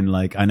 And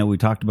like I know we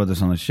talked about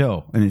this on the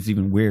show, and it's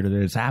even weirder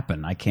that it's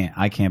happened. I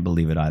can't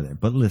believe it either.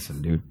 But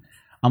listen, dude,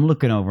 I'm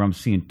looking over, I'm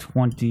seeing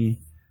 $20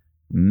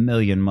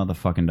 million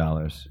motherfucking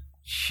dollars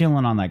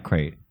chilling on that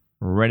crate,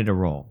 ready to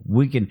roll.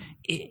 We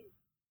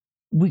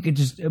could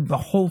just the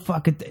whole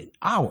fucking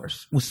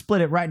hours. We'll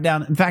split it right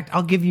down. In fact,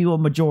 I'll give you a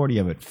majority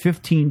of it.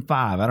 15.5.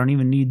 I don't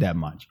even need that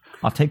much.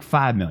 I'll take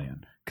 $5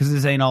 million. Because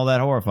this ain't all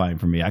that horrifying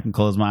for me. I can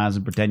close my eyes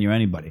and pretend you're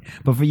anybody.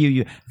 But for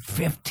you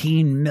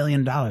 $15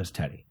 million,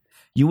 Teddy.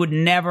 You would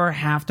never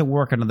have to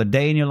work another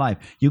day in your life.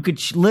 You could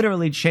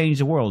literally change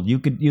the world. You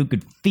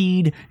could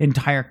feed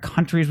entire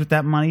countries with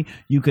that money.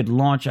 You could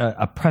launch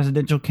a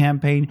presidential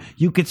campaign.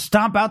 You could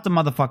stomp out the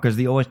motherfuckers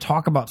that you always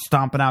talk about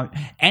stomping out.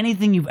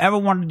 Anything you've ever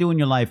wanted to do in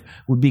your life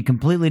would be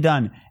completely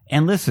done.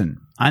 And listen,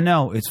 I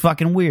know it's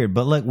fucking weird,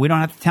 but look, we don't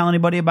have to tell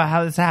anybody about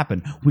how this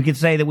happened. We could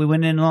say that we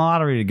went in the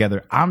lottery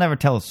together. I'll never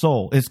tell a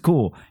soul. It's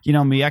cool. You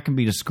know me, I can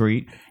be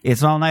discreet.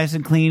 It's all nice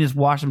and clean. Just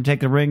wash them,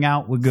 take the ring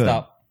out. We're good.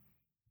 Stop.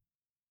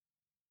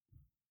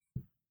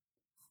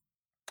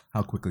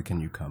 How quickly can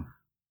you come?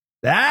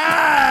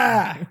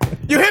 Ah!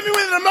 You hit me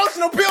with an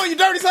emotional pill, you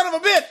dirty son of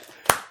a bitch!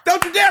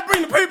 Don't you dare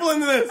bring the people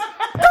into this!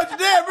 Don't you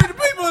dare bring the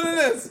people into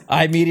this!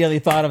 I immediately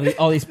thought of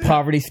all these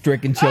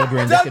poverty-stricken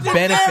children that could Don't you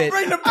dare benefit.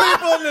 bring the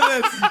people into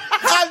this!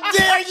 How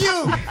dare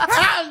you!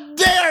 How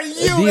dare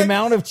you! The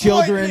amount of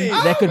children exploit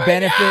me. that could Oh my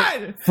benefit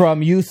God.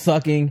 from you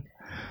sucking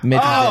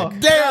Mitch's How dick.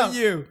 dare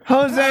you!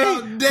 Jose,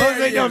 How dare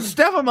Jose, you. don't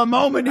step on my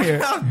moment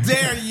here. How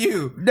dare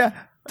you!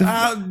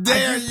 How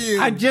dare you!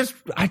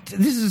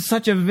 This is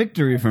such a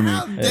victory for me.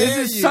 How dare This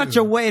is you. such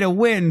a way to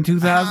win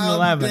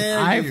 2011. How dare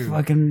I you.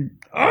 fucking.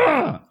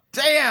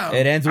 Damn!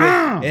 It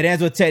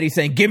ends with Teddy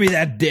saying, "Give me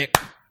that dick."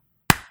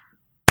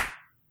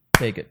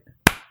 Take it.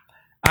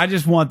 I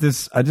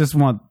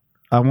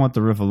want the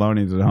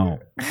Riffalonians at home.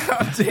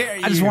 How dare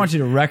you! I just want you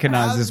to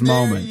recognize How this dare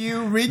moment.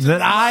 You reach that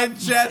my I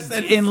chest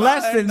and in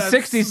less than find a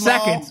 60 small,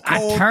 seconds, I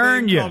cold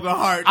turned thing you. from the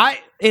heart.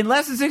 In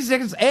less than 60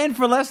 seconds, and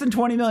for less than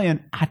 20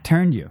 million, I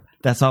turned you.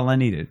 That's all I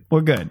needed.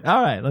 We're good.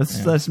 All right,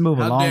 let's move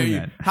How along dare you?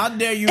 then. How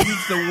dare you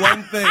reach the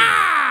one thing?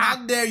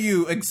 How dare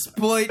you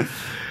exploit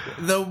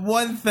the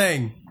one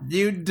thing?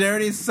 You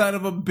dirty son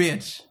of a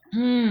bitch!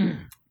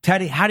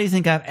 Teddy, how do you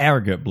think I've ever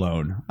get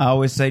blown? I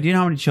always say, do you know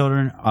how many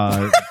children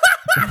are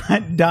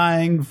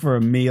dying for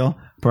a meal?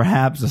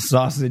 Perhaps a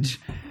sausage.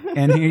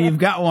 And here you've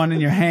got one in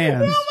your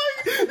hands.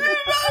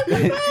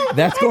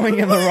 That's going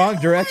in the wrong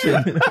direction.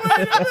 Wait a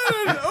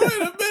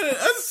minute.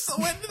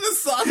 When did the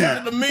sausage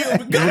and the meal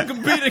become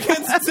compete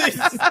against these?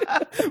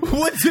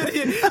 What did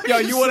you? Yo,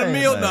 you want a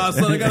meal? Nah,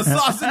 son, I got a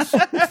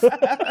sausage.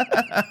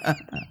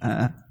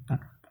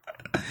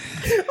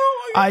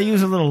 I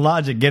use a little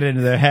logic, get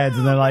into their heads,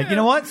 and they're like, you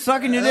know what?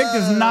 Sucking your dick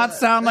does not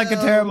sound like a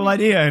terrible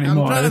idea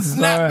anymore. I'm trying to This is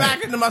snap all right.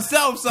 back into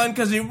myself, son,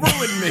 because you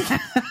ruined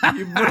me.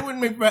 You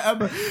ruined me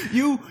forever.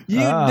 You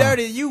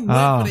dirty. You went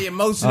for the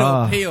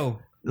emotional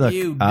appeal. Look,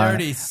 You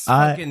dirty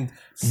fucking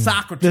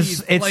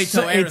Socrates, Plato, it's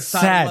Aristotle,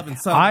 sad. loving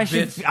son of a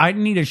bitch. I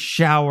need a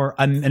shower,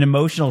 an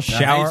emotional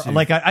shower. you.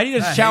 Like I need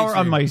a shower hate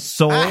on you. my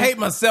soul. I hate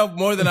myself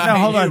more than No, I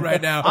hold hate on. you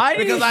right now. I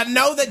Because need- I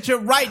know that you're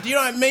right. Do you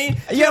know what I mean?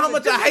 You Yeah, know how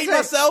much but I hate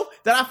myself?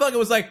 That I fucking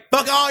was like,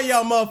 fuck all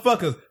y'all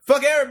motherfuckers.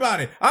 Fuck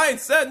everybody. I ain't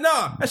said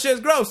nah. That shit's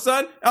gross,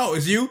 son. Oh,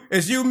 it's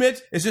you,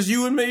 Mitch. It's just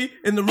you and me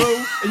in the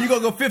room. And you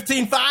gonna go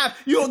 15-5?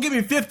 You gonna give me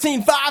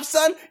 15-5,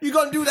 son? You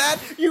gonna do that?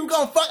 You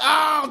gonna fuck?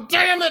 Oh,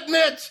 damn it,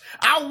 Mitch.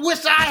 I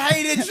wish I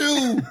hated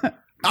you.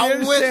 I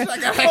wish I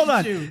could Hold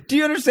on. hate you. Do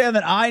you understand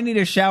that I need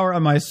a shower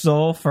on my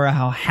soul for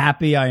how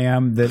happy I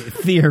am that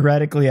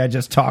theoretically I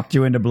just talked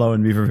you into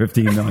blowing me for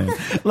 15 million?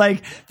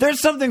 Like, there's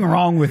something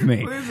wrong with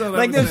me.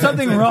 Like, there's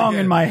something wrong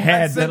in my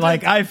head that,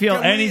 like, I feel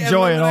any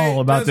joy at all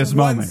about this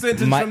moment.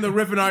 Sentence My- from the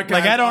Riffin archive.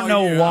 Like, I don't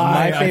know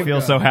why I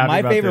feel so happy My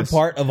about favorite this.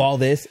 part of all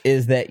this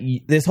is that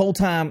this whole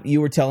time you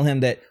were telling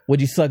him that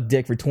would you suck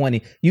dick for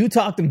 20, you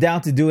talked him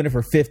down to doing it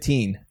for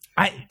 15.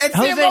 It's the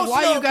Jose,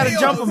 why emotional you gotta appeal,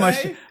 jump on my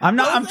Jose. shit?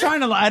 I'm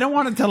trying to, I don't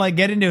want it to, like,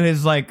 get into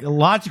his, like,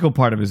 logical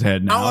part of his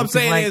head now. All I'm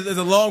saying Like, is it's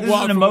a long this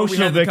walk is an from where we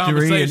emotional had the victory, and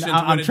conversation to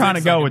I'm when it trying to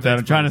takes go like with it that. I'm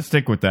takes trying to place.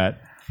 stick with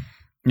that.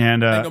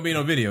 And, Ain't gonna be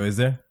no video, is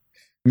there?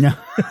 no,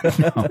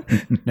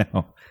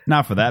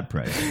 not for that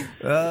price.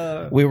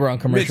 We were on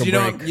Mitch, commercial you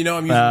know, break. I'm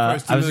using the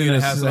first I $2 was million to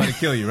gonna have say- somebody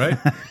kill you, right?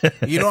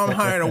 You know I'm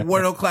hiring a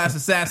world-class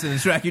assassin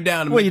to track you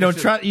down. To Well, make you this don't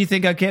shit- try. You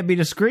think I can't be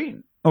discreet,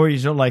 or you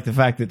don't like the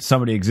fact that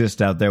somebody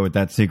exists out there with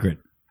that secret,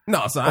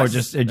 No, so or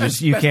just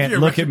you can't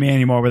look at me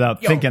anymore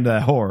without thinking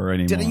that horror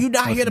anymore. Did you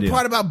not What's hear the deal?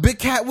 part about Big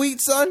Cat Weed,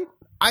 son?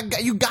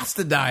 You got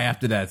to die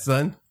after that,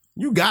 son.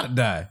 You gotta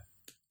die.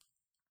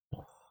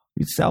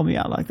 You sell me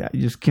out like that?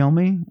 You just kill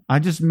me? I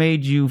just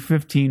made you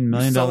 $15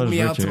 million Sold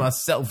me out to richer.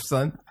 myself,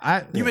 son.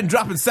 I- You've been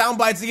dropping sound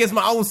bites against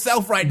my own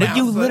self right But now.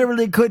 you son.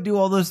 literally could do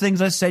all those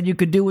things I said you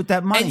could do with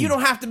that money. And you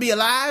don't have to be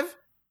alive.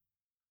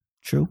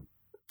 True.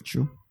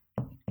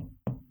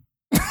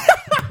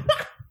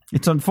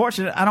 It's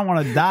unfortunate. I don't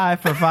want to die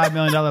for a $5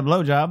 million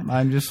blowjob.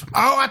 I'm just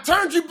Oh, I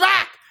turned you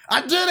back.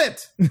 I did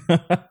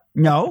it.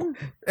 no.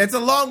 It's a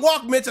long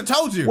walk, Mitch. I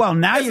told you. Well,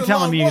 now It's you're a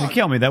telling long me you're gonna walk.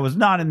 kill me. That was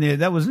not in the.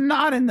 That was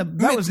not in the.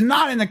 That was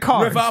not in the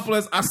cards.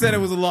 Riffopolis, I said it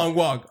was a long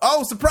walk.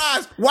 Oh,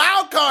 surprise.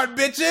 Wild card,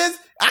 bitches.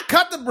 I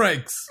cut the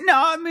brakes. No,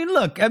 I mean,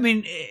 look. I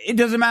mean, it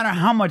doesn't matter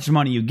how much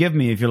money you give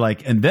me if you're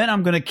like, and then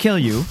I'm gonna kill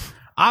you.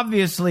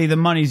 Obviously, the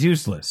money's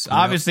useless.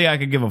 Obviously, I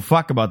could give a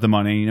fuck about the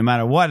money, no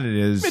matter what it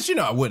is. Mitch, you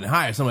know I wouldn't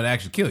hire someone to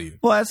actually kill you.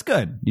 Well, that's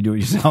good. You do it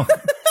yourself.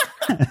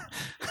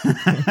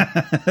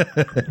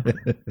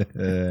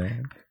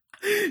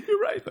 You're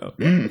right, though.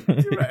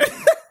 You're right.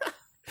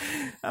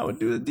 I would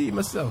do the deed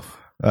myself.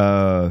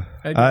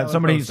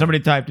 Somebody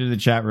typed in the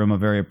chat room a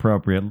very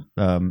appropriate.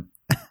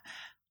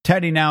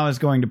 Teddy now is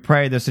going to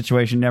pray the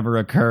situation never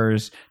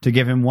occurs to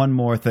give him one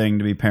more thing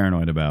to be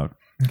paranoid about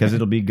because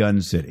it'll be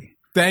Gun City.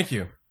 Thank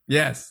you.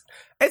 Yes.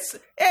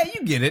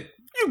 You get it.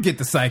 You get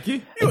the psyche.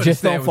 You Just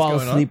understand don't fall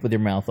what's going asleep with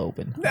your mouth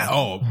open. on.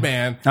 Oh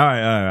man. All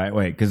right,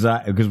 wait, because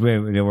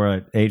we're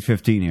at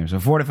 8:15 here, so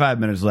 45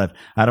 minutes left.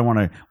 I don't want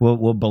to.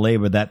 We'll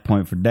belabor that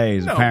point for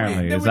days. No,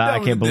 apparently, we're 'cause done I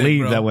with can't the dick,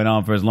 believe bro. that went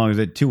on for as long as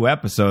it 2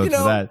 episodes You know,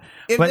 for that.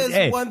 if But there's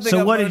hey, one thing so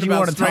I've what learned did you about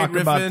want to straight talk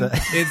about?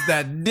 riffing is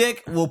that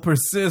dick will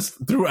persist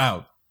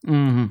throughout.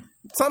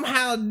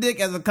 Somehow, dick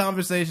as a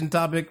conversation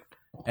topic,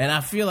 and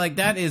I feel like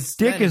that is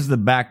Dick is the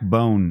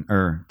backbone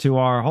to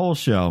our whole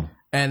show.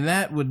 and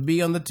that would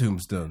be on the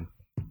tombstone.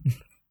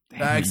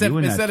 Damn, Except you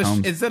and that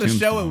instead of show, it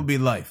tombstone. would be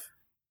life.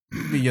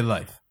 It'd be your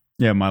life.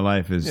 Yeah, my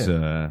life is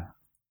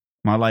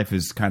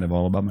kind of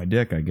all about my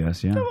dick, I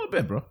guess. Yeah. A little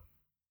bit, bro.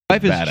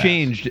 Life has Badass.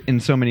 changed in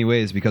so many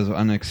ways because of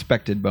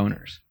unexpected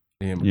boners.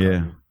 Damn,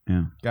 Yeah.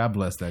 God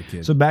bless that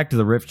kid. So back to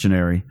the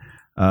Rifftionary.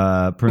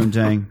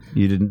 Pruntang,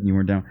 you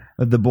weren't down.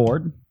 The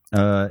board.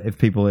 If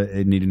people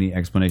need any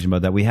explanation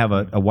about that, we have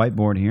a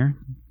whiteboard here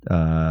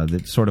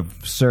that sort of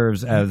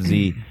serves as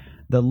the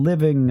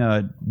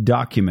living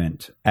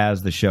document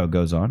as the show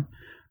goes on.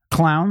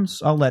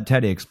 Clowns. I'll let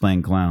Teddy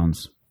explain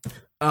clowns.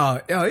 Yo,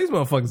 these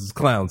motherfuckers is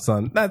clowns,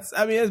 son. That's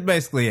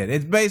basically it.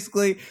 It's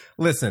basically,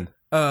 listen,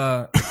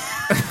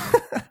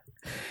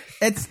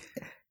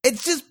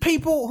 it's just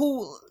people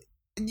who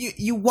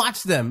you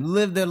watch them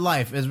live their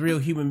life as real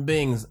human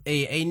beings.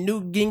 A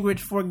Newt Gingrich,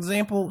 for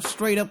example,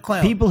 straight up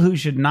clown. People who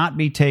should not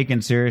be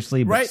taken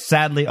seriously, but Right.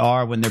 sadly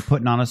are when they're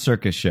putting on a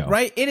circus show.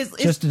 Right? It's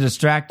Just to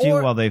distract you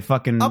or while they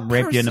fucking a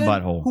rape you in the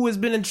person butthole. who has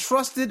been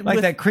entrusted Like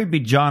with that creepy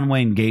John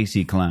Wayne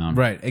Gacy clown.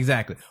 Right,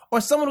 exactly.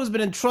 Or someone who's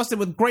been entrusted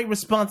with great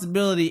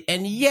responsibility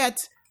and yet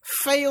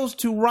fails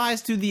to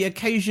rise to the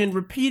occasion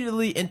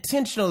repeatedly,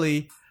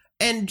 intentionally,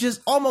 and just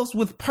almost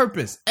with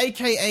purpose.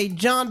 AKA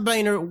John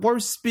Boehner,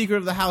 worst Speaker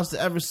of the House to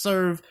ever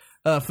serve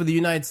for the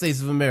United States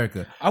of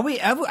America. Are we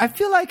ever? I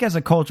feel like as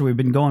a culture we've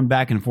been going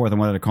back and forth on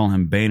whether to call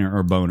him Boehner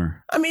or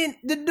Boner. I mean,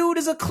 the dude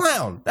is a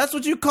clown. That's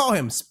what you call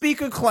him.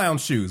 Speaker Clown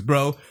Shoes,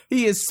 bro.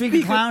 He is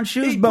Speaker Clown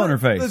Shoes, Boner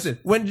Face. Listen,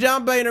 when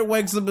John Boehner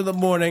wakes up in the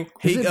morning,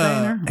 Is it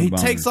Boehner or he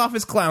Boner? takes off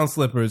his clown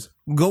slippers,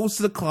 goes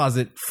to the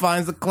closet,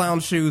 finds the clown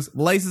shoes,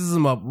 laces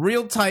them up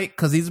real tight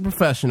because he's a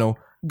professional,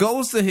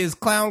 goes to his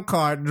clown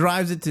car,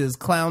 drives it to his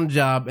clown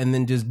job, and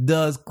then just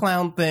does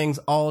clown things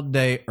all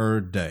day,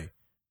 day.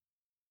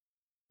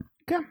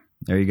 Okay.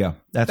 There you go.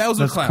 That was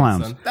a that's clown,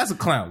 clowns. son. That's a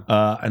clown.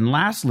 And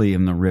lastly,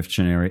 in the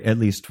Rifftionary, at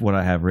least what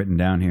I have written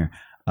down here,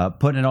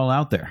 putting it all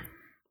out there.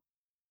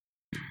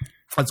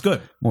 That's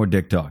good. More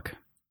dick talk.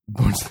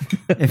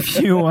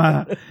 If you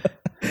want to,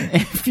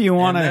 you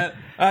want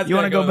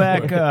to go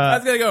back.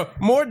 That's gonna go.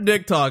 More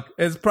dick talk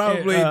is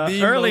probably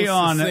the early most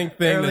on, succinct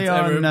thing early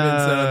that's ever on, been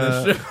said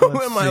on the show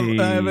let's in my see.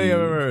 life I've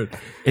ever heard.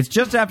 It's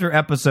just after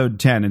episode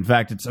 10. In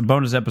fact, it's a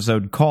bonus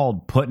episode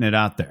called "Putting It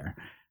Out There,"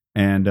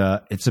 and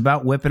it's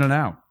about whipping it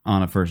out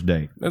on a first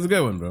date. That's a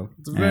good one, bro.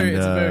 It's a very.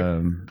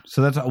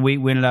 So that's we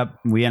ended up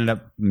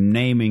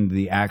naming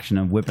the action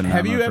of whipping it out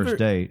Have on you a ever? first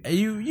date.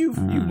 You've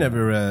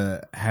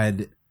never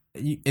had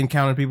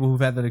encountered people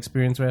who've had that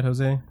experience, right,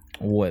 Jose?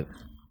 What?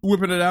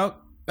 Whipping it out.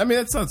 I mean,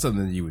 that's not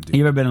something that you would do.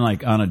 You ever been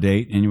like on a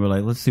date and you were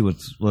like, let's see what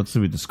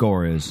the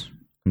score is.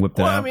 Whip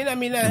that Well, out. I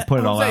mean, and put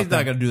it all Jose's out not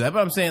there. gonna do that. But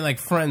I'm saying, like,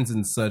 friends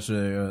and such.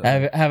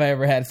 Have I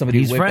ever had somebody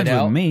He's whip friends it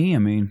out? with me. I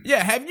mean,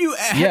 Yeah, have you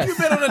Yes.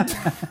 been on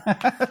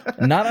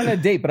a? Not on a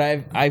date, but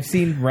I've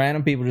seen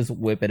random people just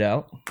whip it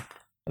out.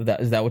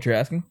 Is that what you're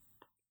asking?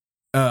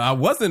 I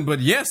wasn't, but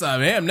yes,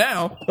 I am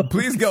now.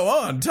 Please go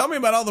on. Tell me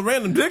about all the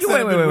random dicks that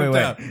have been whipped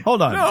out.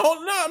 Hold on. No,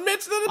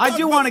 Mitch. I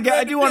do want to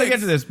get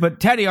to this, but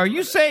Teddy, are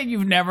you saying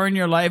you've never in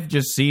your life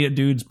just seen a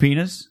dude's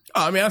penis?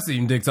 Oh, I mean, I've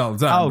seen dicks all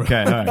the time.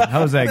 Okay, all right.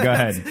 Jose, go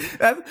ahead.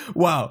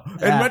 Wow. In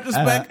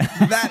retrospect,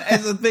 that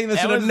is a thing that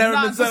should have was never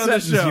not been said the on the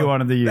sentence show. you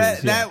wanted to use,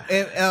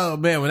 Oh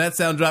man, when that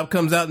sound drop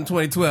comes out in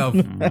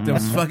 2012,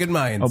 those fucking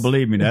Mayans. Oh,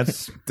 believe me,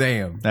 that's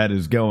Damn. that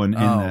is going in.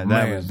 Oh, that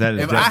man. was that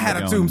is. If I had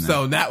a definitely going in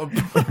tombstone, that would.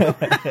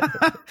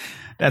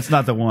 that's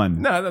not the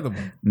one. No, not the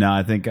one. No,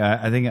 I think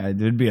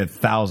there'd be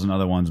 1,000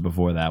 other ones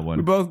before that We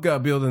one. both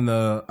got building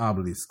the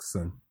obelisk,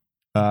 son.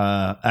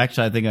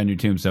 Actually, I think on your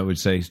tombstone it would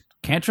say,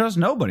 "Can't trust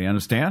nobody."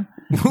 Understand?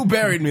 Who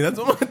buried me? That's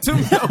what my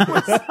tombstone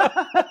was.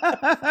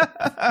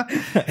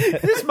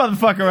 This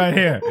motherfucker right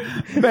here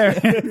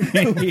buried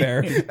me.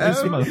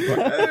 This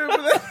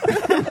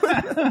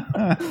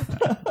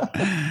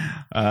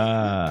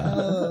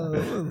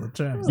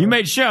You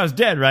made sure I was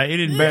dead, right? You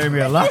didn't bury me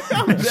alive.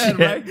 I'm dead,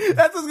 right?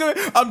 That's what's gonna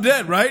be. I'm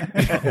dead,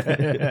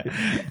 right?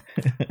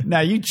 Now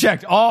you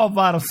checked all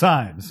vital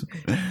signs.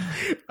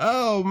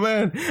 Oh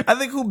man, I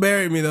think who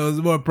buried me though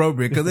is more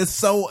appropriate because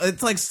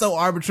it's like so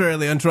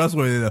arbitrarily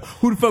untrustworthy. Though.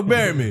 Who the fuck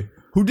buried me?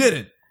 Who did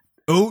it?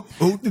 Ooh,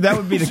 That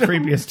would be the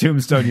creepiest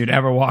tombstone you'd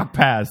ever walk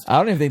past. I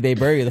don't even think they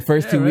bury you. The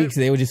first 2 right? weeks,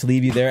 they would just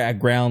leave you there at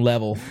ground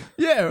level.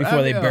 Yeah,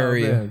 Before they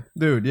bury you. man.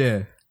 Dude.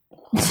 Yeah.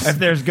 If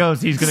there's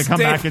ghosts, he's going to come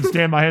back and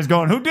stand by his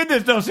going, "Who did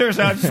this?" No,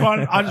 seriously, I just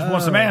want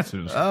some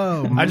answers.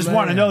 Oh, I just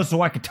want to know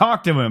so I could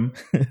talk to him.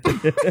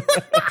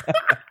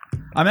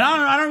 I mean,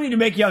 I don't mean to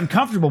make you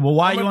uncomfortable, but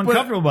why are you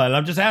uncomfortable about it?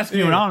 I'm just asking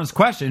you an honest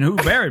question. Who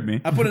buried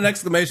me? I put an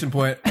exclamation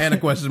point and a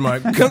question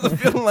mark because I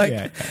feel like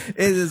it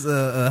is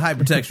a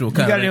hypertextual kind of.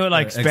 You got to do it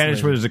like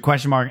Spanish where there's a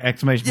question mark,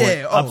 exclamation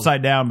point,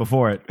 upside down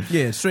before it.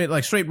 Yeah,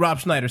 straight Rob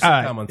Schneider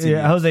sitcom on TV.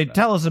 Yeah, Jose,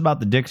 tell us about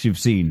the dicks you've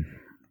seen.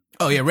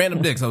 Oh, yeah,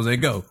 random dicks, Jose,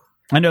 go.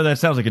 I know that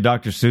sounds like a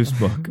Dr. Seuss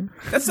book.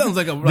 That sounds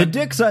like the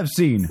dicks I've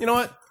seen. You know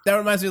what? That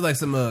reminds me of like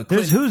some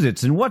there's who's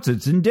it's and what's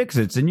it's and dicks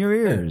it's in your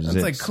ears.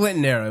 It's like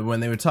Clinton era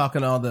when they were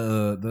talking all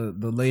the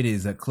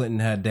ladies that Clinton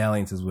had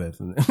dalliances with.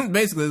 And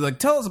basically, like,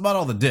 tell us about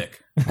all the dick.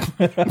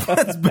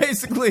 That's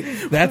basically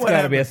that's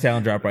got to be a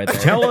sound drop right there.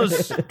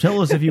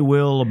 Tell us if you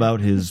will about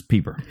his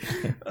peeper.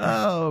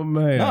 Oh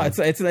man, no, it's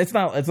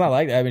not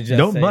like that. I mean, just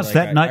don't bust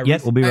that nut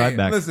yet. We'll be right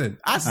back. Listen,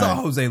 I saw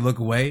Jose look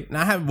away, and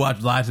I haven't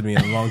watched Live to Me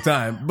in a long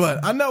time,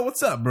 but I know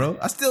what's up, bro.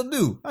 I still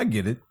do. I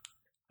get it.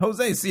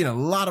 Jose's seen a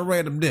lot of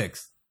random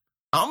dicks.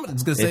 I'm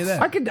just gonna say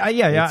that. I could,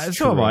 it's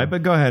so right.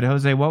 But go ahead,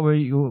 Jose.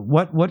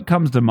 What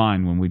comes to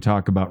mind when we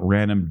talk about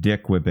random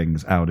dick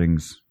whippings,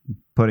 outings,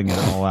 putting it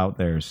all out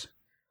there?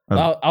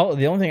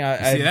 The only thing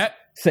I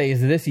say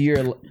is this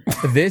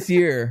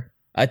year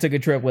I took a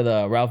trip with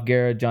Ralph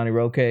Garrett, Johnny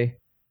Roque,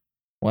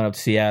 went up to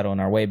Seattle.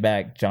 On our way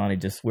back, Johnny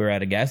we were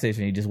at a gas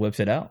station. He just whips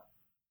it out.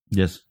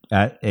 Just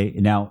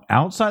now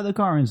outside the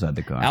car, or inside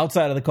the car.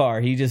 Outside of the car.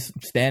 He just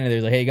standing there.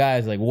 He's like, "Hey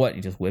guys," like what?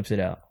 He just whips it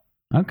out.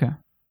 Okay.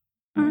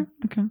 All right,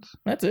 okay.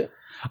 That's it.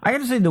 I got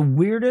to say the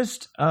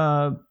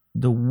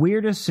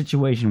weirdest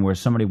situation where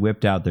somebody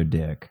whipped out their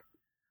dick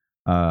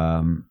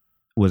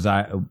was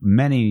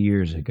many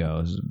years ago.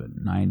 It was about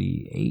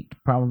 98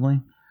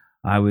 probably.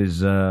 I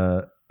was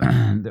I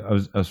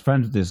was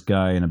friends with this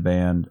guy in a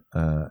band,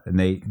 and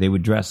they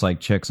would dress like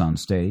chicks on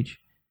stage.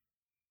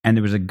 And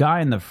there was a guy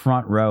in the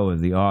front row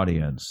of the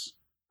audience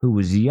who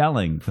was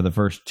yelling for the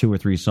first 2 or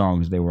 3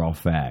 songs. They were all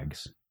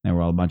fags. They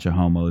were all a bunch of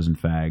homos and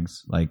fags,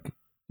 like.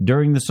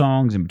 During the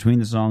songs, in between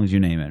the songs, you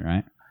name it,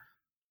 right?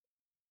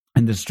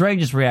 And the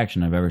strangest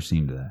reaction I've ever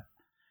seen to that.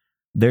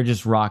 They're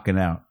just rocking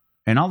out.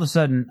 And all of a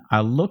sudden,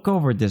 I look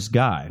over at this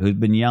guy who's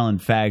been yelling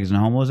fags and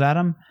homos at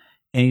him,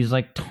 and he's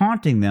like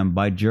taunting them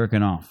by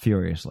jerking off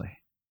furiously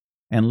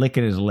and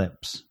licking his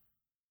lips.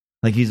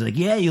 Like he's like,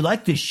 yeah, you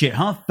like this shit,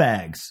 huh,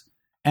 fags?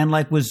 And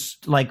like was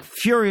like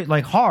furious,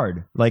 like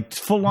hard, like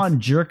full on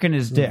jerking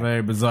his dick.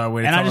 Very bizarre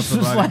way to and talk I just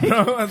was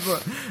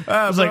like,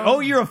 I was like, oh,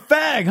 you're a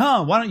fag,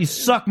 huh? Why don't you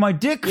suck my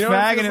dick,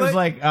 fag? And it was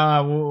like,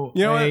 well,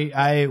 you know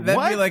that'd be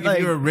like if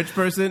you were a rich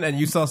person and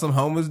you saw some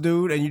homeless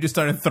dude and you just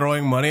started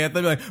throwing money at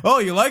them, like, oh,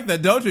 you like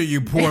that, don't you,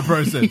 you poor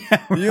person?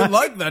 You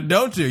like that,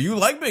 don't you? You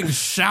like being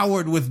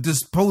showered with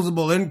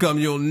disposable income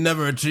you'll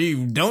never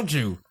achieve, don't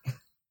you?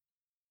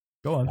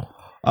 Go on.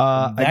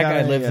 That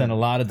guy lives in a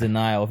lot of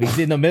denial. If he's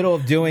in the middle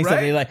of doing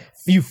something, like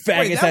you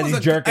faggots as he's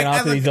jerking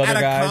off to these other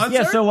guys. Concert?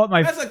 Yeah. So what?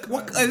 Is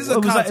this a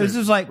concert? This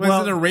is like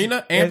was it an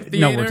arena?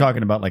 Amphitheater? No, we're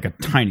talking about like a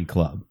tiny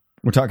club.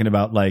 We're talking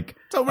about like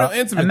so real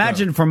intimate.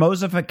 Imagine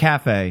Formosa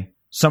Cafe.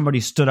 Somebody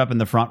stood up in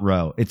the front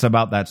row. It's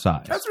about that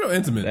size. That's real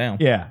intimate. Damn.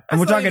 Yeah. And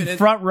we're talking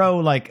front row,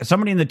 like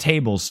somebody in the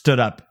table stood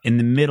up in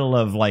the middle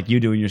of like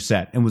you doing your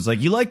set and was like,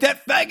 you like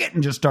that, faggot?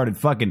 And just started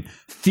fucking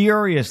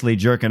furiously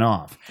jerking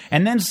off.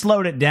 And then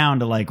slowed it down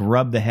to like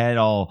rub the head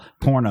all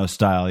porno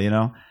style, you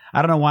know?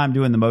 I don't know why I'm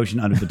doing the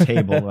motion under the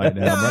table right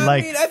now, but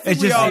like I think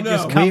it's we just all it know.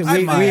 just comes I to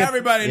think mind.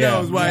 everybody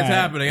knows why it's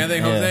happening. I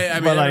think Jose. I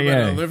mean,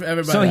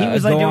 everybody. So he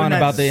was like go doing on that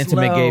about the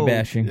intimate slow, gay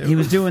bashing. He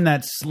was doing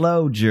that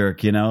slow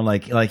jerk, you know,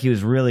 like he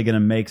was really going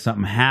to make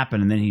something happen,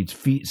 and then he'd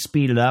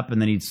speed it up,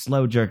 and then he'd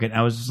slow jerk it.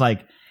 I was just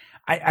like,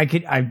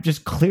 I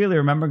just clearly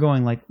remember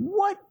going like,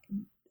 what?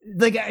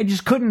 Like I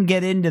just couldn't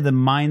get into the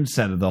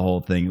mindset of the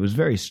whole thing. It was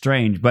very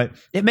strange, but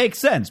it makes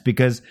sense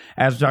because,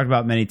 as we talked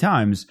about many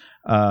times,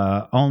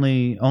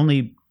 only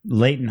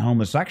latent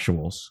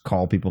homosexuals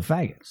call people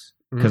faggots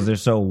because they're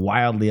so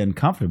wildly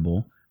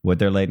uncomfortable with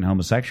their latent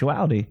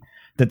homosexuality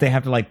that they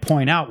have to like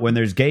point out when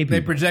there's gay people.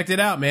 They project it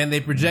out, man. They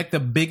project the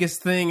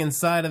biggest thing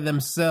inside of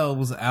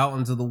themselves out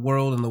into the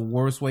world in the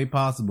worst way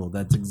possible.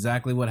 That's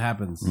exactly what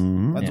happens.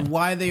 That's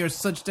why they are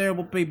such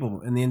terrible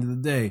people in the end of the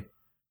day.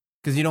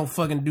 Because you don't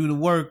fucking do the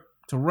work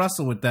to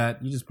wrestle with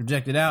that. You just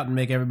project it out and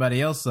make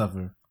everybody else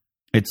suffer.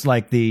 It's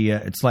like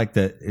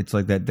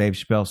that Dave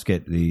Chappelle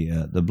skit,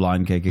 the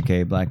blind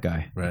KKK black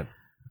guy, right?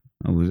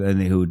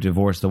 Who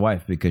divorced the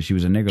wife because she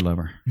was a nigger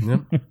lover.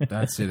 Yep,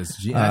 that's it.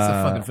 That's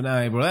a fucking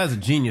finale, bro. That's a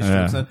genius.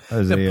 Son.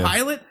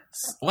 Pilot.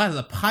 What is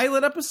a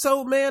pilot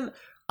episode, man?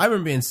 I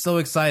remember being so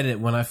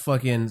excited when I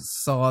fucking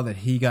saw that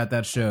he got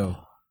that show,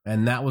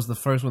 and that was the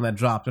first one that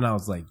dropped, and I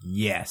was like,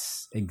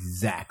 yes,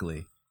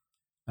 exactly.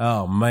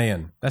 Oh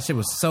man, that shit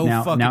was so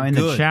fucking good. Now in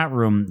the chat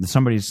room,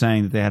 somebody's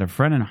saying that they had a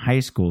friend in high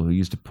school who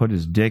used to put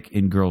his dick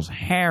in girls'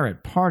 hair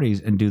at parties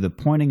and do the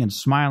pointing and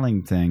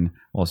smiling thing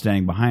while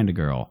standing behind a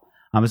girl.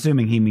 I'm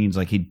assuming he means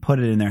like he'd put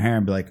it in their hair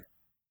and be like,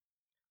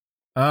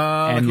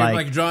 and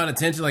like drawing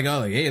attention, like, oh,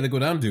 like, hey, look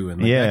what I'm doing,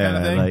 like, yeah, that kind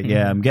of thing. like,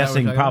 yeah. I'm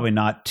guessing probably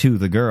not to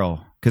the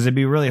girl. because it'd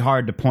be really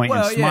hard to point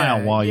and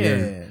smile while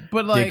your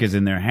dick is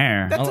in their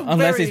hair.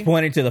 Unless he's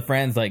pointing to the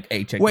friends like,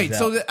 hey, check this out.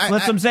 So that's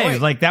what I'm saying.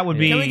 Like that would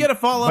be. Can we get a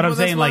follow-up? But I'm on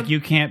saying this like one? you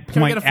can't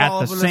point at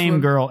the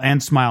same girl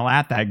and smile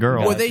at that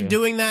girl. Were they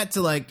doing that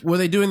to Were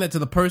they doing that to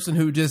the person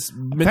who just?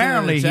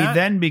 Apparently, he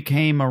then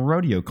became a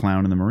rodeo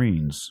clown in the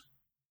Marines.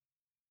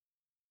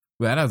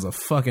 That is a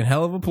fucking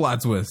hell of a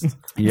plot twist.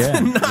 Yeah,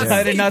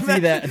 I did not see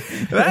that.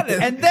 That is,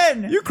 and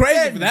then you're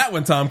crazy for that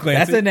one, Tom Clancy.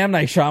 That's an M.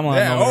 Night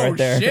Shyamalan moment right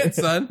there. Shit,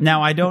 son.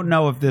 Now I don't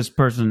know if this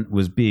person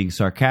was being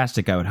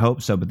sarcastic. I would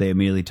hope so, but they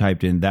immediately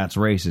typed in "that's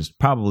racist,"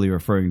 probably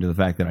referring to the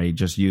fact that I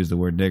just used the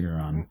word "nigger"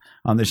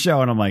 on the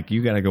show. And I'm like,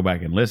 you got to go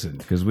back and listen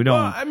because we don't.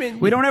 Well,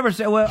 we don't ever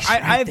say. Well,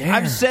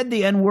 I've said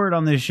the N word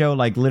on this show,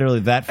 like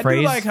literally that phrase.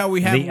 I do like how we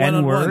have the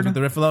one-on-ones with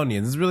the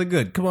Riffalonians. It's really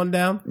good. Come on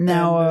down.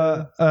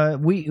 Now,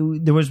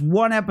 there was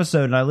one episode,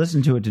 and I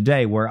listened to it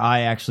today, where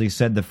I actually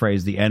said the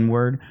phrase "the N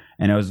word,"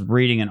 and I was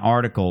reading an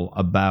article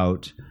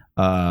about.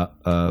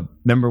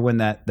 Remember when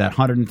that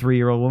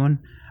 103-year-old woman?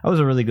 That was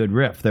a really good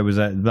riff. There was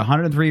the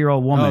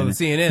 103-year-old woman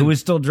who was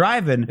still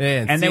driving,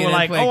 and they were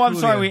like, "Oh, I'm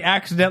sorry, we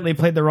accidentally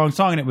played the wrong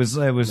song." And it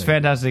was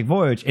Fantastic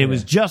Voyage. It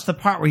was just the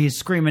part where he's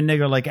screaming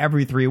 "nigger" like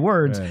every 3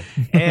 words,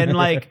 and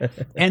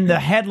and the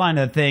headline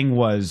of the thing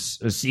was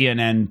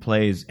CNN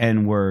plays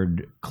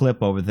N-word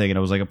clip over the thing, and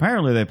I was like,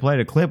 apparently they played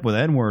a clip with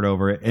N-word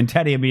over it, and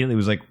Teddy immediately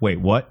was like, "Wait,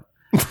 what?"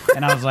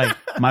 And I was like,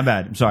 "My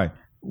bad, I'm sorry."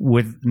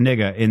 With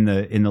nigga in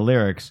the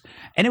lyrics,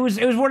 and it was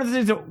one of the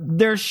things that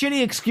their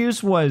shitty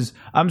excuse was,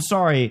 "I'm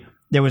sorry,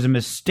 there was a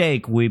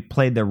mistake. We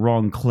played the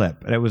wrong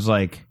clip," and it was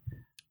like,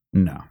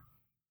 no.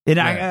 And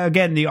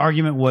again, the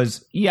argument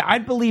was, yeah,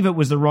 I'd believe it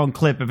was the wrong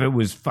clip if it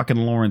was fucking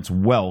Lawrence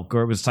Welk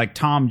or it was like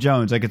Tom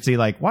Jones. I could see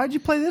like, why'd you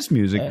play this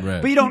music?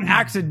 But you don't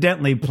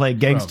accidentally play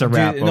gangster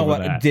rap over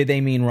that. Did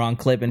they mean wrong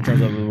clip in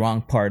terms of the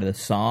wrong part of the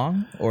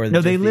song, or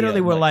no? They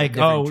literally were like,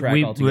 "Oh,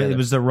 it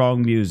was the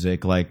wrong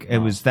music." Like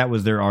that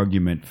was their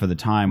argument for the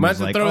time. Might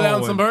have to throw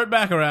down some Burt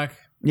Bacharach.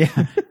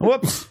 Yeah.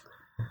 Whoops.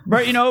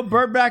 But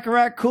Burt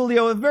Bacharach,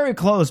 Coolio, very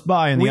close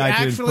by in the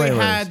iTunes playlist. We actually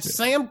had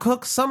Sam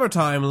Cooke's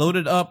 "Summertime"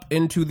 loaded up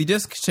into the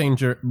disc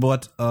changer,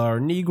 but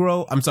our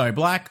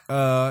black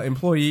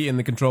employee in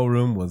the control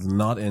room was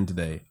not in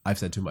today. I've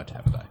said too much,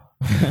 haven't I?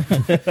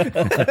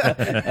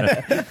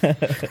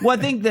 Well,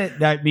 I think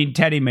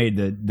Teddy made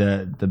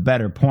the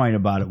better point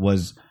about it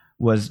was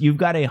you've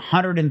got a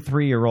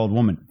 103-year-old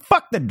woman.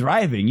 Fuck the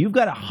driving. You've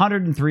got a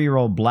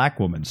 103-year-old black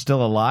woman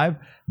still alive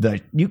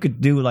that you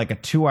could do like a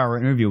 2-hour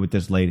interview with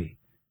this lady.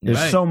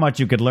 There's so much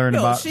you could learn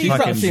about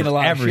fucking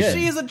everything.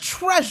 She is a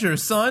treasure,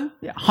 son.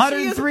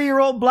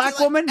 103-year-old black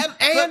woman.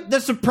 And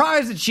the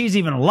surprise that she's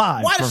even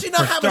alive. Why does she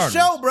not have a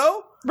show,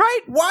 bro?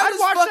 Right?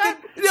 Why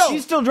does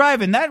she's still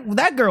driving.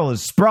 That girl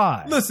is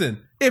spry.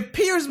 Listen, if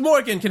Piers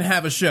Morgan can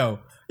have a show,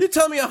 you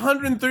tell me a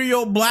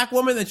 103-year-old black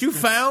woman that you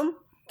found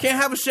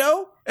can't have a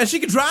show and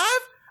she can drive?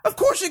 Of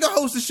course she can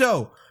host a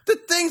show. The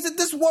things that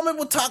this woman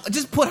will talk,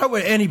 just put her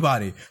with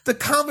anybody. The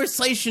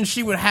conversation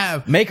she would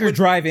have. Make her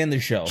drive in the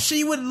show.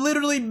 She would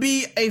literally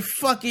be a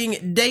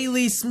fucking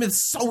daily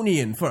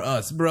Smithsonian for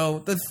us, bro.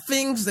 The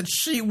things that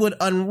she would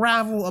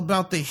unravel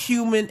about the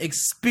human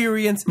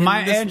experience in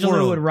My this Angelou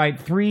world. would write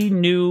 3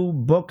 new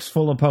books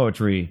full of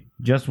poetry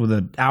just with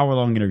an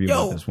hour-long interview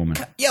with this woman.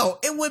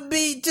 It would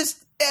be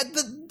just at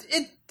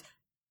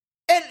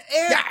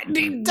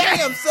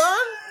damn, son.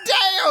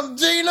 Damn,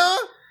 Gina.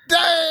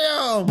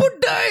 Damn!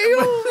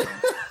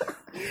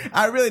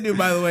 I really do,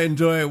 by the way,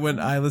 enjoy it when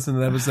I listen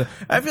to that episode.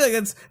 I feel like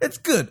it's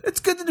good.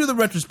 It's good to do the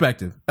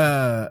retrospective.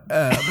 But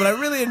I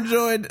really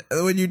enjoyed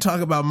when you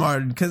talk about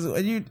Martin because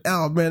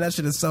that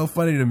shit is so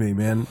funny to me,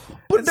 man.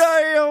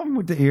 Damn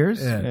with the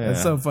ears. Yeah,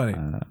 that's so funny.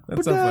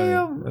 That's so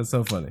funny. That's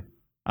so funny.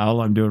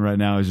 All I'm doing right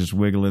now is just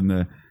wiggling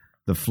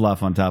the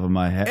fluff on top of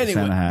my head.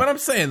 Anyway, but I'm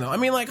saying though,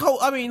 if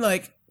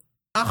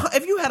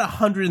you had a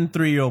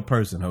 103-year-old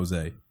person,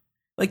 Jose.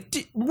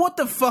 Like, what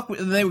the fuck?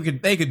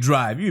 They could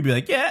drive. You'd be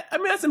like, yeah, I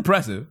mean, that's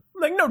impressive.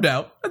 Like, no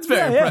doubt. That's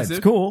very impressive.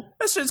 It's cool.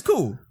 That shit's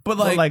cool. But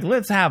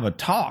let's have a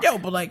talk.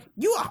 But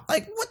you are,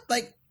 what?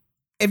 Like,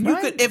 if you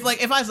could,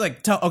 if I was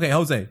like, okay,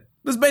 Jose,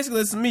 this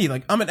is me.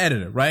 Like, I'm an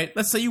editor, right?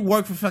 Let's say you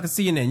work for fucking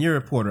CNN. You're a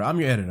reporter. I'm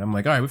your editor. I'm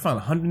like, all right, we found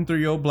a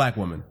 103-year-old black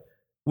woman.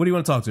 What do you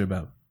want to talk to her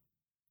about?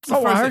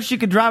 I heard she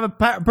could drive a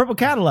purple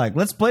Cadillac.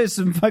 Let's play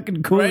some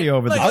fucking Cooley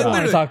over the I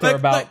want to talk to her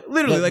about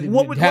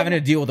what would having to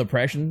deal with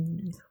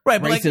oppression. Right,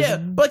 but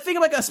but think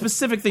of like a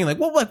specific thing. Like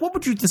what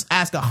would you just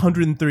ask a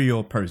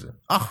 103-year-old person?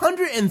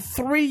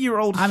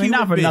 103-year-old. I mean,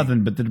 not for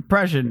nothing, but the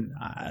depression.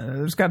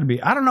 There's got to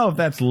be. I don't know if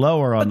that's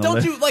lower on the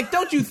list.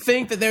 Don't you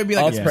think that there would be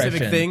like a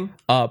specific thing?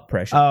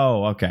 Oppression.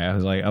 Oh, okay. I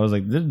was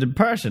like the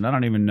depression. I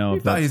don't even know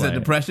if that's. You said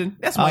depression.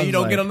 That's why you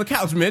don't get on the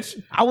couch, Mitch.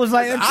 I was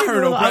like, I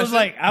heard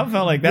oppression. I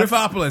felt like that's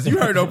Riffopolis. You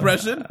heard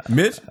oppression,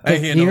 Mitch. I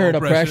ain't he heard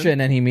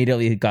oppression and he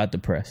immediately got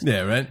depressed.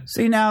 Yeah, right.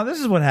 See, now this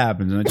is what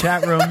happens in the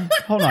chat room.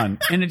 Hold on,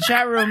 in the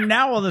chat room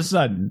now, all of a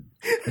sudden,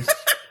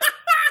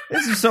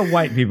 this is so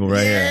white people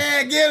right here.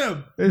 Yeah, get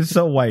him. It's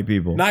so white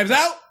people. Knives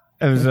out.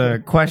 It was a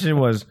question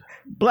was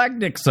black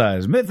dick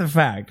size, myth or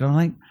fact. I'm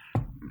like,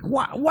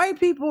 white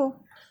people.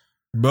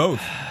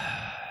 Both.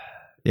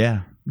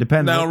 Yeah,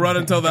 depends. Now run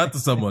and tell that to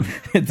someone.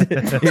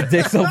 Your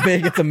dick's so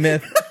big, it's a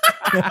myth.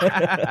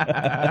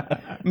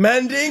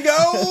 Mandingo!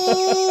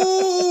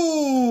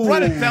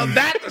 Run and tell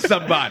that to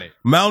somebody.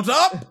 Mount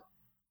up!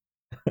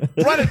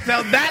 Run and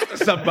tell that to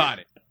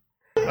somebody.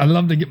 I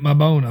love to get my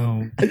bone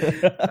on.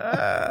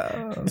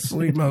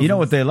 Sweet You know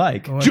what they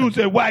like?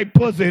 Juicy white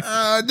pussy.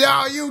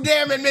 No, you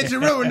damn it, Mitch, you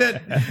ruined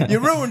it. You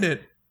ruined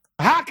it.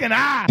 How can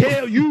I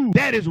tell you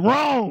that is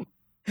wrong?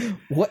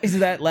 What is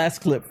that last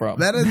clip from?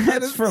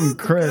 That's from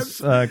Chris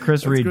Reed,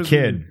 Chris Kid Reed. of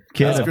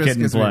Kid and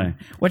Chris Play. Reed.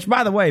 Which,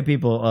 by the way,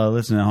 people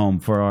listening at home,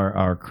 for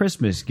our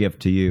Christmas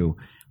gift to you,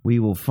 we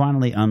will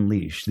finally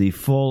unleash the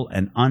full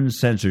and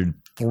uncensored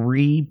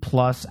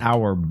 3+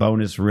 hour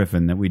bonus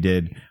riffing that we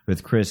did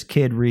with Chris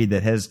Kid Reed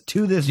that has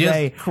to this Just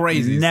day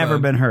crazy, never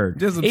son. been heard.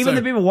 Just absurd. Even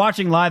the people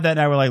watching live that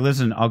night were like,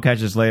 listen, I'll catch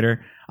this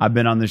later. I've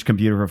been on this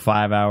computer for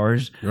 5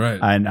 hours, Right.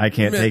 and I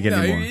can't take it No,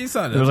 anymore. you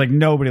saw that. There was like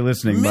nobody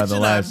listening by the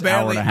last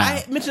hour and a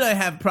half. Mitch and I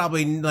have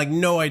probably like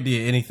no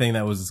idea anything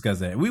that was discussed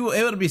there. It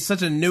would be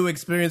such a new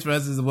experience for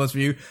us as it was for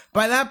you.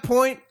 By that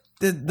point,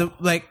 I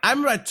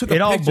remember I took a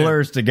It all picture.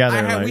 blurs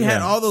together. We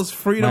had all those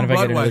Freedom Mind if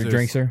I get another Budweisers.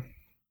 drink, sir?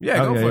 Yeah,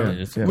 go for it.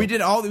 Just- yeah. We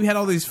had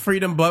all these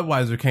Freedom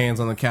Budweiser cans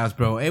on the couch,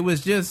 bro. It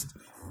was just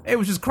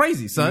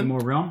crazy, son. more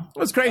rum? It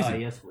was crazy.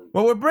 yes, please.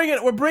 Well, we're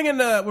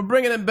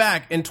bringing him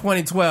back in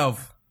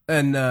 2012.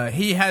 And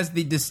he has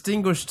the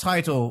distinguished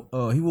title.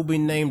 He will be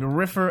named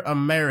Riffer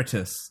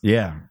Emeritus.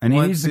 Yeah, and he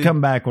Once needs to he- come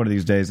back one of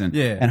these days, and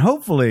Yeah. and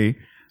hopefully,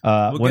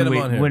 We'll when get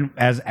him on here.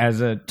 as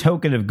a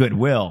token of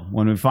goodwill,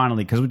 when we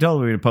finally, because we told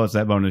him we were gonna post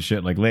that bonus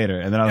shit like later,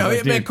 and then I was Yo,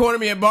 like, he had dude,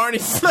 cornered me at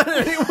Barney's son,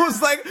 and he was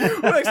like,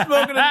 we're like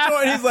smoking a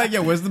joint. He's like,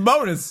 yo, where's the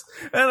bonus?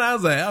 And I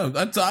was like,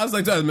 I was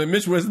like,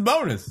 Mitch, where's the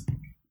bonus?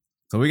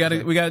 So we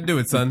gotta do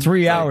it, son.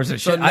 3 hours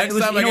of So shit. next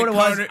time I get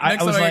cornered,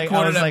 I was like,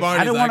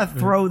 I don't want to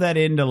throw that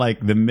into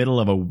like the middle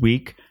of a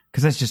week.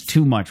 Because that's just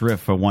too much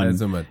riff for one. That's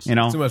too much. You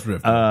know? Too much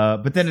riff.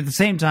 But then at the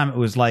same time, it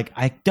was like,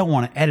 I don't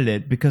want to edit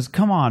it because,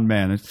 come on,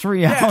 man. It's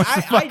 3 hours.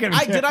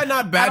 Did I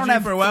not badge you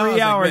for a while?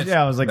 3 hours.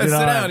 I I was like, let's you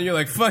sit know, down. And you're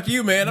like, fuck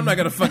you, man. I'm not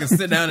going to fucking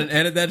sit down and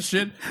edit that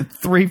shit.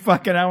 3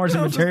 fucking hours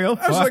of material.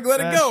 I was Fuck like, let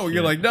it that go. shit.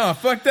 You're like, nah,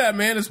 fuck that,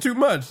 man. It's too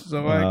much.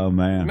 So like, Oh,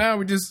 man. now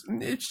we just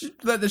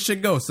let this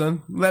shit go,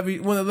 son. When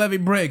the levee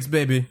breaks,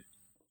 baby.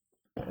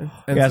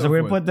 And Yeah, so we're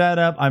gonna forth. put that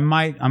up. I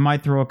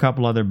might throw a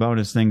couple other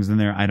bonus things in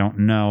there. I don't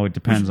know. It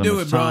depends on do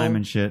the it, bro. time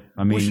and shit.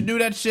 I mean, We should do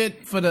that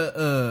shit for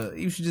the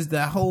you should just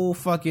that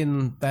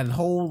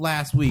whole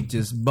last week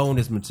just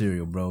bonus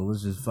material, bro.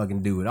 Let's just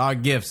fucking do it. Our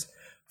gifts.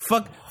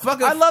 Fuck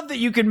I love that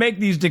you can make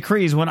these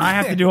decrees when I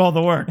have to do all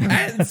the work.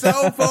 and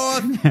so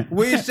forth.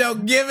 We shall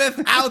giveth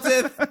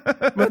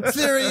outeth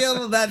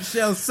material that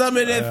shall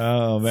summoneth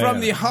Oh, man. from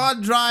the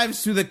hard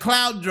drives to the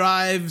cloud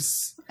drives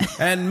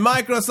and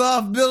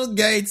Microsoft, Bill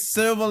Gates,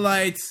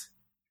 Silverlight,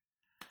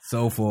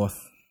 so forth.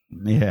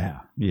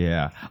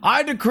 Yeah.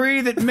 I decree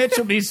that Mitch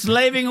will be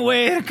slaving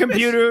away at a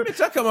computer Mitch,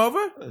 I'll come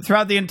over.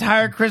 throughout the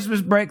entire Christmas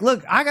break.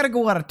 Look, I gotta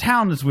go out of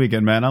town this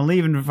weekend, man. I'm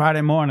leaving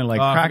Friday morning, like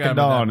I crack forgot of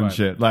about dawn that and part.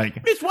 shit.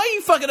 Like, Mitch, why are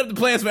you fucking up the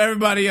plans for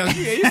everybody else?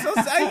 You're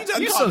so,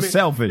 you're so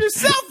selfish. You're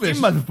selfish.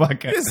 You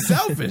motherfucker. You're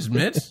selfish,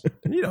 Mitch.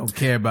 You don't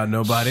care about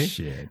nobody.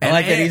 Shit. I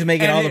like that he's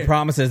making all the here-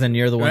 promises and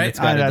you're the one Right? that's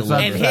got to That's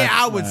deliver. And here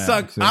I would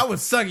see. I would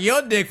suck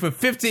your dick for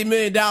 $15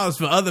 million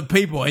for other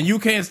people, and you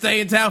can't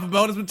stay in town for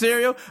bonus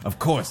material? Of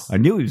course. I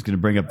knew he was gonna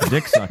bring up the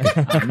dick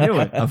sucker. I knew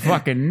it. I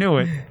fucking knew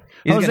it.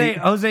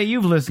 Jose,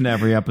 you've listened to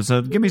every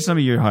episode. Give me some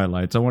of your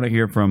highlights. I want to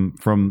hear from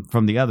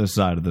the other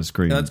side of the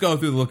screen. Let's go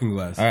through the looking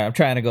glass. All right, I'm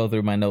trying to go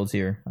through my notes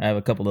here. I have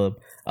a couple of.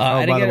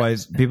 Oh, by the way,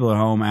 people at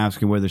home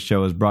asking where the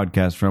show is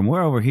broadcast from.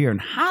 We're over here in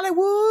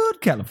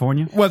Hollywood,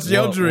 California. What's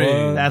your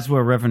dream? That's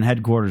where Riffin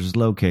headquarters is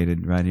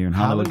located, right here in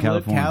Hollywood,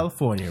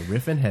 California.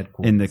 Riffin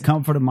headquarters. in the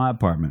comfort of my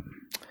apartment.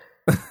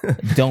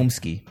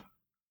 Domsky.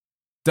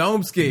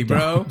 Domsky,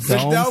 bro.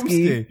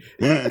 Domsky.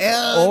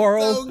 Yeah,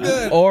 Oral, so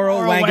good. oral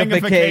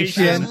wankification.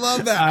 wankification. I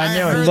love that. I knew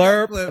it. heard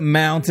that clip. Lerp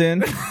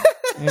Mountain.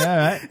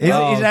 Yeah, right. He's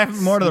after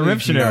more to the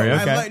riff scenario.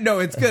 I Okay. like, no,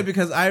 it's good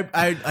because I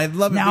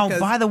love it. Now, because,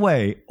 by the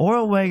way,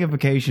 oral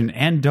wangification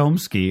and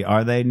domsky,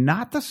 are they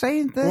not the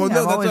same thing? well, no,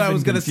 I've that's always what I been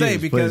was going to say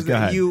confused. because Please, go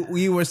ahead.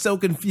 you were so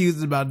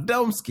confused about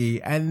Domsky,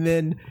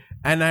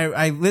 and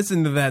I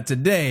listened to that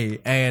today,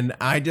 and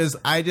I just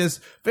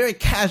very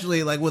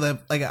casually, like with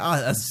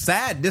a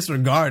sad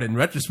disregard in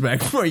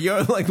retrospect for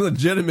your like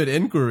legitimate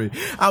inquiry,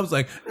 I was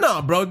like,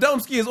 no, bro,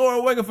 Domsky is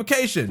oral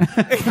wangification,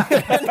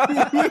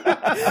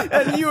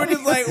 and you were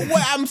just like,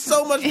 well, I'm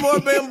so much more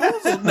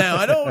bamboozled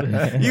now.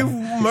 You've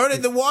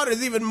murdered the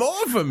waters even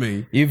more for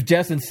me. You've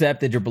just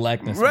accepted your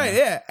blackness. Right,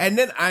 yeah, and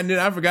then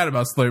I forgot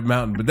about Slurp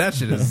Mountain, but that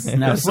shit is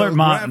Now, that's so Slurp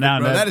Mountain. graphic, Now,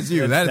 bro. That is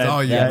you. That is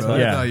all you. that's Bro. what-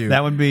 That's all you.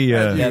 That would be.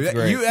 That's you. That's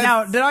great.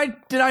 Now,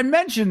 did I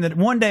mention that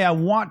one day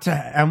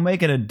I'm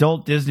making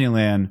adult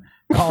Disneyland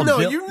called No,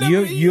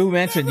 You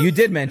mentioned. You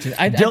did mention.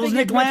 I think you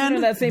mentioned Dilsnickland?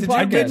 in that same Did you podcast.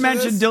 I did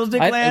mention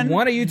Dilsnickland.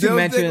 One of you two Dilsnickland?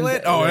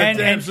 mentioned. Oh, and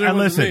damn sure it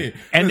was listen, me.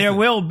 and there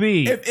will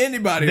be If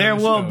anybody, there on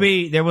the will show.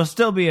 be there will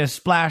still be a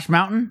Splash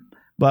Mountain,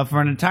 but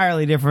for an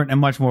entirely different and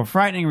much more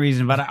frightening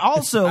reason. But I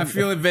also I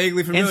feel it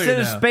vaguely familiar instead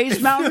now. of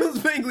Space Mountain, It feels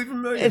vaguely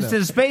familiar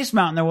instead of Space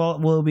Mountain, there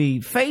will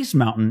be Face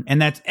Mountain,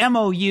 and that's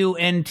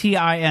MOUNTIN'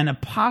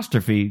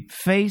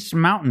 Face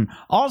Mountain.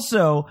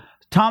 Also,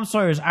 Tom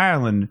Sawyer's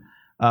Ireland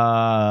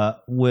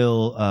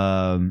will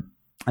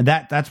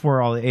that's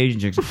where all the Asian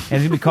chicks. And it's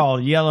gonna be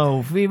called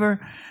Yellow Fever.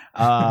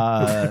 So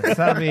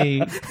that'll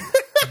be.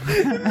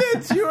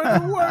 Mitch, you're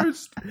the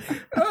worst.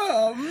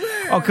 Oh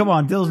man. Oh come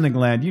on,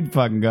 Disneyland, you'd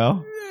fucking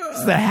go.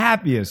 It's the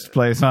happiest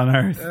place on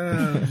earth.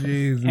 Oh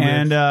jeez.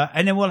 And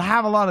then we'll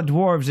have a lot of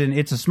dwarves in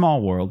It's a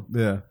Small World.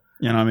 Yeah.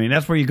 You know what I mean?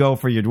 That's where you go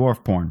for your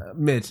dwarf porn.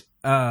 Mitch.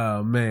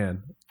 Oh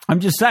man. I'm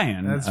just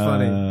saying. That's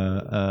funny.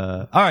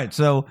 All right,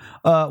 so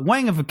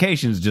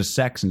wangification is just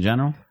sex in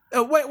general.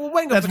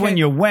 That's when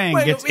your wang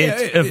gets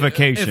its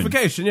ification.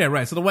 Ification, yeah,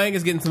 right. So the wang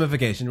is getting some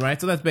ification,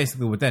 right? So that's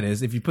basically what that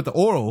is. If you put the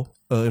oral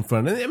in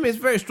front of it, I mean, it's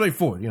very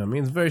straightforward. You know what I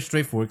mean? It's a very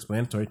straightforward,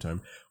 explanatory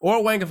term.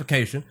 Oral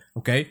wangification,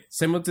 okay,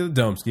 similar to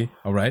the domsky,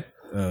 all right,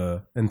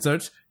 and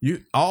such.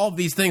 All of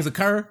these things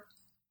occur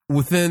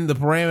within the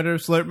parameter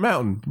of Slurp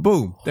Mountain.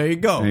 Boom. There you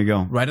go. There you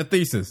go. Write a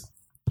thesis.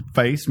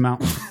 Face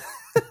Mountain.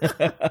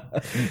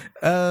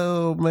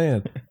 Oh,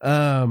 man.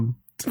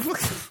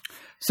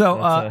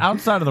 So,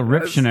 outside of the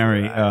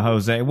Rifftionary,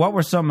 Jose, what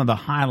were some of the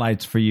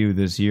highlights for you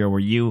this year?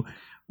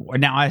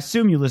 Now, I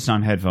assume you listen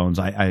on headphones.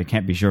 I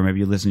can't be sure.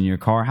 Maybe you listen in your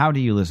car. How do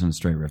you listen to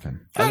Straight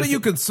Riffin? How do you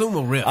consume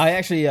a riff? I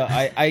actually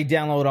I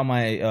download all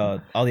my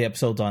all the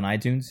episodes on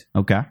iTunes.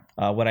 Okay.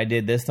 What I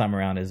did this time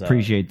around is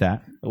appreciate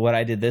that. What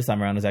I did this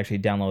time around is actually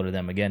downloaded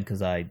them again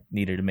because I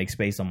needed to make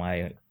space on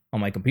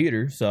my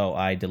computer. So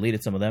I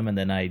deleted some of them and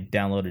then I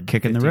downloaded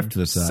kicking 15. the riff to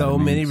the side. So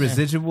many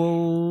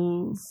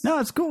residuals. No,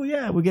 it's cool.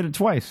 Yeah, we get it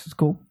twice. It's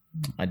cool.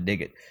 I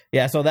dig it.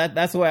 Yeah, so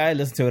that's the way I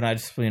listen to it. And I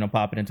just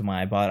pop it into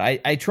my iPod.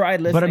 I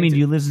tried listening. But I mean, do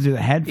you listen to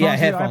the headphones? Yeah,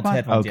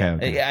 headphones.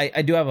 Okay. Yeah.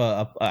 I do have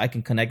I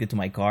can connect it to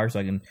my car, so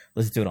I can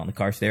listen to it on the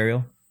car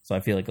stereo. So I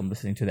feel like I'm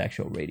listening to the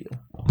actual radio.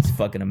 It's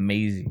fucking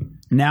amazing.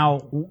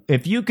 Now,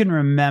 if you can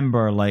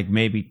remember, like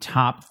maybe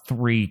top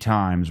 3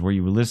 times where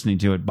you were listening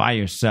to it by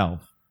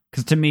yourself,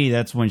 because to me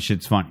that's when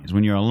shit's funny. Is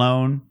when you're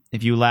alone.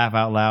 If you laugh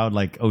out loud,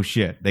 like, oh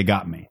shit, they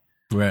got me.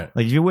 Right.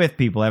 Like if you're with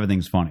people,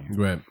 everything's funny.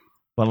 Right.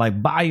 But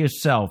like by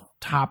yourself,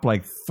 top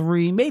like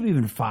 3, maybe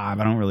even 5.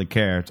 I don't really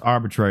care. It's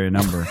arbitrary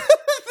number.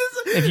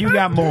 If you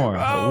got more,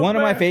 one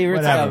of my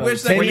favorites.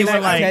 Teddy and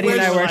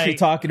I were actually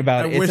talking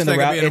about it. It's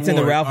in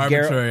the Ralph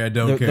Guerra.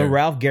 The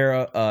Ralph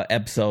Guerra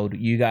episode.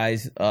 You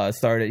guys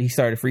started. He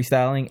started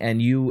freestyling,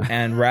 and you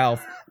and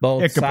Ralph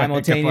both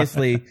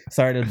simultaneously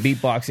started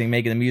beatboxing,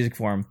 making the music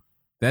for him.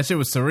 That shit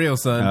was surreal,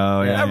 son.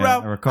 Oh yeah,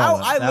 Ralph, I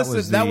recall. I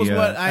listened. That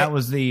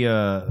was the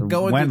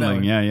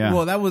Wendling. Yeah.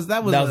 Well, that was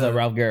a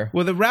Ralph Guerra.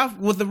 With the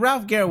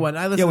Ralph Guerra one,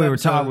 I listened. Yeah, we were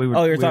talking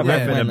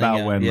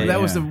about Wendling. That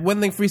was the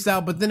Wendling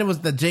freestyle, but then it was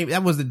the Jamie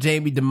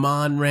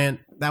DeMond rant.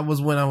 That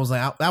was when I was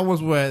like, that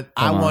was where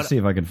I'll see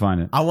if I can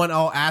find it. I want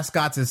all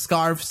ascots and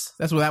scarves.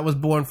 That's where that was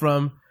born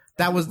from.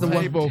 That was the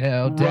one.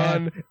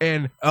 Run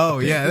and oh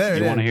yeah, there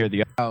you want to hear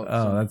the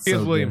that's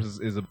Piers so Williams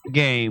is a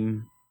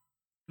game.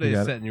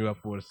 They're setting you up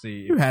for to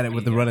see. You had it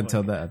with the run and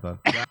tell that. I thought.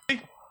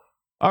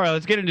 All right,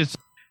 let's get into.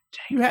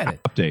 You had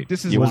it. Update.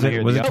 This is was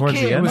it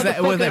towards the end? Was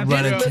that run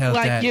and tell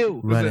that?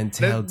 Run and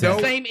tell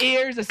that. Same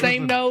ears, the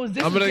same nose.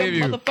 This I'm gonna is give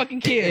your you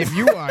motherfucking kid. If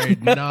you are a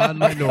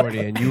non-minority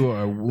and you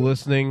are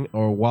listening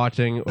or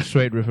watching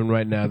Straight Riffin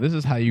right now, this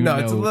is how you know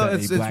that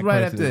it's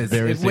right after this.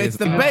 It's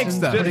the bank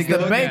stuff. It's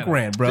the bank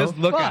rant, bro. Just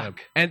look at him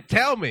and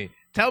tell me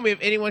if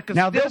anyone can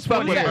still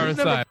fuck with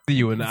Burnside.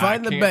 You and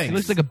find the bank. He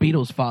looks like a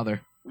Beatles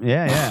father.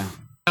 Yeah.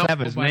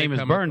 His name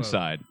is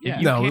Burnside. Yeah.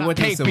 No, we went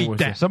to can't beat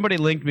that. Somebody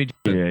linked me.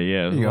 Here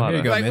you go,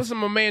 Like, Mitch. listen,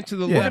 my man to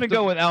the We're left. going to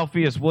go with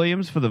Alpheus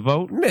Williams for the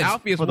vote. Mitch,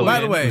 Alpheus by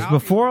Williams. the way,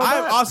 before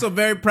I'm also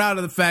very proud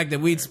of the fact that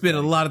we'd spent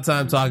a lot of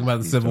time talking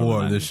about the Civil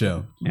War in this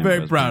show.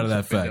 Very proud of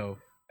that fact.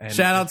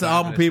 Shout out to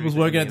all my peoples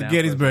working at the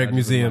Gettysburg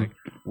Museum.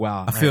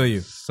 Wow, I feel you.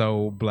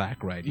 So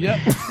black right now.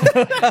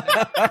 All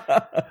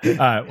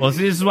right. Well,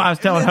 see, this is what I was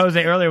telling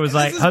Jose earlier. Was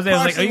like Jose was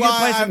like, "Are you gonna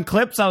play some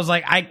clips?" I was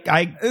like,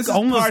 "I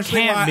almost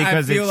can't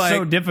because it's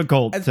so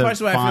difficult to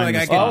find."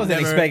 I wasn't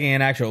expecting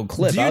an actual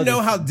clip. Do you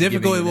know how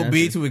difficult it will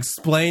be to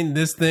explain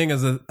this thing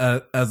as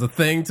a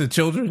thing to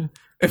children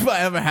if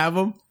I ever have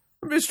them?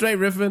 I'm just straight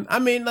riffing. I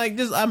mean, like,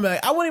 I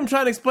wouldn't even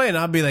try to explain.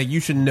 I'll be like,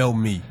 you should know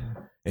me.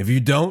 If you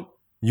don't,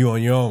 you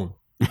on your own.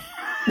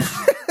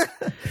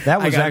 That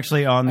was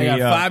actually on the. I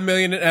got $5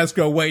 million in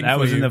escrow waiting. That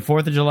for was you. in the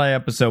 4th of July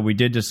episode. We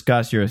did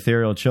discuss your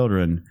ethereal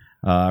children.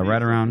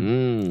 Right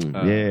around.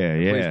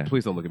 Yeah.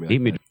 Please don't look at me. He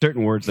made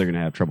certain words they're going to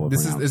have trouble.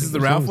 This is the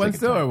Ralph one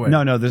still, or what?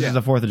 No. This is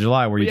the 4th of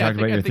July where you talked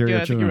about your ethereal I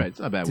think children. you're right. It's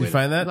not a bad way. Did you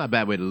find that? It's not a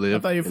bad way to live. I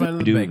thought you were finding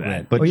the do bank that.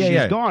 rant. But she's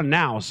yeah. gone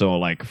now, so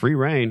like free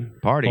reign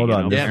party. Hold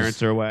on.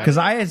 Parents are away. Because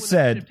I had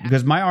said,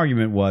 because my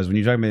argument was when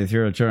you're talking about the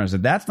ethereal children, I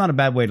said that's not a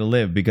bad way to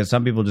live because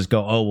some people just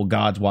go, oh well,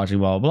 God's watching,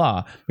 blah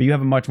blah blah. But you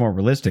have a much more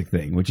realistic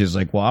thing, which is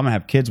like, well, I'm gonna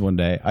have kids one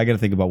day. I got to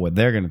think about what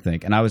they're gonna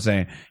think. And I was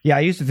saying, yeah,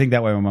 I used to think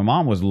that way when my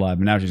mom was alive,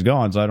 but now she's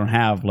gone, so I don't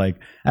have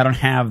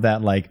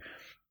that like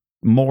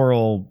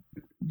moral,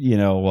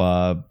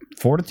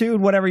 fortitude,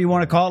 whatever you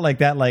want to call it, like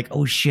that. Like,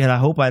 oh shit, I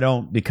hope I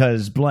don't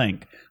because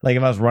blank. Like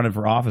if I was running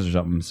for office or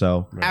something.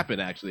 So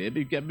happened actually.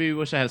 Maybe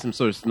wish I had some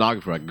sort of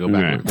stenographer I could go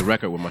back with the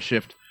record with my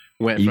shift.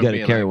 You got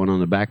to carry one on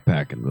the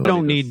backpack. You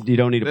don't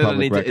need a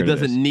public record. It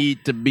doesn't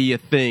need to be a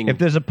thing. If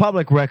there's a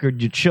public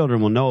record, your children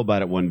will know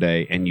about it one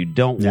day, and you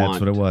don't want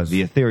what it was.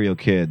 the ethereal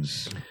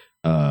kids.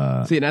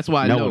 See, and that's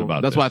why I know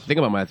about. That's why I think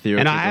about my ethereal.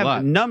 And kids I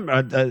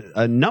have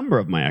a number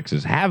of my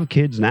exes have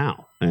kids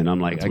now, and I'm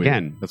like,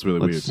 that's really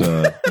weird.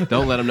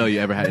 Don't let them know you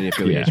ever had any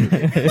affiliation.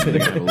 They're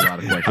gonna have a lot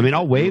of questions. I mean,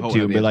 I'll wave to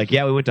them, be like,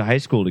 "Yeah, we went to high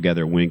school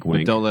together." Wink,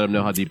 wink. But don't let them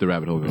know how deep the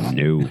rabbit hole goes.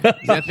 No. See,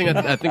 I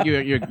think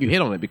you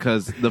hit on it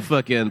because the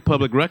fucking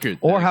public record,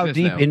 or how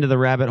deep into the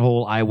rabbit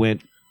hole I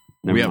went.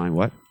 Never mind.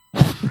 What?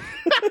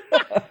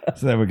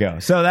 So there we go.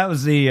 So that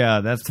was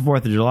that's the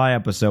 4th of July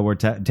episode where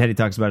Teddy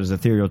talks about his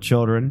ethereal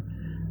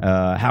children,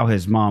 how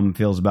his mom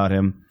feels about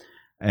him,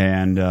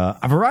 and a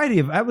variety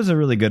of. That was a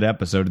really good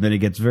episode. And then he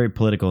gets very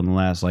political in the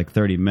last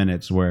 30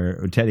 minutes,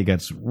 where Teddy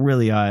gets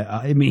really.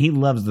 I mean, he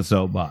loves the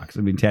soapbox.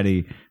 I mean,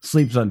 Teddy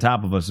sleeps on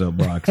top of a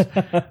soapbox.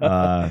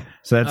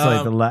 So that's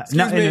like the last.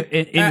 No,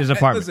 in his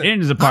apartment. Listen, in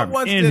his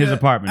apartment. In his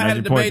apartment. I had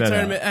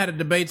a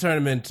debate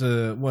tournament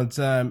one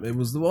time. It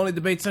was the only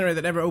debate tournament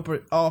that ever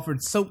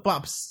offered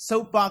soapbox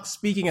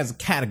speaking as a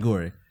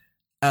category.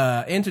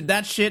 Entered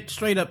that shit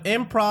straight up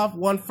improv,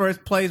 won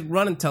first place,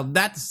 run and tell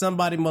that to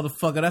somebody,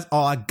 motherfucker. That's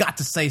all I got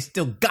to say.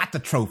 Still got the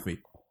trophy.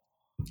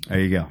 There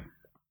you go.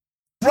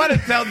 Run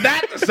and tell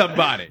that to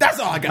somebody. That's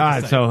all I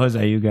got to say. All right, so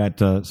Jose, you got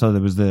so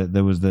there was the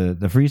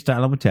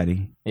freestyle with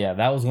Teddy. Yeah,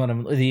 that was one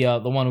of the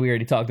one we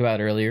already talked about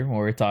earlier,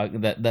 where we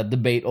talked that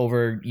debate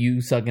over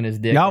you sucking his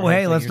dick. No,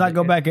 hey, let's not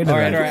go back into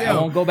that. All right, I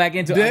won't go back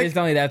into it. I'm just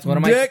telling you that's one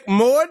of my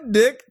more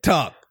dick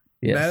talk.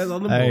 Yes. That is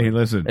on the board. Hey,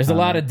 listen, there's a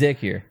lot of dick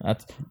here.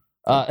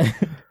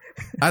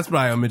 That's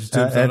probably on Mitch's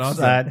tombstone.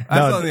 That's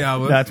on the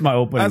album. That's my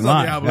opening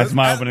line. That's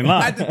my opening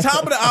line. At the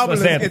top of the album,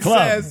 it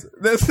says,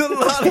 "There's a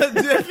lot of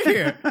dick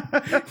here."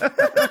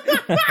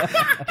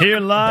 Here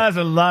lies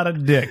a lot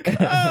of dick.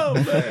 Oh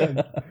man!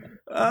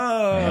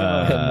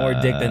 More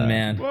dick than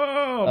man.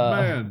 Whoa,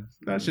 man!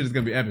 That shit is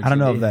gonna be epic. I don't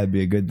know if that'd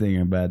be a good thing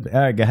or a bad thing.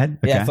 All right, go ahead.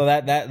 Okay. Yeah, so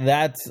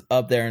that's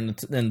up there in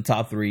the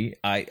top 3.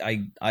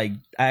 I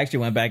actually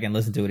went back and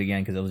listened to it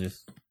again because it was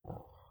just.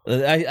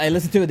 I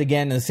listened to it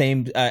again in the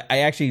same.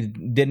 I actually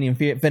didn't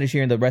even finish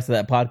hearing the rest of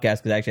that podcast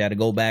because I actually had to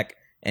go back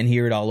and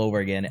hear it all over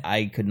again.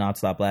 I could not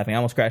stop laughing. I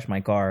almost crashed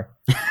my car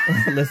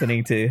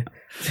listening to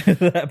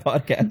that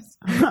podcast.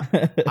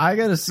 I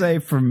gotta say,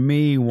 for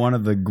me, one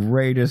of the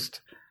greatest.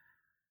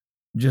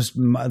 Just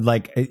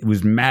it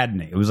was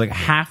maddening. It was like a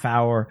half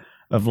hour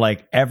of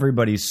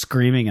everybody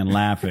screaming and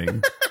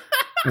laughing.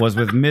 Was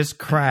with Miss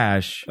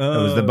Crash. It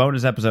was the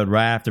bonus episode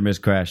right after Miss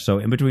Crash. So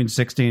in between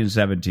 16 and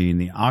 17,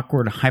 the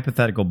awkward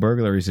hypothetical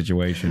burglary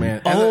situation.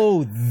 Man.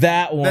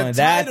 That one. The That's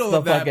title the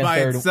of that fucking by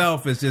third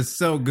itself is just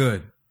so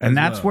good. And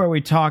that's where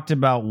we talked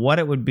about what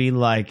it would be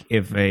like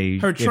if a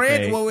it was her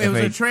tranny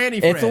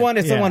friend. It's the one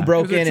that someone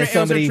broke in and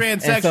somebody if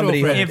had sex with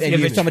you. If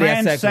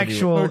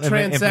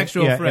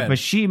a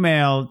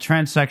she-male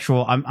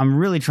transsexual, I'm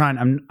really trying.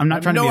 I'm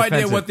not trying to be offensive. No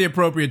idea what the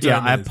appropriate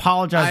term is. I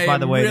apologize by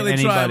the way. I'm really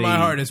trying my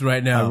hardest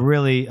right now. I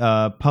really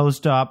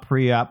post-op,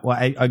 pre-op. Well,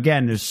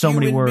 again, there's so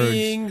many words.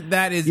 Being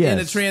that is in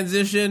a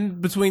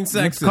transition between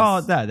sexes. Let's call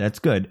it that. That's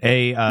good.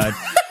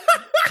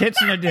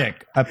 Tits and a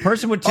dick. A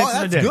person with tits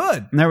and a dick.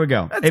 Good. There we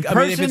go. A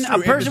person with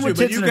tits and a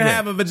dick. You can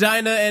have a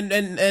vagina and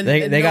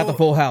they got the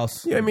full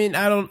house. I mean,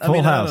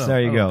 full house.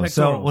 There you go.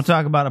 So we'll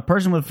talk about a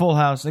person with full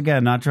house.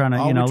 Again, not trying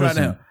to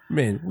listen.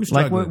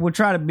 We'll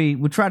try to be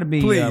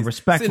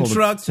respectful. Send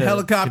trucks,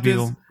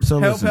 helicopters. So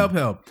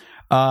help.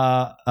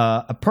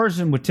 A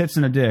person with tits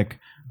and a dick.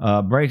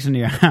 Breaks into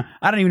your.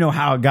 I don't even know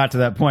how it got to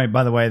that point.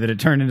 By the way, that it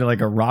turned into a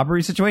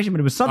robbery situation, but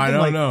it was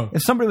something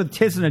if somebody with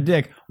tits and a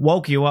dick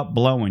woke you up,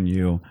 blowing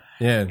you.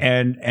 Yeah,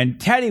 and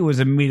Teddy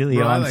was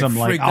immediately on some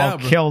I'll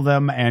kill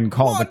them and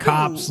call the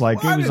cops. He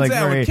was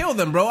I would kill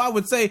them, bro. I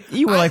would say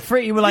you were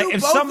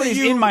if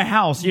somebody's in my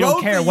house, you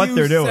don't care what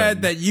they're doing.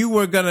 Said that you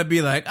were gonna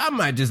be I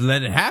might just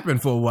let it happen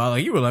for a while.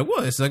 You were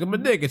well, they're sucking my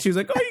dick, and she was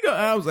like, oh, you go.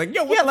 And I was like,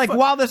 yo,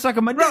 while they're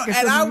sucking my dick,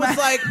 and I was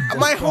like,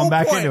 my whole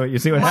back point. Into it. You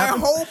see what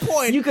happens? My whole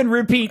point. You can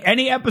repeat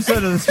any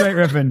episode of the Straight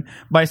Riffin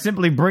by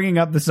simply bringing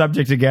up the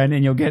subject again,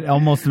 and you'll get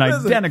almost an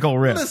identical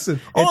riff. Listen,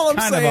 all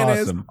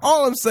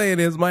I'm saying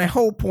is, my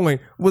whole point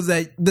was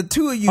that. The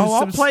two of you.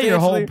 I'll play your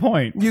whole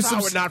point.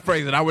 I would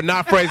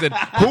not phrase it.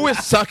 Who is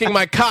sucking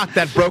my cock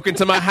that broke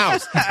into my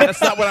house?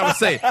 That's not what I would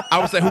say. I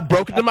would say who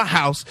broke into my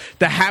house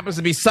that happens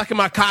to be sucking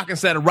my cock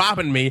instead of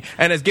robbing me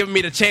and has given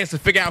me the chance to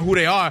figure out who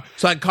they are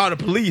so I can call the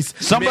police.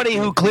 Somebody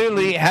who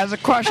clearly has a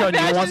crush on you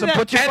and wants to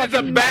put you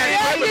fucking a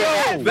bad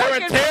criminal. They're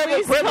a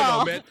terrible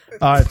criminal, man.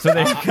 All right, so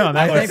there you go.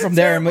 I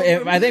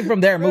think from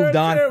there moved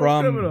on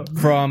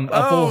from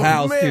a full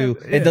house to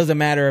it doesn't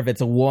matter if it's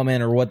a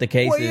woman or what the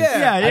case is.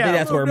 Yeah. think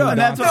that's where it moved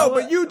on. No,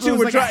 but you two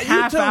were like a trying. You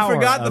half two hour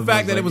forgot the of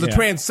fact that like, it was a yeah.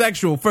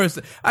 transsexual first.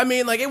 I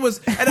mean, like it was,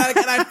 and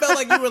I felt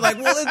like you were like,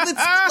 well,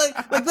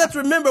 let's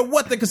remember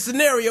what the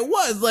scenario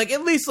was. Like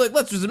at least like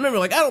let's just remember.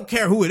 Like I don't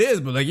care who it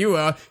is, but like you're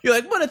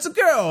like, but it's a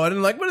girl,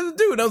 and like what is it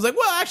dude? And I was like,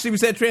 well, actually we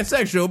said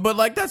transsexual, but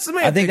like that's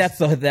semantics. I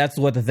think that's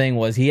what the thing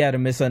was. He had a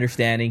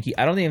misunderstanding.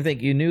 I don't even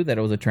think you knew that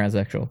it was a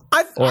transsexual.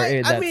 I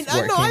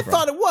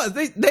thought it was.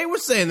 They were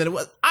saying that it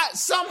was.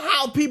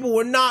 Somehow people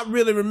were not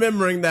really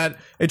remembering that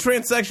a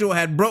transsexual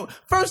had broke.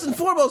 First and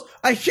foremost,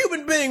 a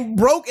human being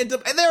broke into,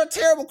 and they're a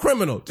terrible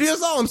criminal.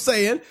 That's all I'm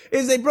saying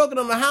is they broke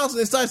into my house and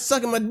they started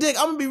sucking my dick.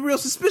 I'm gonna be real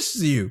suspicious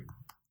of you.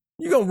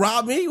 You gonna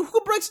rob me?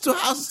 Who breaks into a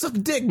house and suck a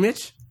dick,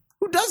 Mitch?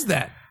 Who does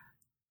that?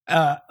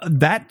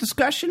 That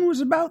discussion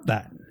was about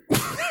that.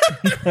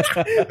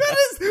 That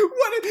is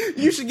what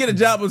you should get a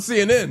job on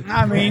CNN.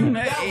 I mean,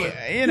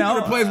 you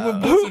know,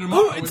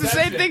 it's the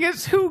same shit. thing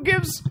as who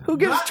gives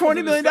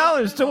 $20 million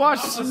to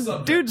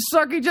watch dudes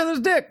suck each other's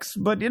dicks.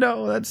 But you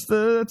know, that's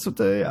what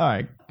they. All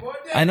right.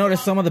 I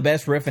noticed some of the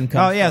best riffing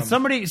comes. Oh yeah,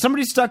 from,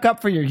 somebody stuck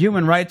up for your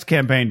human rights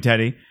campaign,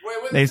 Teddy.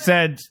 They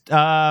said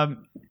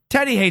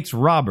Teddy hates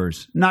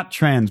robbers, not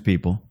trans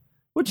people.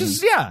 Which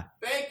is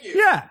Thank you.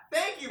 Yeah.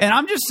 Thank you. And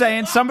I'm just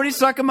saying, somebody's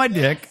sucking my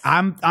dick.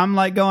 I'm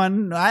like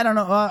going, I don't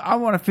know. I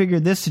want to figure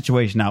this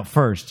situation out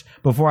first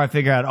before I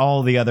figure out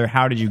all the other.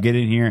 How did you get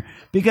in here?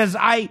 Because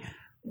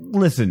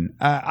listen.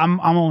 I'm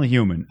only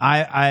human.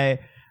 I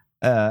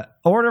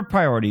order of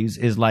priorities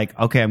is like,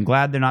 okay, I'm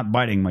glad they're not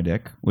biting my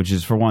dick, which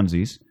is for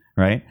onesies,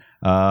 right?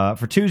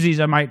 For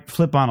twosies, I might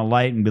flip on a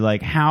light and be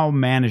like, how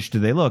mannish do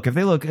they look? If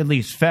they look at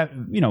least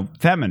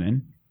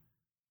feminine.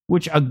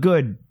 Which a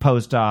good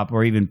post-op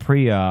or even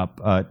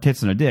pre-op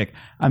tits and a dick,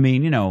 I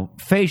mean, you know,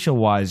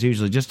 facial-wise,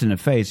 usually just in the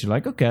face, you're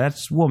like, okay,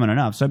 that's woman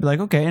enough. So I'd be like,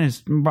 okay, and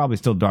it's probably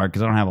still dark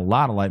because I don't have a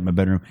lot of light in my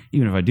bedroom,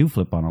 even if I do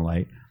flip on a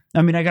light.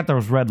 I mean, I got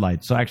those red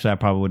lights, so actually I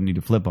probably wouldn't need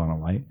to flip on a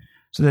light.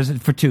 So there's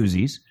it for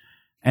twosies.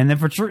 And then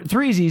for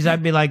threesies,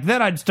 I'd be like,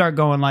 then I'd start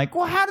going like,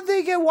 well,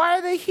 why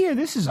are they here?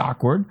 This is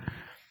awkward.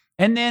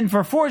 And then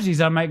for foursies,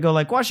 I might go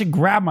like, well, I should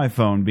grab my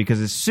phone because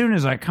as soon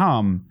as I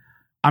come,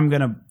 I'm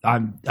gonna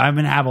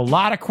have a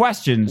lot of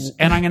questions,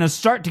 and I'm gonna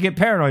start to get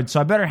paranoid.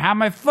 So I better have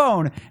my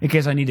phone in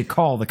case I need to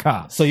call the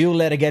cops. So you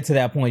let it get to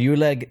that point. You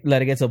let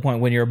it get to the point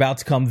when you're about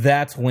to come.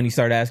 That's when you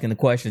start asking the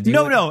questions.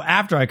 No,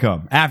 after I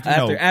come. After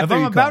if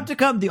I'm about to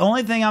come, the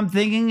only thing I'm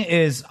thinking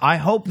is I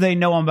hope they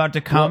know I'm about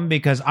to come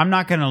because I'm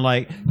not gonna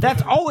like.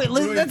 That's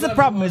the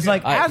problem. Is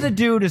like as a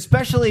dude,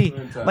 especially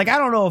like I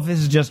don't know if this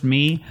is just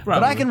me,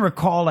 but I can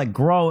recall like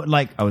growing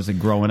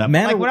up.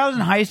 Like when I was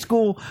in high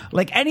school,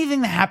 like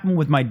anything that happened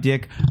with my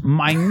dick.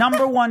 My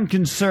number one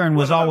concern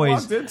was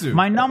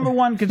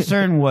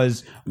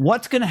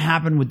what's going to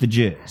happen with the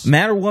jizz.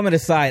 Man or woman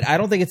aside, I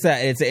don't think it's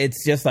that.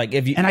 It's just like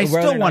if you. And I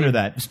still wonder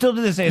that. Still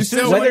to this day,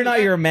 whether or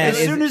not you're a man. As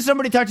soon as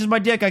somebody touches my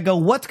dick, I go,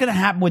 "What's going to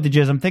happen with the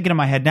jizz?" I'm thinking in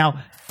my head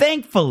now.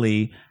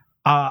 Thankfully,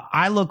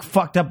 I look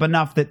fucked up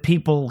enough that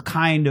people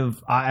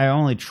I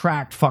only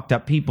tracked fucked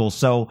up people,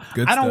 so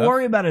I don't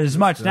worry about it as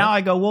much. Now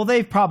I go, well,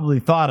 they've probably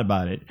thought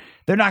about it.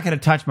 They're not going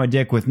to touch my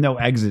dick with no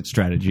exit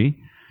strategy.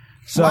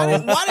 So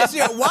why does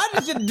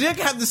your dick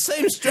have the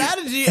same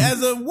strategy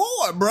as a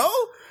war, bro?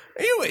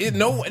 You're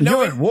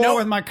at war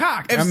with my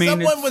cock. If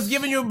someone was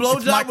giving you a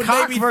blowjob, would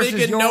they be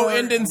thinking no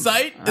end in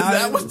sight? Is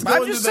that what's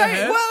going through their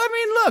head? Well, I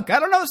mean, look, I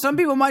don't know. Some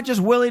people might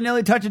just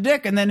willy-nilly touch a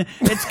dick, and then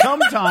it's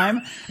come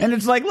time, and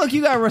it's like, look,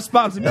 you got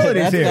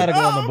responsibilities here. That's got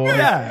to go on the board.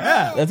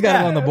 Yeah. That's got to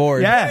go on the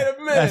board. Yeah, wait a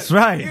minute. That's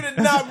right. You did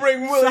not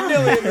bring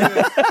willy-nilly into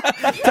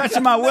this.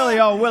 Touching my willy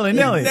all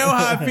willy-nilly. You know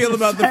how I feel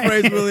about the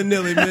phrase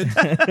willy-nilly, Mitch.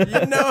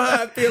 You know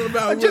how I feel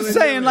about I'm just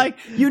saying, like,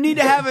 you need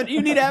to have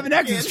an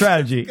exit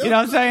strategy. You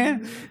know what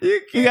I'm saying?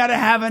 You got to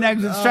have an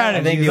exit strategy.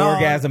 I think the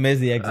orgasm is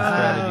the exit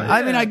strategy.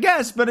 I mean, I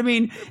guess, but I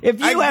mean, if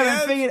you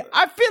haven't figured,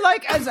 I feel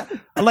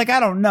like I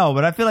don't know,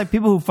 but I feel like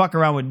people who fuck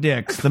around with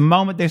dicks, the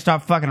moment they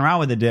stop fucking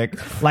around with a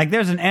dick, like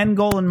there's an end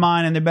goal in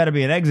mind, and there better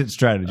be an exit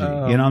strategy. You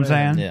know what I'm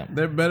saying? Yeah.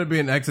 There better be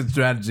an exit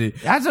strategy.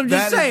 That's what I'm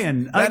just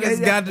saying. That has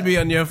got to be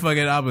on your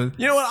fucking album.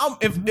 You know what?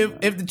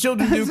 If the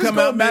children do come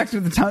out back to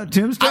the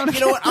tombstone, you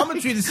know what? I'm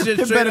gonna treat this shit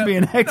there straight better up. be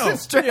an exit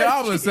strategy.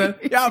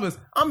 Yeah, Albus,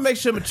 I'm gonna make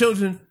sure my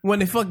children, when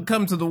they fucking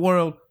come to the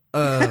world,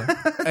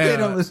 they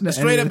don't listen to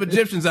straight up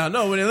Egyptians out.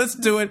 No, when they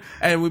listen to it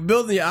and we're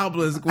building the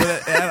obelisk,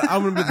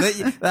 I'm gonna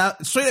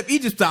be straight up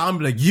Egypt style. I'm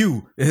gonna be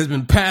like, it has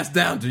been passed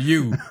down to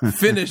you.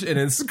 Finish and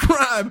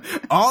inscribe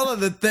all of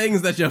the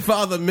things that your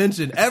father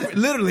mentioned.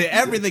 Literally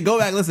everything. Go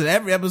back, listen to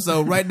every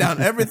episode, write down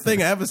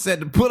everything I ever said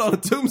to put on a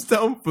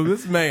tombstone for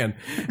this man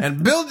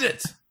and build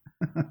it.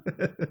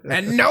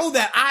 And know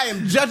that I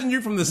am judging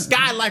you from the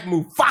sky like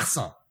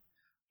Mufasa.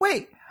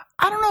 Wait,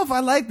 I don't know if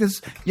I like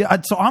this.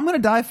 Yeah, so I'm gonna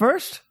die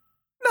first.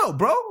 No,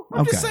 bro.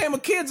 I'm just saying my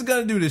kids are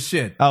going to do this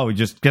shit. Oh,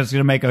 just going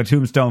to make a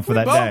tombstone for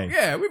that day.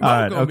 Yeah, we both all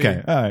right, going to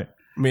okay, all right.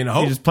 I mean, I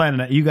hope. You're just planning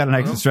that. You got an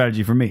exit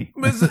strategy for me.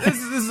 This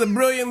is a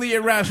brilliantly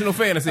irrational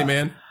fantasy,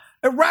 man.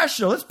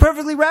 Irrational. It's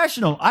perfectly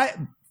rational.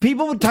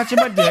 people touching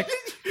my dick.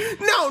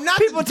 No, not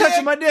people the dick.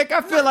 touching my dick.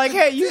 I feel like,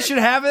 hey, you should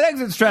have an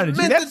exit strategy.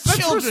 I meant That's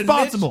the children,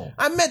 responsible. Mitch.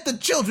 I meant the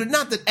children,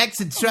 not the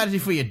exit strategy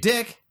for your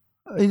dick.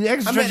 The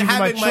exit I meant strategy for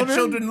having my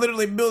children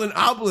literally build an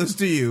obelisk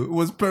to you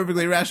was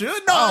perfectly rational.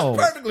 No,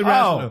 it's perfectly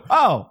rational.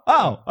 All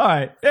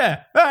right.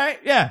 Yeah. All right.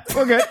 Yeah.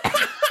 We're good.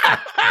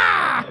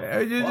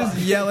 You're just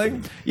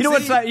yelling. You know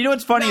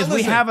what's funny is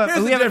we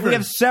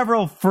have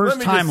several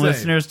first time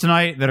listeners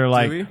tonight that are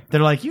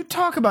like you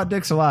talk about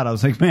dicks a lot. I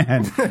was like,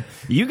 man,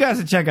 you guys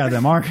should check out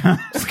them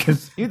archives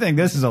because you think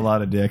this is a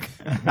lot of dick.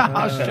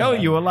 I'll show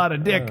you a lot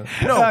of dick.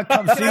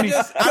 Come see me.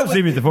 Come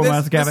see me at the Four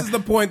Master Cafe. This is the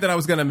point that I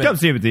was going to make. Come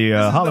see me at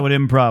the Hollywood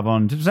Improv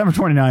on December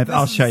 29th.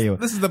 I'll show you.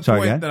 This is the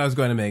point that I was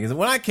going to make. Is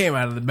when I came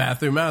out of the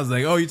bathroom, I was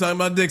like, "Oh, you talking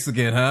about dicks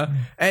again, huh?"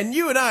 And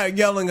you and I are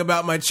yelling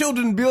about my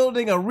children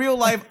building a real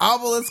life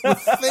obelisk with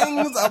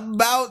things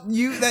about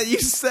you that you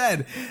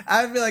said.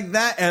 I feel like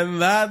that,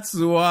 and that's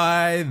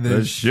why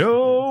the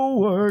show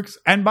works.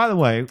 And by the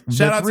way,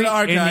 shout out to the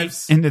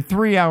archives in the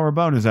 3-hour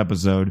bonus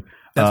episode.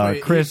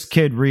 Chris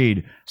Kid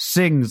Reed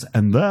sings,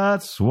 and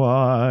that's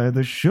why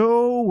the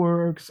show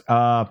works.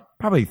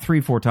 Probably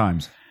 3-4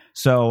 times.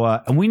 So,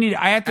 and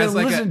I have to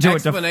listen to it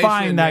to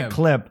find that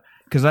clip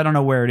because I don't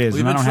know where it is.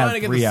 We've and been I don't trying have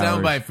to get the 3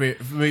 hours.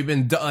 soundbite for we've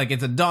been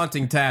it's a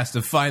daunting task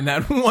to find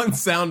that one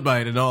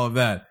soundbite and all of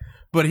that.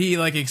 But he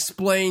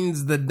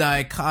explains the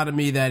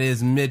dichotomy that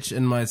is Mitch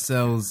and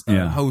Marcel's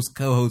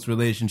host-co-host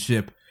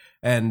relationship,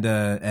 and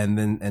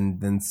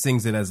then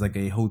sings it as like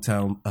a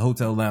hotel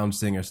lounge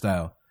singer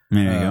style.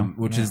 There you go.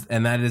 Which is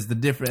that is the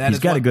difference. He's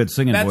got a good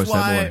singing voice. That's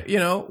why that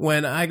boy.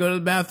 When I go to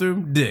the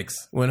bathroom,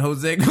 dicks. When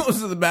Jose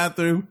goes to the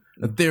bathroom,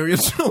 ethereal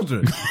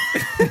children.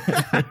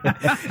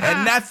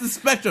 And that's the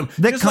spectrum.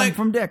 That come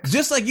from dicks.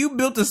 Just like you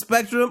built a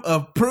spectrum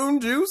of prune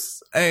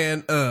juice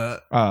and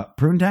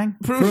prune tang.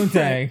 Prune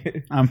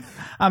tang.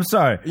 I'm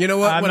sorry. You know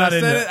what? When I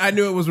said it, I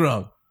knew it was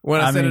wrong.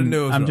 When I said it, I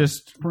knew it was wrong. I'm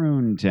just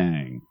prune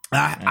tang.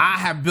 I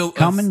have built.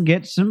 Come and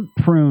get some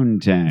prune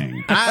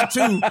tang. I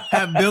too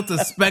have built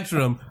a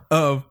spectrum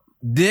of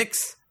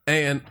dicks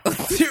and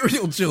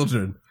ethereal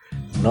children.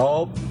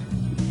 Nope.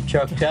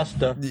 Chuck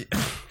Testa.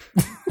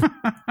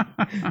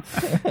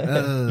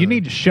 You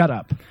need to shut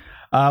up.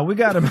 We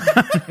got him.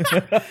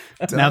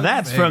 Now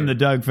that's from the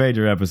Doug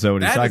Fager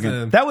episode.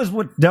 That was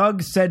what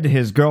Doug said to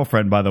his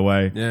girlfriend, by the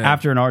way,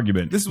 after an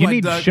argument. This is you why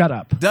need to shut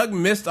up. Doug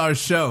missed our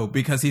show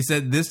because he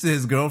said this to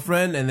his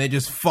girlfriend and they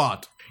just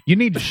fought. You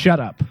need to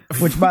shut up.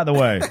 Which, by the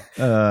way,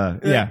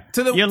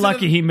 you're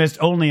lucky he missed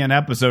only an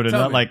episode and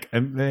not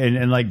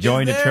and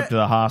joined a trip to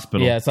the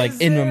hospital. Yeah, it's like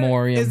in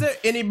memoriam. Is there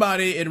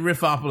anybody in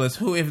Riffopolis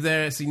who, if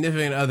their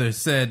significant other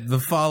said the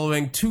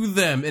following to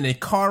them in a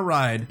car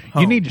ride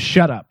home, you need to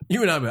shut up.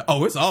 You and I be like,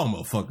 oh, it's all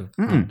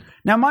motherfucker.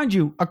 Now, mind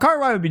you, a car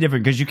ride would be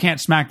different because you can't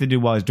smack the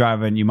dude while he's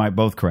driving. You might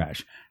both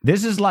crash.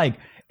 This is like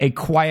a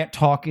quiet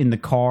talk in the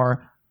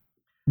car.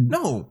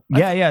 No.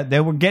 Yeah. They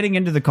were getting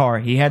into the car.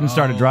 He hadn't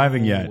started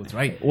driving yet. That's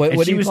right.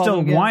 What she was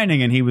still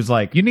whining, and he was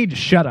like, "You need to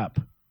shut up."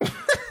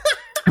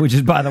 Which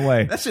is, by the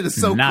way, that shit is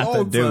so not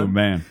cold, the dude, son.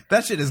 Man.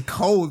 That shit is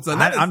cold, son.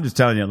 I'm just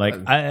telling you,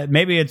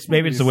 maybe it's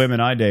the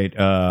women I date.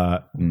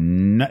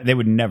 They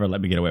would never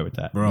let me get away with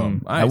that, bro.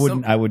 I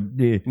wouldn't. I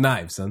would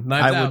knives, son.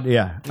 Knives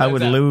out. I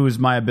would lose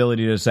my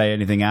ability to say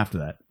anything after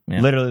that. Yeah.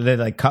 Literally,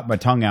 they cut my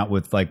tongue out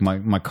with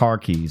my car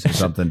keys or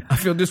something. I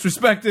feel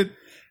disrespected.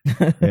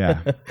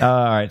 Yeah.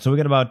 All right. So we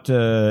got about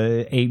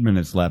 8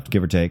 minutes left,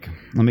 give or take.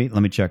 Let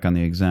me check on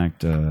the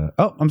exact.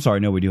 I'm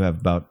sorry. No, we do have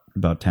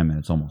about 10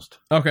 minutes almost.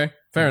 Okay,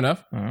 fair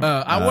enough.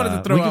 I wanted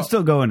to throw. We can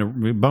still go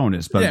into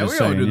bonus, but I'm just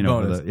saying, do the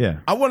bonus. Yeah.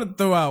 I wanted to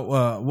throw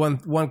out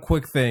one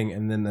quick thing,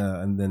 and then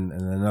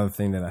another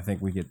thing that I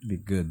think we get be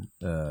good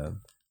to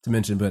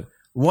mention. But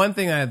one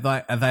thing I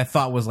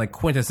thought was like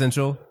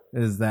quintessential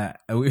is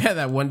that we had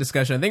that one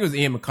discussion. I think it was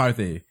Ian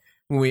McCarthy.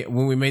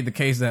 When we made the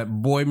case that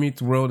Boy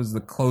Meets World is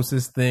the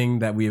closest thing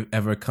that we've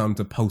ever come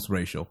to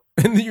post-racial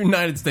in the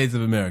United States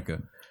of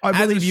America. I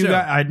believe you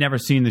guys. I'd never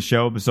seen the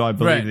show, so I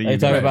believe that you. Are you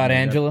talking about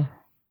Angela?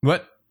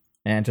 What?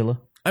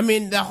 Angela? I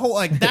mean, the whole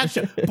that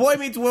show, Boy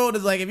Meets World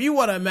is like, if you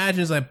want to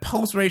imagine it's like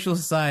post-racial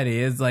society,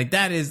 it's like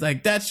that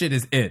shit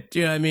is it. Do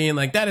you know what I mean?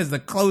 Like that is the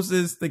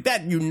closest. Like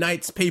that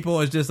unites people.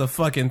 It's just a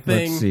fucking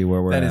thing. Let's see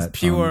where we're that at. Is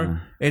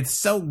pure. It's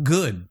so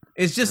good.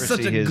 It's just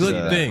such a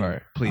good thing.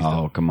 Right. Please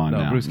don't. Oh, come on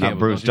now. Bruce,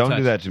 don't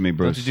do that to me,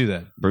 Bruce. Don't you do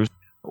that. Bruce.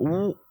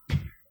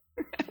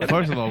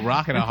 First of all,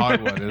 rocking a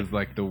hard one is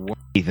like the one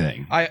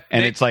thing.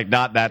 It's like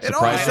not that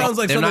surprising. It sounds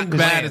like something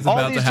bad is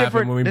about to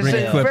happen when we bring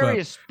the clip up.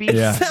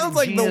 It sounds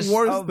like the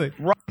worst thing.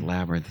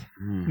 Labyrinth.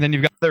 Then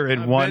you've got there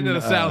in one. Been to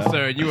the South,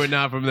 sir, and you are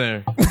not from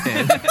there. The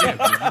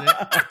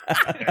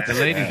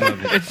ladies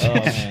love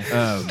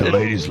it. The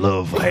ladies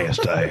love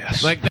fast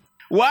ass. Like,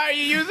 why are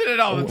you using it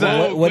all the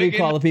time? What do you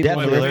call the people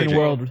in the Riffin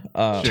world?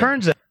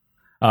 Turns out.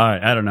 All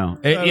right, I don't know.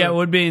 It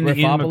would be in the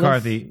Ian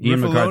McCarthy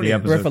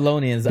episode.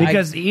 Riffalonians.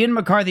 Because Ian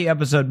McCarthy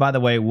episode, by the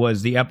way,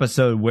 was the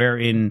episode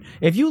wherein,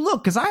 if you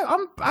look, because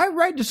I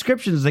write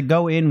descriptions that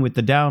go in with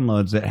the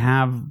downloads that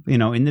have,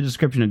 in the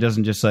description it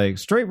doesn't just say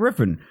Straight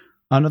Riffin,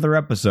 another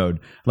episode.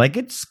 Like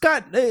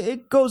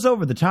it goes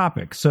over the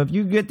topic. So if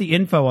you get the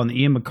info on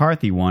the Ian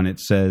McCarthy one, it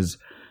says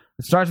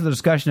it starts with a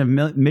discussion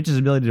of Mitch's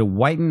ability to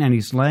whiten any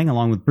slang,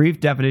 along with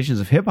brief definitions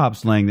of hip hop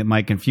slang that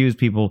might confuse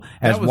people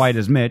as white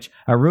as Mitch.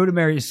 A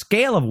rudimentary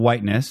scale of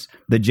whiteness,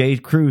 the J.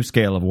 Crew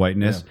scale of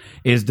whiteness,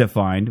 is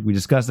defined. We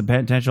discuss the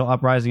potential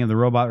uprising of the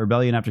robot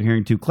rebellion after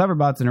hearing two clever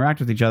bots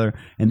interact with each other,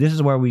 and this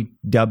is where we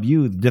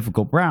debut the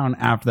difficult Brown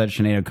after that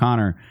Sinead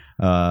O'Connor.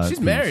 She's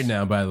married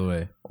now, by the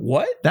way.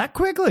 What? That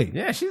quickly?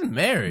 Yeah, she's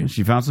married.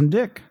 She found some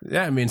dick.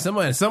 Yeah, I mean,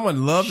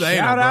 someone loves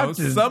Shout out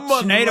to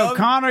Sinead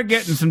O'Connor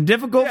getting some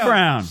difficult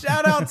Brown.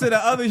 Shout out to the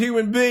other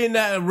human being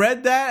that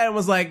read that and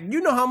was like,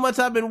 you know how much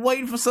I've been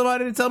waiting for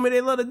somebody to tell me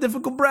they love the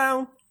difficult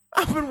Brown?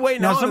 I've been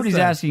waiting. Now all somebody's this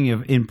time. asking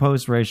if in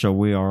post-racial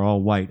we are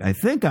all white. I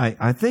think I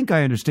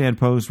understand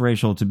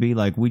post-racial to be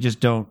like we just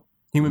don't.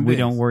 We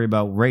don't worry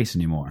about race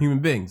anymore. Human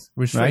beings.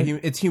 We're straight. Right?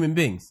 It's human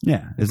beings.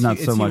 Yeah, it's not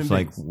so much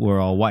like we're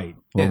all white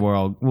or we're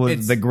all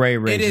the gray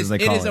race as they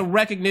call it. It is a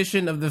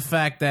recognition of the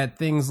fact that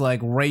things like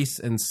race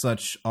and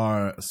such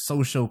are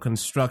social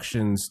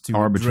constructions to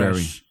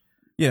arbitrary.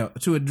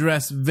 To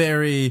address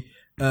very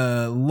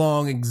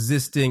long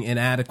existing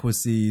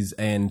inadequacies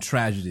and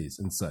tragedies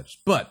and such.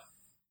 But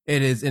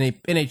it is in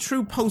a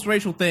true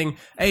post-racial thing.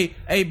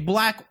 A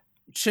black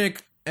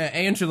chick.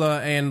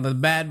 Angela and the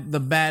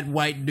bad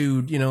white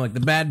dude, like the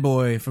bad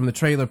boy from the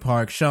trailer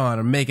park, Sean,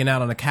 are making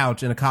out on a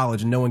couch in a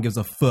college and no one gives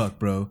a fuck,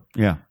 bro.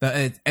 Yeah.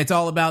 It's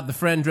all about the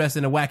friend dressed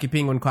in a wacky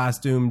penguin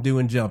costume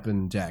doing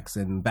jumping jacks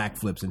and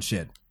backflips and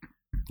shit.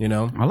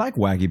 I like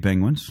wacky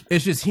penguins.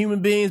 It's just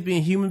human beings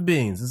being human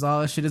beings. That's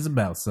all that shit is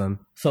about, son.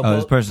 So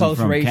this person's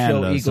from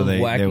Canada, so they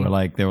wacky.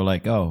 were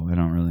like, oh, I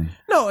don't really.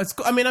 No,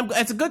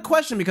 it's a good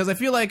question because I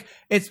feel like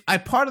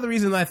part of the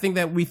reason that I think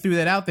that we threw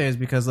that out there is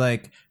because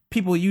like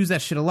people use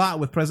that shit a lot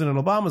with President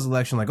Obama's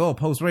election, like, oh,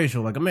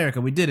 post-racial, like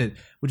America, we did it,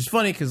 which is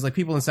funny because like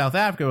people in South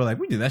Africa were like,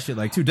 we did that shit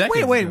like 2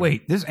 decades ago.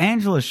 Wait, this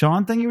Angela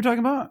Shawn thing you were talking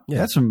about? Yeah.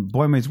 That's from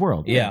Boy Meets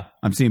World. Yeah.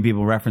 I'm seeing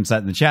people reference that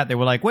in the chat. They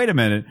were like, wait a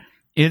minute.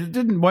 It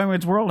didn't Boy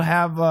Meets World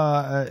have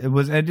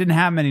it didn't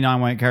have many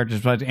non-white characters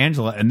besides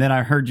Angela, and then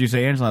I heard you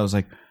say Angela, I was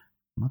like,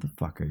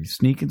 motherfucker, you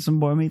sneaking some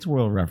Boy Meets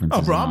World references.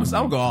 Oh, bro,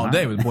 I'm go all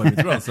day with Boy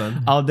Meets World,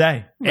 son. All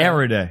day.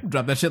 Every day.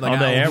 Drop that shit like all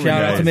day, every day.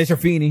 Shout out to Mr.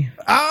 Feeney.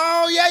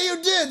 Oh, yeah,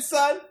 you did,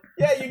 son.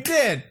 Yeah, you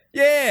did.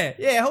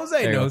 Yeah,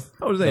 Jose knows.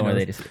 Jose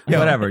knows. Yeah,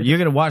 whatever. You're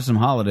going to watch some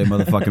holiday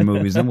motherfucking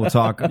movies, then we'll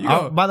talk.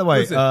 By the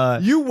way,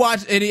 listen, you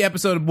watch any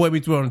episode of Boy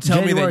Meets World and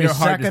tell me that your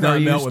heart does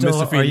not melt when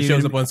Mr. Feeney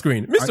shows up on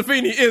screen. Mr.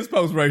 Feeney is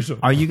post-racial.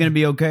 Are you going to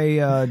be okay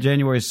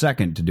January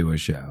 2nd to do a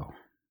show?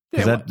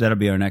 Yeah, that'll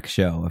be our next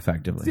show,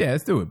 effectively. Yeah,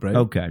 let's do it, bro.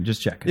 Okay,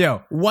 just checking.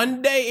 Yo,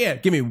 one day,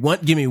 give me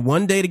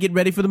one day to get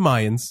ready for the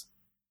Mayans,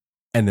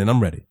 and then I'm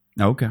ready.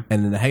 Okay.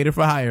 And then the Hater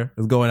for Hire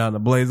is going out in a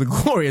blaze of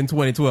glory in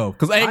 2012.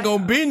 Because ain't going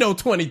to be no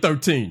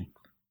 2013.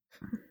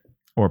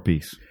 Or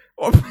peace.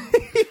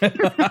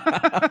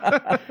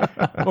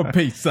 Or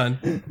peace, son.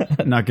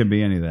 Not going to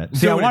be any of that.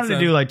 See, I wanted to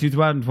do like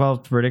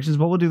 2012 predictions,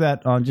 but we'll do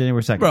that on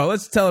January 2nd. Bro,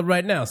 let's tell it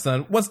right now,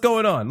 son. What's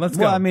going on? Let's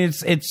go. Well, I mean,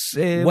 it's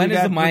when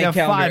is the Mayan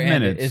calendar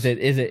 5 minutes.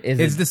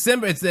 It's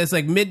December. It's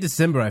like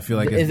mid-December, I feel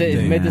like. Is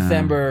it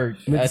mid-December?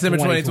 Mid-December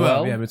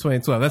 2012. Yeah,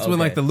 mid-2012. That's when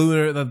like the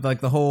lunar,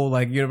 the whole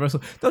like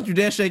universal. Don't you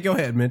dare shake your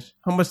head, Mitch.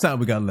 How much time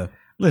we got left?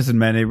 Listen,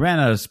 man, they ran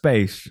out of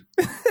space.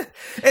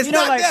 It's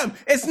not them.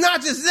 It's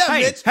not just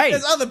them, Mitch.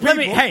 There's other people.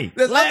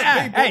 There's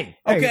other people.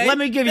 Okay, let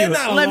me give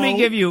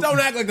you. Don't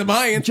act like the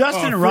Mayans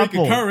Justin are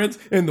Ruppel. currents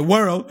in the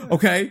world.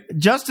 Okay,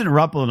 Justin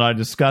Ruppel and I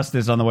discussed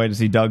this on the way to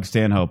see Doug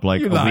Stanhope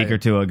like a week or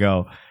two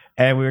ago.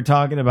 And we were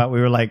talking about,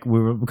 we were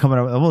coming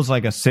up with almost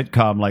like a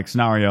sitcom like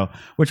scenario,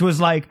 which was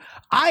like,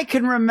 I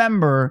can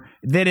remember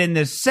that in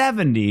the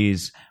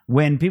 70s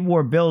when people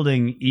were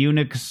building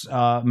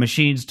Unix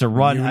machines to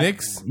run.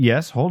 Unix?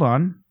 Yes, hold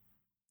on.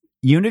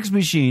 Unix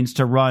machines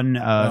to run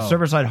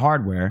server-side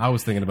hardware. I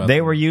was thinking about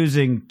they were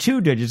using 2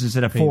 digits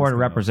instead of 4 to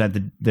represent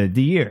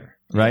the year,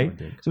 right?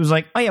 So it was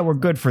like, oh yeah, we're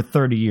good for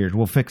 30 years.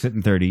 We'll fix it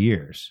in 30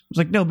 years. It was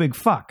like, no big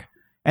fuck.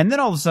 And then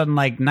all of a sudden,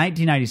 like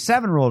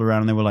 1997 rolled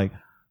around and they were like,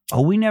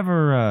 oh, we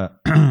never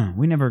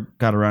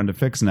got around to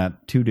fixing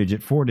that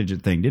 2-digit,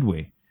 4-digit thing, did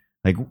we?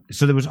 Like,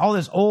 so there was all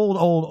this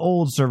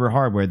old server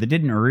hardware that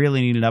didn't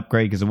really need an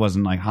upgrade because it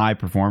wasn't like high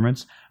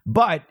performance,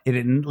 but it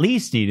at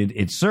least needed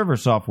its server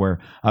software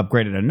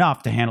upgraded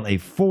enough to handle a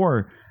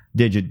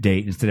 4-digit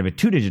date instead of a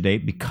 2-digit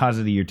date because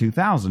of the year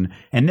 2000.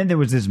 And then there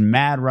was this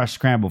mad rush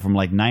scramble from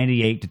like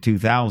 98 to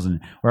 2000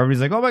 where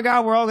everybody's like, oh my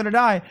God, we're all going to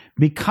die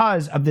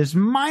because of this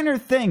minor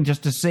thing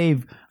just to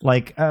save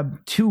like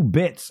 2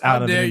 bits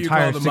out of an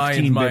entire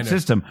 16-bit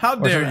system. How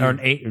dare you? Or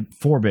an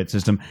 4-bit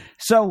system.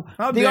 So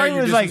the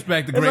argument was like,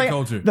 the great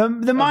culture. The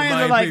Mayans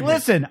are like,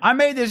 listen, I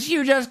made this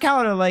huge ass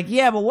calendar. Like,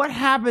 yeah, but what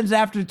happens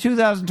after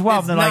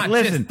 2012? They're like,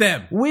 listen,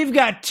 we've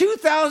got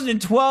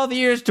 2012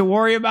 years to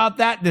worry about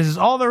that. This is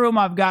all the room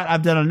I've got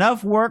I've done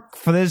enough work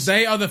for this.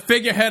 They are the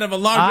figurehead of a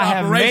larger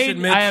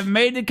operation, Mitch. I have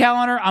made the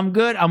calendar. I'm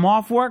good. I'm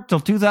off work till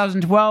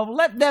 2012.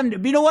 Let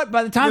them. You know what?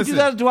 By the time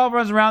 2012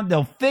 runs around,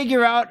 they'll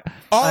figure out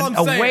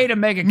a way to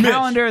make a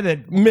calendar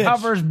that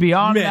covers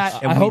beyond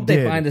that. I hope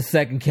they find a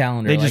second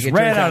calendar. They just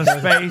ran out of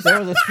space. There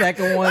was a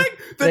second one.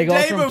 They go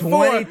from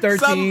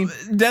 2013.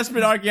 Some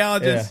desperate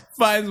archaeologist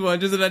finds one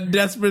just in a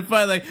desperate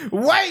fight. Like,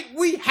 wait,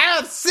 we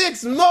have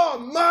 6 more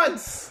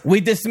months.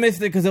 We dismissed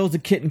it because it was a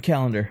kitten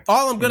calendar.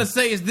 All I'm gonna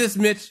say is this,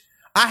 Mitch.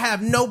 I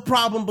have no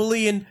problem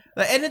believing,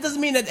 and it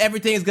doesn't mean that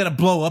everything is gonna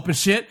blow up and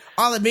shit.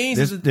 All it means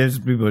is there's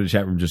people in the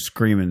chat room just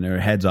screaming their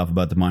heads off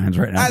about the Mayans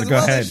right now. So go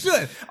ahead. They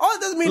should. All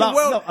it doesn't mean the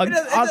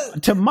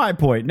world. To my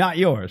point, not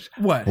yours.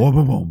 What? Boom,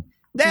 boom, boom.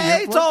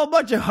 It's all a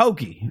bunch of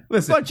hokey.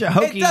 Listen,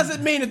 it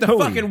doesn't mean that the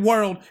fucking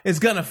world is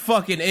gonna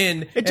fucking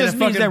end. It just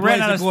means they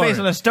ran out of space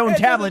on a stone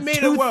tablet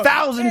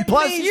 2,000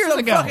 plus years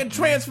ago. Fucking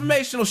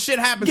transformational shit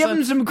happens. Give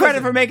them some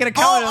credit for making a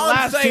calendar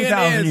that lasts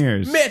 2,000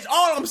 years. Mitch,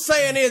 all I'm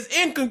saying is,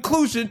 in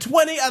conclusion,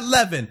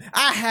 2011,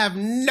 I have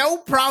no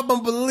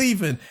problem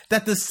believing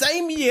that the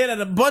same year that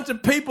a bunch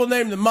of people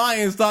named the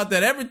Mayans thought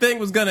that everything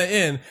was gonna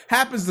end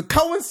happens to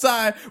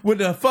coincide with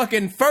the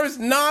fucking first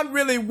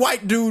non-really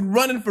white dude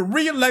running for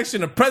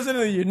re-election of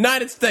president of the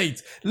United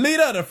States,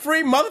 leader of the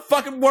free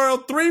motherfucking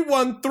world,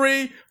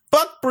 313,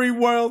 fuck free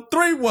world,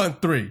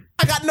 313.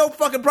 I got no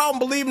fucking problem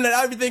believing that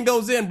everything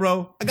goes in,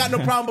 bro. I got no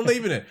problem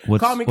believing it.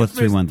 What's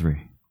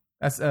 313?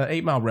 That's an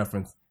 8 Mile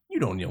reference.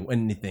 You don't know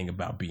anything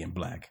about being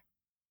black.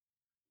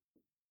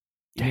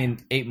 You mean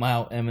 8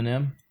 Mile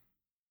Eminem?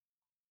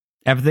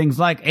 Everything's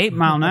like 8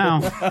 Mile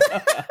now.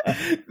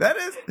 That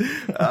is,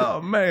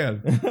 oh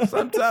man.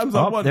 Sometimes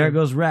I wonder. There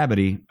goes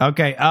Rabbity.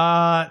 Okay,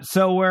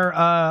 so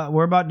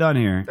we're about done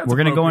here. We're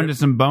gonna go into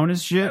some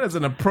bonus shit. That is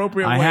an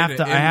appropriate. I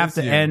have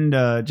to end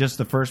just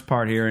the first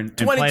part here and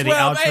play the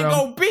outro. 2012 ain't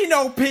gonna be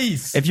no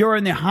peace. If you're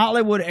in the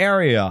Hollywood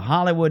area,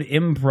 Hollywood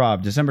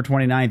Improv, December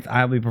 29th,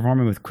 I'll be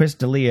performing with Chris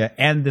D'Elia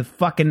and the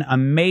fucking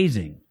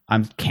amazing. I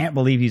can't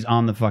believe he's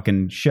on the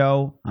fucking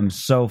show. I'm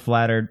so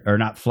flattered, or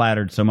not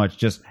flattered so much,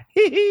 just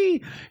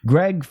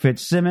Greg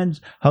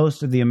Fitzsimmons,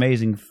 host of the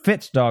amazing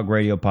Fitz Dog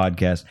Radio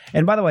podcast.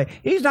 And by the way,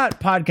 he's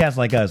not podcast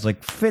like us.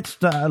 Like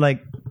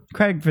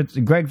Greg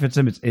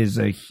Fitzsimmons is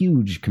a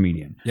huge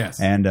comedian. Yes,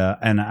 and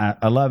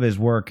I love his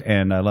work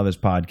and I love his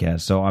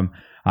podcast. So I'm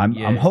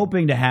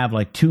hoping to have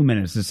like 2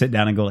 minutes to sit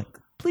down and go like,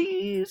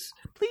 please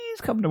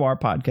come to our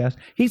podcast.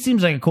 He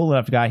seems like a cool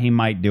enough guy. He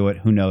might do it.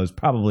 Who knows?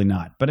 Probably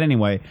not. But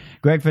anyway,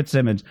 Greg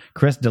Fitzsimmons,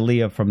 Chris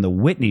D'Elia from The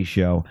Whitney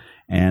Show.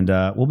 And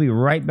we'll be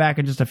right back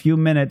in just a few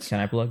minutes. Can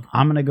I plug?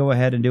 I'm going to go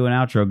ahead and do an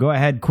outro. Go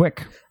ahead,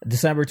 quick.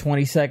 December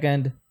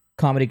 22nd,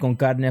 Comedy Con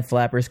Carne,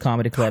 Flappers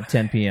Comedy Club,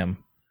 10 p.m.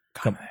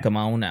 Come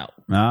on out.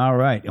 All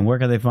right. And where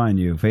can they find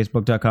you?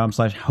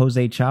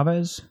 Facebook.com/Jose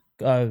Chavez?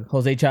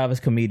 Jose Chavez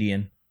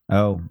Comedian.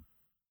 Oh,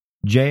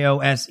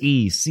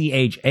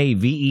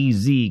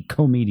 JOSECHAVEZ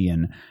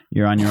comedian.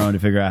 You're on your own to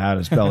figure out how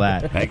to spell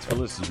that. Thanks for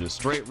listening to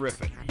Straight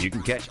Riffin. You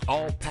can catch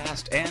all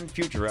past and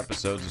future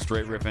episodes of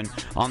Straight Riffin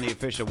on the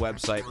official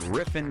website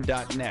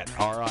riffin.net,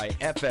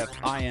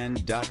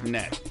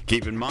 RIFFIN.net.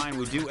 Keep in mind,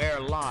 we do air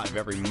live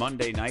every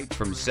Monday night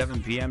from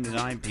 7 p.m. to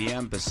 9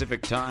 p.m.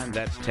 Pacific time.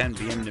 That's 10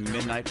 p.m. to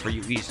midnight for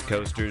you East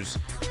Coasters.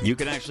 You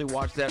can actually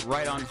watch that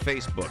right on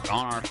Facebook,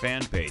 on our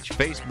fan page,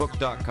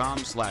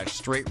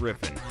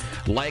 facebook.com/straightriffin.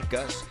 Like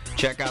us,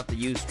 check out the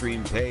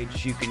Ustream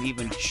page. You can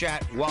even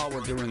chat while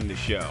we're doing the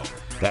show.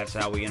 That's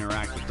how we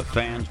interact with the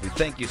fans. We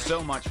thank you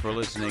so much for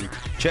listening.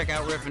 Check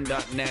out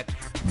riffin.net.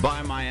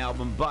 Buy my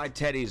album. Buy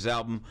Teddy's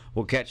album.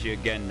 We'll catch you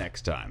again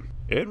next time.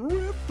 And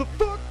riff the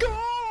fuck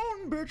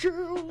on,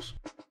 bitches!